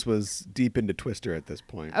Cary Elwes was deep into Twister at this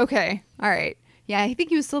point. Okay. All right. Yeah, I think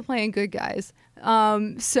he was still playing good guys.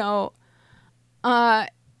 So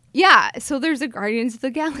there's a Guardians of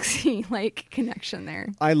the Galaxy connection there.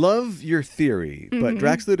 I love your theory, but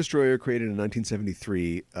Drax the Destroyer created in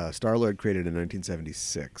 1973, Star-Lord created in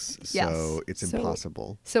 1976, Yes. so it's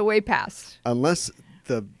impossible. So way past. Unless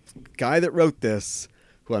the guy that wrote this,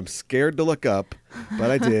 who I'm scared to look up,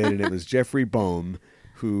 but I did, and it was Jeffrey Boehm,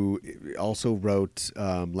 who also wrote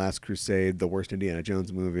Last Crusade, the worst Indiana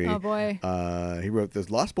Jones movie. Oh, boy. He wrote The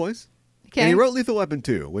Lost Boys. Okay. And he wrote Lethal Weapon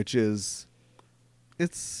 2, which is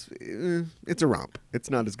it's a romp. It's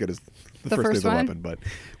not as good as the first first Lethal one? Weapon, but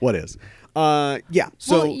what is? Yeah.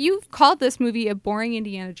 So well, you've called this movie a boring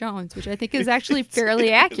Indiana Jones, which I think is actually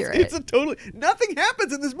fairly accurate. It's a totally nothing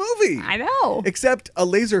happens in this movie. I know. Except a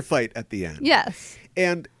laser fight at the end. Yes.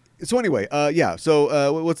 And so anyway, yeah.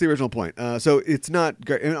 So what's the original point? So it's not,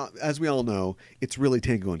 as we all know, it's really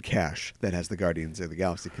Tango and Cash that has the Guardians of the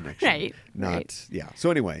Galaxy connection. Right. Not right. yeah.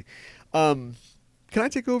 So anyway, can I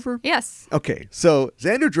take over? Yes. Okay. So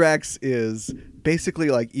Xander Drax is basically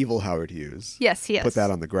like evil Howard Hughes. Yes, he is. Put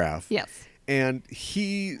that on the graph. Yes. And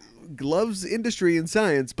he loves industry and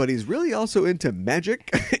science, but he's really also into magic,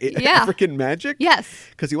 Yeah. African magic. Yes.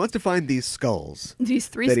 Because he wants to find these skulls These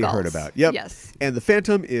three that skulls. he heard about. Yep. Yes. And the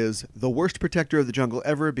Phantom is the worst protector of the jungle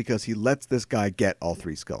ever because he lets this guy get all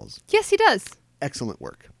three skulls. Yes, he does. Excellent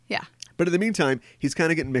work. Yeah. But in the meantime, he's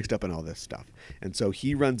kind of getting mixed up in all this stuff. And so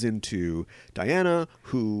he runs into Diana,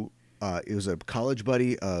 who is a college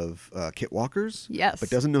buddy of Kit Walker's. Yes. But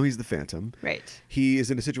doesn't know he's the Phantom. Right. He is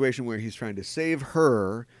in a situation where he's trying to save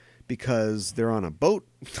her because they're on a boat.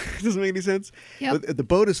 Doesn't make any sense. Yep. The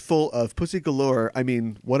boat is full of pussy galore. I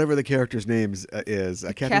mean, whatever the character's name is,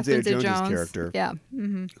 Catherine Zeta-Jones' character, Yeah.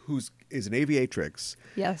 Mm-hmm. is an aviatrix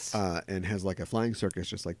Yes. and has like a flying circus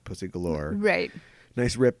just like pussy galore. Right.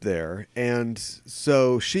 Nice rip there. And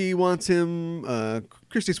so she wants him.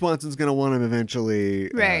 Christy Swanson's going to want him eventually.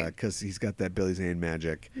 Right. Because he's got that Billy Zane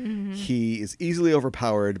magic. Mm-hmm. He is easily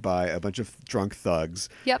overpowered by a bunch of drunk thugs.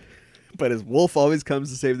 Yep. But his wolf always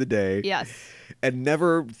comes to save the day. Yes. And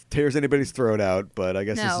never tears anybody's throat out. But I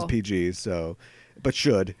guess this is No. PG, so. But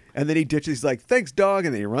should. And then he ditches. He's like, thanks, dog.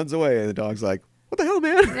 And then he runs away. And the dog's like, what the hell,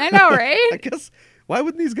 man? I know, right? I guess. Why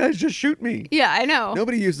wouldn't these guys just shoot me? Yeah, I know.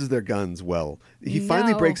 Nobody uses their guns well. He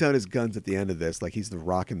finally No. breaks out his guns at the end of this, like he's the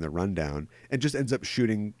Rock in the Rundown, and just ends up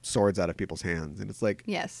shooting swords out of people's hands. And it's like,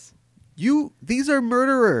 Yes. these are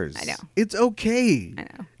murderers. I know. It's okay. I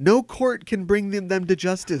know. No court can bring them to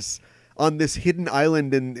justice on this hidden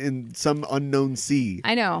island in some unknown sea.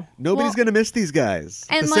 I know. Nobody's Well, going to miss these guys.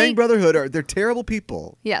 And The like- Sang Brotherhood they're terrible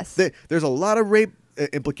people. Yes. There's a lot of rape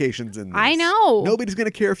implications in this. I know. Nobody's going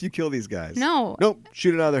to care if you kill these guys. No. Nope.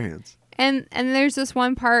 Shoot it out of their hands. And there's this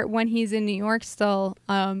one part when he's in New York still,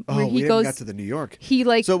 where Oh, he we goes. got to the New York. He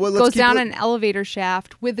like So, well, let's goes keep down it- an elevator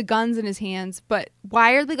shaft with the guns in his hands. But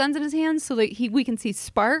why are the guns in his hands? So that we can see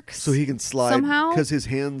sparks. So he can slide somehow. because his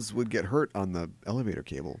hands would get hurt on the elevator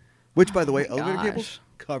cable. Which, by the way, my elevator gosh. cables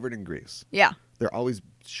covered in grease. Yeah. They're always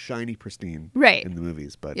shiny, pristine, Right. in the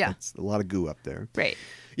movies, but Yeah. it's a lot of goo up there. Right.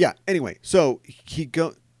 Yeah. Anyway, so he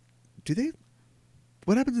go. Do they?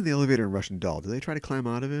 What happens in the elevator in Russian Doll? Do they try to climb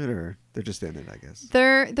out of it, or they're just in it? I guess.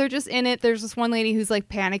 They're just in it. There's this one lady who's like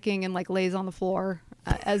panicking and like lays on the floor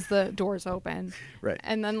as the doors open. Right.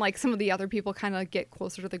 And then like some of the other people kind of get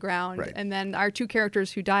closer to the ground. Right. And then our two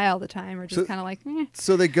characters who die all the time are just So- kind of like,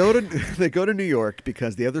 So they go to they go to New York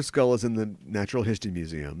because the other skull is in the Natural History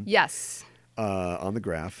Museum. yes. On the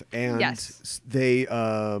graph, and Yes. they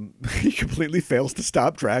he completely fails to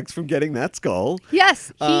stop Drax from getting that skull.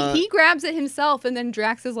 Yes. Uh, He grabs it himself and then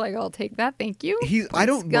Drax is like, I'll take that. Thank you. I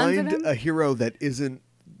don't Points guns at mind him. a hero that isn't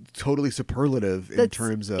totally superlative in That's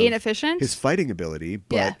terms of inefficient. his fighting ability,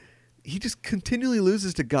 but Yeah. he just continually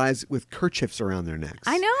loses to guys with kerchiefs around their necks.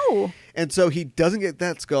 I know. And so he doesn't get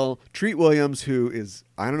that skull. Treat Williams, who is,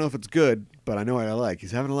 I don't know if it's good, but I know what I like.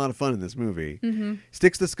 He's having a lot of fun in this movie. Mm-hmm.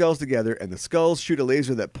 Sticks the skulls together, and the skulls shoot a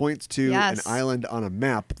laser that points to Yes. an island on a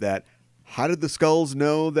map that, how did the skulls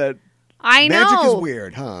know that I magic know. is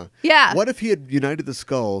weird, huh? Yeah. What if he had united the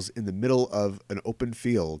skulls in the middle of an open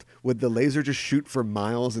field? Would the laser just shoot for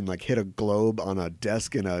miles and like hit a globe on a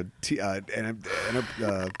desk in a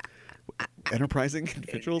enterprising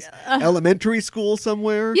individuals elementary school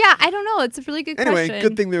somewhere? Yeah, I don't know. It's a really good Anyway, question.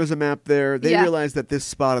 good thing there was a map there. They Yeah. realized that this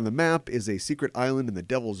spot on the map is a secret island in the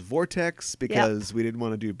Devil's Vortex because we didn't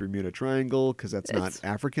want to do Bermuda Triangle because that's not It's-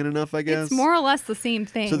 African enough, I guess. It's more or less the same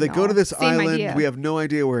thing. So they go though. to this Same island. idea. We have no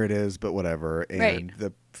idea where it is, but whatever. And Right.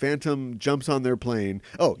 the Phantom jumps on their plane.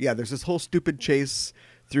 Oh, yeah, there's this whole stupid chase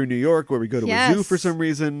through New York where we go to a zoo Yes. for some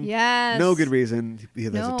reason. Yes. No good reason. He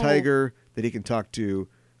has a No. tiger that he can talk to,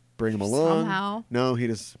 bring him along. Somehow. No, he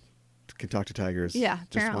just can talk to tigers. Yeah, Just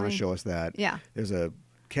want to apparently. show us that. Yeah. There's a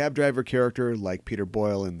cab driver character like Peter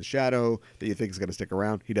Boyle in The Shadow that you think is going to stick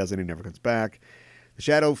around. He doesn't. He never comes back. The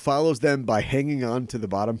Shadow follows them by hanging on to the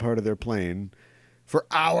bottom part of their plane for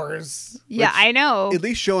hours. Yeah, which I know. At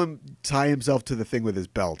least show him tie himself to the thing with his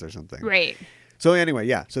belt or something. Right. So anyway,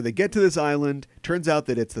 yeah. So they get to this island. Turns out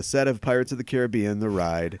that it's the set of Pirates of the Caribbean, the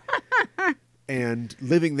ride. And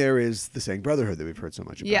living there is the Sang Brotherhood that we've heard so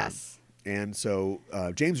much about. Yes. And so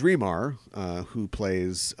James Remar, who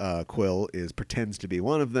plays Quill, pretends to be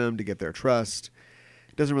one of them to get their trust.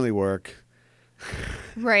 It doesn't really work.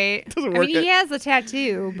 Right. Doesn't I work. mean, he has a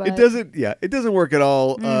tattoo, but It doesn't. Yeah, it doesn't work at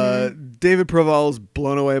all. David Proval's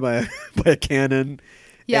blown away by a cannon.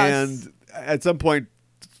 Yes. And at some point,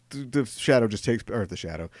 the Shadow just takes, or the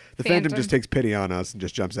Phantom just takes pity on us and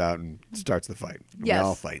just jumps out and starts the fight. Yes. We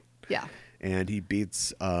all fight. Yeah. And he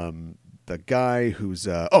beats the guy who's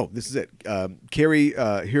this is it. Kari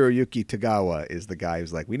Hiroyuki Tagawa is the guy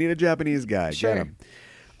who's like, we need a Japanese guy. Sure. Get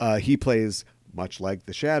him. He plays, much like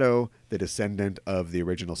the Shadow, the descendant of the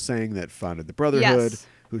original Sang that founded the Brotherhood, Yes.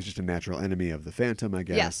 who's just a natural enemy of the Phantom, I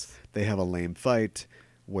guess. Yes. They have a lame fight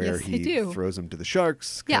where Yes, they he do. throws him to the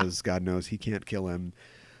sharks Yeah. because God knows he can't kill him.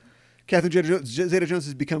 Catherine Zeta-Jones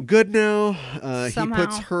has become good now. He Somehow.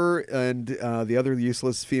 puts her and the other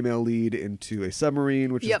useless female lead into a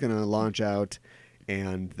submarine, which is Yep. going to launch out.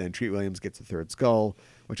 And then Treat Williams gets a third skull,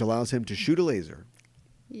 which allows him to shoot a laser.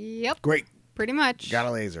 Yep. Great. Pretty much. Got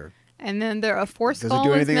a laser. And then there a fourth Does it skull do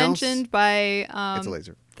is anything else? mentioned by It's a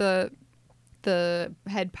laser. the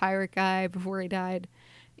head pirate guy before he died.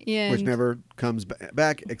 And Which never comes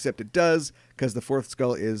back, except it does, because the fourth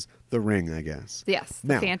skull is the ring, I guess. yes,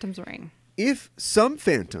 Now- the Phantom's ring. If some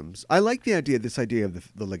Phantoms, I like this idea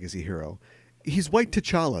of the legacy hero. He's white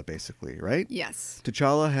T'Challa, basically, right? Yes.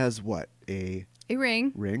 T'Challa has what? A A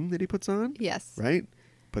ring. ring that he puts on? Yes. Right?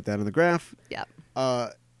 Put that on the graph. Yep.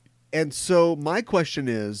 And so my question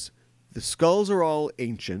is, the skulls are all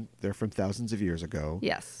ancient. They're from thousands of years ago.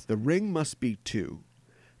 Yes. The ring must be too.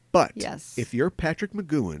 But Yes. if you're Patrick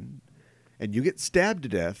McGowan and you get stabbed to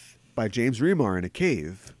death by James Remar in a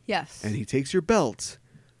cave Yes. and he takes your belt,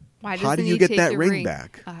 Why how do doesn't you he get take that the ring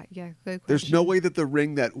back? Yeah, good There's question. no way that the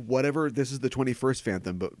ring that whatever this is the 21st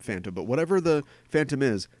Phantom, but whatever the Phantom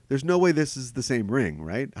is, there's no way this is the same ring,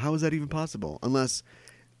 right? How is that even possible? Unless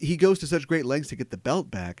he goes to such great lengths to get the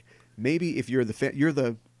belt back. Maybe if you're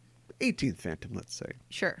the 18th Phantom, let's say,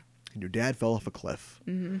 Sure. and your dad fell off a cliff.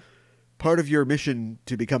 Mm-hmm. Part of your mission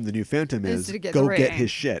to become the new Phantom Is is to get go the get ring.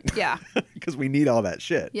 his shit. Yeah. Because we need all that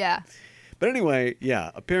shit. Yeah. But anyway,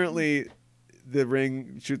 yeah, apparently the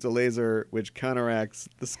ring shoots a laser which counteracts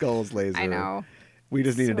the skull's laser. I know. We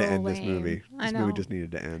just needed to So end this lame. movie. I This movie know. just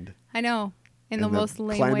needed to end. I know. In the And most lame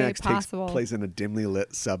way climax possible. takes place in a dimly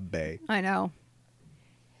lit sub bay. I know.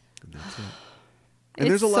 And that's it. And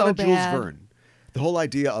there's It's a lot so of Jules bad. Verne. The whole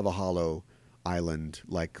idea of a hollow island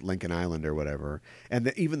like Lincoln Island or whatever,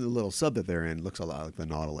 and even the little sub that they're in looks a lot like the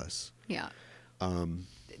Nautilus. Yeah.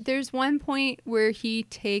 There's one point where he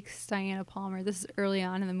takes Diana Palmer, this is early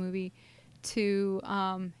on in the movie, to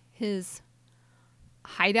his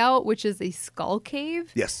hideout, which is a skull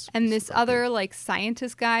cave. Yes. And this other like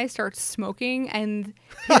scientist guy starts smoking, and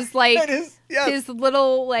his like That is- yes. his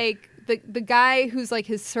little like the guy who's like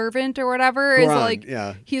his servant or whatever is Goran, like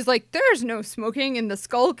yeah. he's like, there's no smoking in the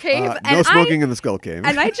skull cave. No smoking in the skull cave.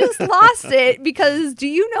 And I just lost it because do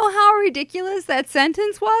you know how ridiculous that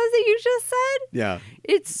sentence was that you just said? yeah.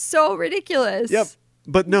 It's so ridiculous. Yep.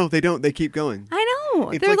 But no, they don't. They keep going. I know.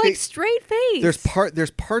 It's They're like like, they- straight face.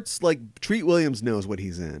 There's parts like Treat Williams knows what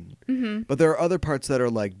he's in, but there are other parts that are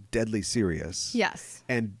like deadly serious. Yes.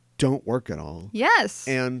 And don't work at all. Yes.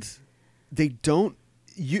 And they don't.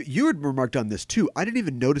 You had remarked on this too. I didn't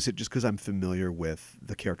even notice it just because I'm familiar with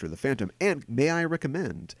the character of the Phantom. And may I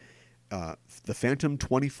recommend the Phantom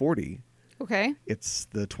 2040? Okay. It's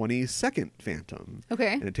the 22nd Phantom.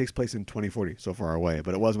 Okay. And it takes place in 2040, so far away,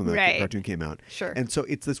 but it was when the Right. cartoon came out. Sure. And so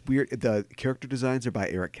it's this weird. The character designs are by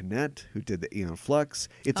Eric Kinnett, who did the Eon Flux.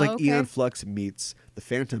 It's like okay. Eon Flux meets the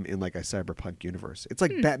Phantom in like a cyberpunk universe. It's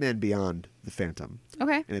like Batman Beyond the Phantom,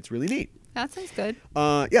 Okay. and it's really neat. That sounds good.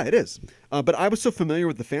 Yeah, it is. But I was so familiar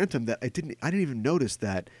with the Phantom that I didn't even notice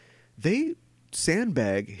that they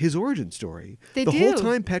sandbag his origin story. They the whole do.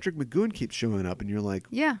 time Patrick McGowan keeps showing up, and you're like,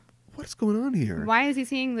 Yeah. what's going on here? Why is he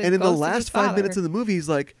seeing the And in the ghost of last his 5 father? minutes of the movie, he's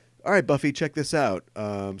like, all right, Buffy, check this out.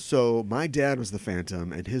 So my dad was the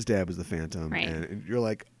Phantom, and his dad was the Phantom. Right. And you're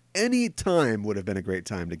like, any time would have been a great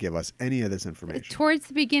time to give us any of this information. Towards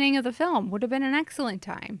the beginning of the film would have been an excellent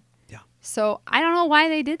time. Yeah. So I don't know why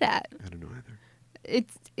they did that. I don't know either.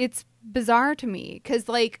 It's bizarre to me because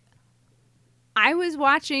like I was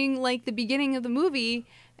watching like the beginning of the movie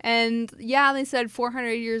and yeah, they said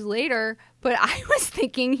 400 years later, but I was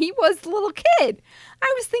thinking he was a little kid.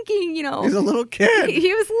 I was thinking, you know, He's a little kid.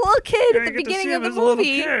 he was a little kid Yeah, at you the get to see beginning of him the as a little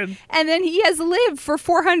movie, kid. and then he has lived for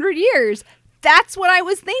 400 years. That's what I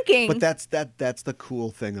was thinking. But that's the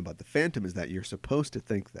cool thing about the Phantom is that you're supposed to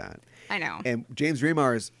think that. I know. And James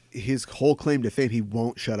Remar's his whole claim to fame, he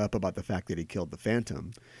won't shut up about the fact that he killed the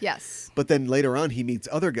Phantom. Yes. But then later on, he meets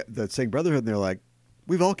the Singh Brotherhood, and they're like,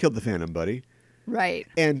 "We've all killed the Phantom, buddy." Right.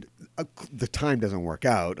 And the time doesn't work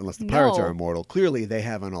out unless the pirates are immortal. Clearly, they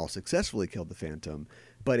haven't all successfully killed the Phantom.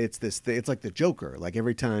 But it's this thing. It's like the Joker. Like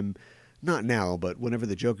every time, not now, but whenever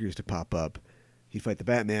the Joker used to pop up, he'd fight the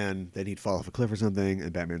Batman, then he'd fall off a cliff or something,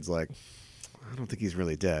 and Batman's like, I don't think he's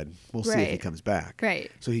really dead. We'll see if he comes back.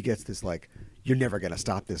 Right. So he gets this like, you're never going to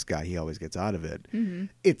stop this guy. He always gets out of it. Mm-hmm.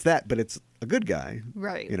 It's that, but it's a good guy.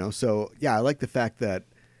 Right. You know, so yeah, I like the fact that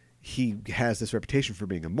he has this reputation for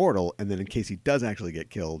being immortal, and then in case he does actually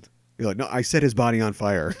get killed, you're like, no, I set his body on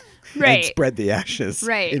fire and spread the ashes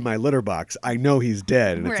in my litter box. I know he's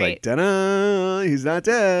dead. And it's like, ta-da, he's not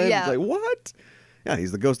dead. Yeah. It's like, what? Yeah,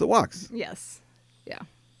 he's the ghost that walks. Yes. Yeah.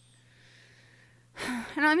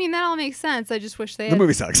 And I mean, that all makes sense. I just wish they The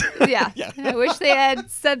movie sucks. Yeah. I wish they had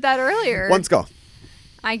said that earlier. One skull.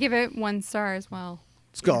 I give it 1 star as well.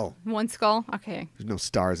 Skull. 1 skull? Okay. There's no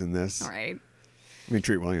stars in this. All right. I mean,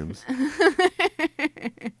 Treat Williams.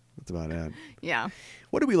 That's about it. Yeah.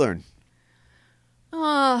 What did we learn?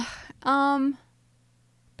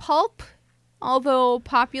 Pulp, although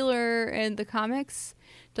popular in the comics,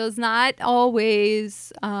 does not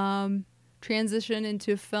always transition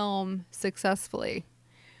into film successfully.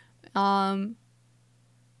 Pulp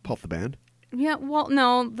the band? Yeah, well,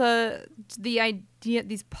 no, the idea,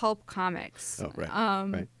 these pulp comics. Oh, right.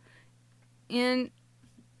 Right. And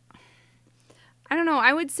I don't know,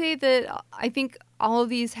 I would say that I think all of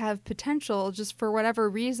these have potential just for whatever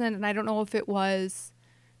reason, and I don't know if it was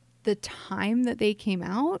the time that they came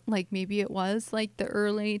out, like maybe it was like the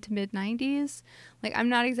early to mid 90s. Like I'm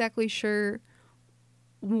not exactly sure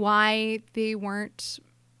why they weren't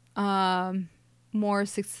more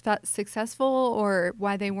successful or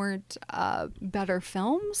why they weren't better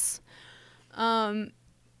films.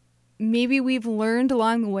 Maybe we've learned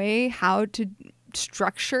along the way how to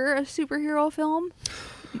structure a superhero film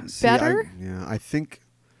better. I think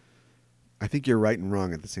you're right and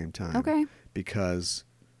wrong at the same time. Okay. Because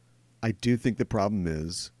I do think the problem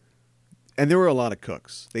is, and there were a lot of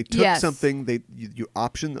cooks. They took something, you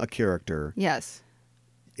option a character. Yes.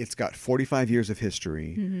 It's got 45 years of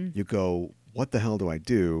history. Mm-hmm. You go, what the hell do I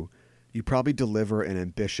do? You probably deliver an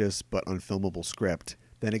ambitious but unfilmable script.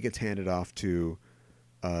 Then it gets handed off to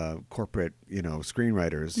corporate,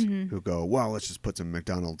 screenwriters who go, well, let's just put some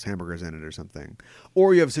McDonald's hamburgers in it or something.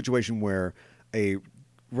 Or you have a situation where a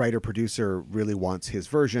writer-producer really wants his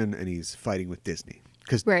version and he's fighting with Disney.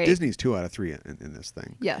 Because Disney's 2 out of 3 in this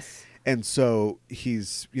thing. Yes. And so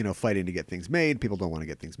he's, fighting to get things made. People don't want to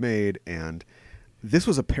get things made. And this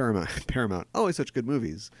was a Paramount, always such good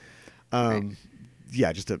movies.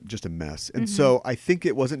 Yeah, just a mess. And so I think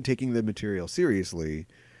it wasn't taking the material seriously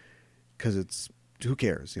because it's, who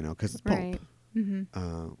cares, because it's pulp. Right.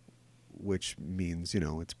 Mm-hmm. Which means,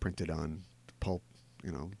 it's printed on pulp,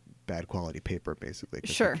 bad quality paper, basically.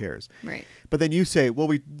 Sure. Who cares? Right. But then you say, well,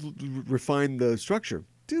 we refined the structure.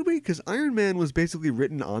 Did we? Because Iron Man was basically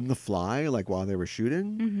written on the fly, like while they were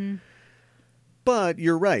shooting. Mm-hmm. But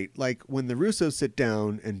you're right. Like when the Russos sit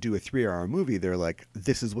down and do a 3-hour movie, they're like,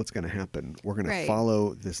 this is what's going to happen. We're going to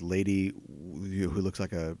follow this lady who looks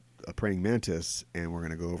like a praying mantis, and we're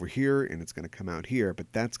going to go over here, and it's going to come out here.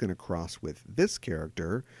 But that's going to cross with this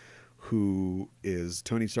character who is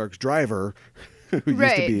Tony Stark's driver, who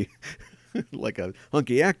used to be like a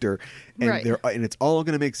hunky actor. And, and it's all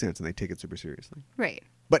going to make sense, and they take it super seriously. Right.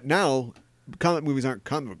 But now comic movies aren't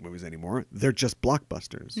comic book movies anymore. They're just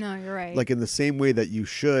blockbusters. No, you're right. Like in the same way that you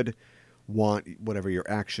should want whatever your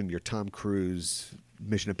action, your Tom Cruise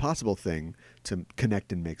Mission Impossible thing to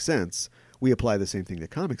connect and make sense, we apply the same thing to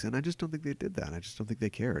comics, and I just don't think they did that. I just don't think they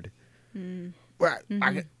cared. Well,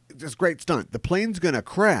 this great stunt. The plane's going to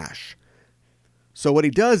crash. So what he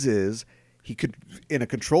does is he could, in a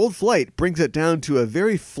controlled flight, brings it down to a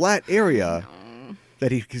very flat area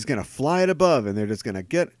that he's going to fly it above, and they're just going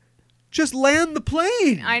to just land the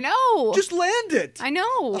plane. I know. Just land it. I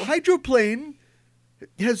know. A hydroplane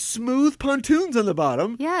has smooth pontoons on the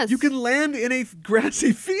bottom. Yes. You can land in a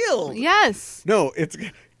grassy field. Yes. No, it's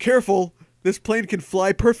careful. This plane can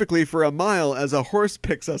fly perfectly for a mile as a horse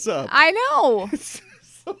picks us up. I know. It's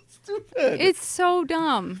so stupid. It's so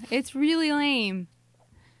dumb. It's really lame.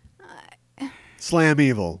 Slam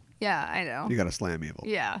evil. Yeah, I know. You got to slam evil.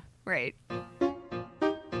 Yeah, right.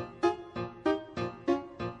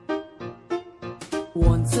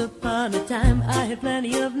 Once upon a time I had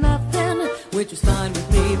plenty of nothing, which was fine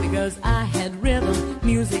with me because I had rhythm,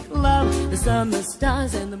 music, love, the sun, the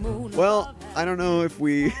stars, and the moon. Well, I don't know if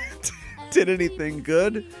we did anything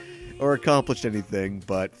good or accomplished anything,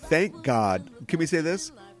 but thank God. Can we say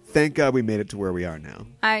this? Thank God we made it to where we are now.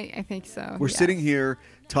 I think so. We're yes. sitting here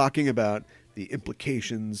talking about the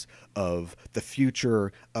implications of the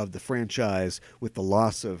future of the franchise with the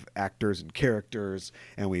loss of actors and characters,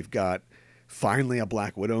 and we've got finally a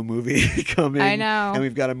Black Widow movie coming. I know. And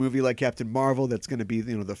we've got a movie like Captain Marvel that's going to be,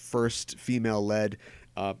 the first female-led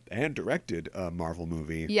and directed Marvel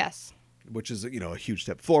movie. Yes. Which is, a huge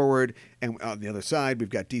step forward. And on the other side, we've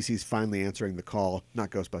got DC's finally answering the call, not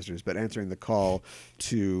Ghostbusters, but answering the call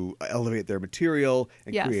to elevate their material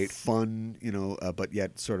and Yes. create fun, but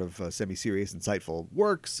yet sort of semi-serious, insightful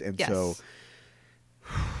works. And Yes. so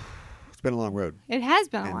it's been a long road. It has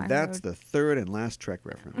been a long And that's road. the third and last Trek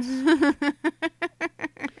reference.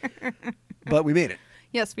 But we made it.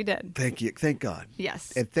 Yes, we did. Thank you. Thank God.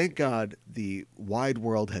 Yes. And thank God the wide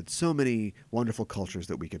world had so many wonderful cultures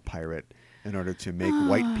that we could pirate in order to make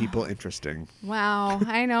white people interesting. Wow,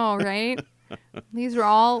 I know, right? These were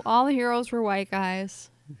all the heroes were white guys.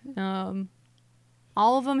 All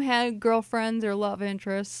of them had girlfriends or love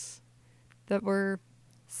interests that were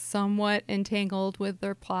somewhat entangled with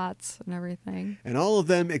their plots and everything. And all of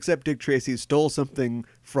them, except Dick Tracy, stole something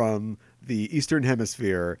from the Eastern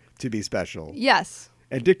Hemisphere to be special. Yes.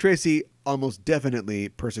 And Dick Tracy almost definitely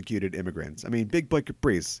persecuted immigrants. I mean, Big Boy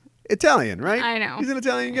Caprice, Italian, right? I know. He's an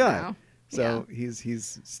Italian I guy. know. So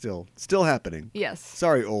he's still happening. Yes.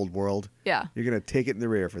 Sorry, old world. Yeah. You're going to take it in the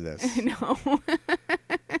rear for this. No.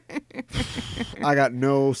 I got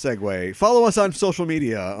no segue. Follow us on social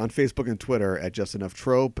media, on Facebook and Twitter at Just Enough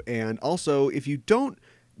Trope. And also, if you don't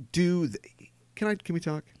do... Can we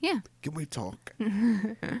talk? Yeah. Can we talk?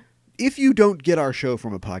 If you don't get our show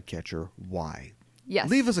from a podcatcher, why? Yes.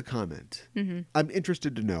 Leave us a comment. Mm-hmm. I'm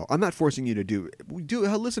interested to know. I'm not forcing you to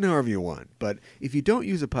listen however you want. But if you don't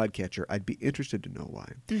use a podcatcher, I'd be interested to know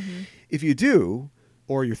why. Mm-hmm. If you do,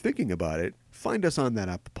 or you're thinking about it, find us on that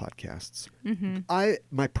app of podcasts.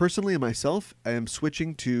 Mm-hmm. Personally and myself, I am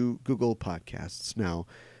switching to Google Podcasts. Now,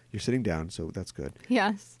 you're sitting down, so that's good.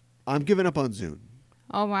 Yes. I'm giving up on Zune.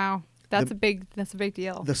 Oh wow. That's a big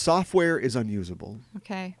deal. The software is unusable.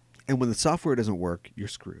 Okay. And when the software doesn't work, you're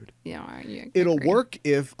screwed. Yeah. It'll work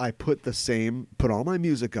if I put all my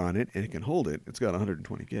music on it, and it can hold it. It's got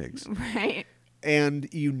 120 gigs. Right. And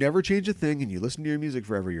you never change a thing, and you listen to your music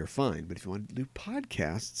forever, you're fine. But if you want to do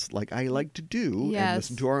podcasts, like I like to do, and Yes.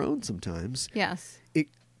 listen to our own sometimes, Yes.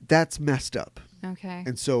 that's messed up. Okay.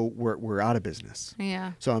 And so we're out of business.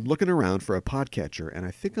 Yeah. So I'm looking around for a podcatcher, and I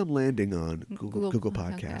think I'm landing on Google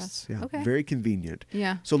Podcasts. Podcasts. Yeah, Okay. very convenient.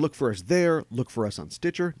 Yeah. So look for us there. Look for us on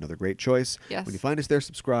Stitcher, another great choice. Yes. When you find us there,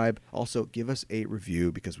 subscribe. Also, give us a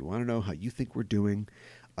review because we want to know how you think we're doing.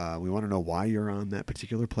 We want to know why you're on that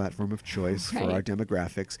particular platform of choice for Right. our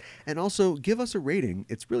demographics. And also, give us a rating.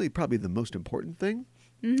 It's really probably the most important thing.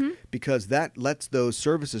 Mm-hmm. Because that lets those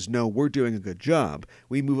services know we're doing a good job.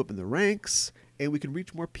 We move up in the ranks, and we can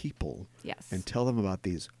reach more people. Yes. And tell them about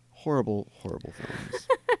these horrible, horrible films.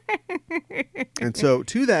 And so,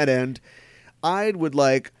 to that end, I would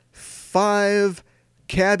like 5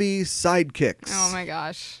 cabbie sidekicks. Oh my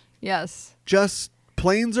gosh. Yes. Just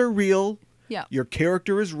planes are real. Yep. Your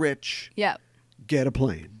character is rich. Yep. Get a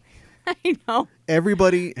plane. I know.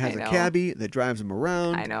 Everybody has I a know. cabbie that drives them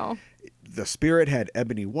around. I know. The Spirit had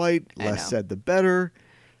Ebony White. I Less know. said, the better.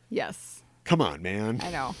 Yes. Come on, man. I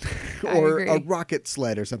know. Or I a agree. rocket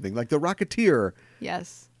sled or something. Like the Rocketeer.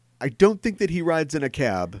 Yes. I don't think that he rides in a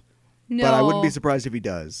cab, No. but I wouldn't be surprised if he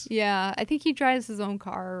does. Yeah, I think he drives his own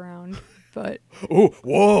car around, but Oh,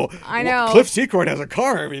 whoa. I know. Cliff Secord has a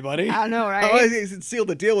car, everybody. I know, right? Oh, he hasn't sealed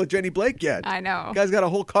the deal with Jenny Blake yet. I know. Guy's got a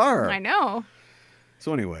whole car. I know.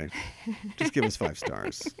 So anyway, just give us 5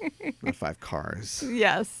 stars, not 5 cars.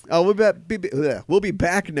 Yes. Oh, we'll be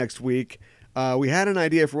back next week. We had an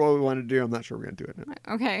idea for what we wanted to do. I'm not sure we're going to do it now.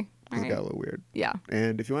 Okay. All It right. got a little weird. Yeah.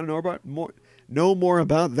 And if you want to know more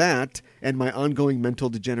about that and my ongoing mental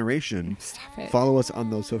degeneration, Stop it. follow us on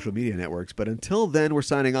those social media networks. But until then, we're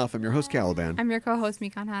signing off. I'm your host, Caliban. I'm your co-host,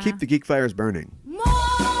 Mikan Hana. Keep the geek fires burning.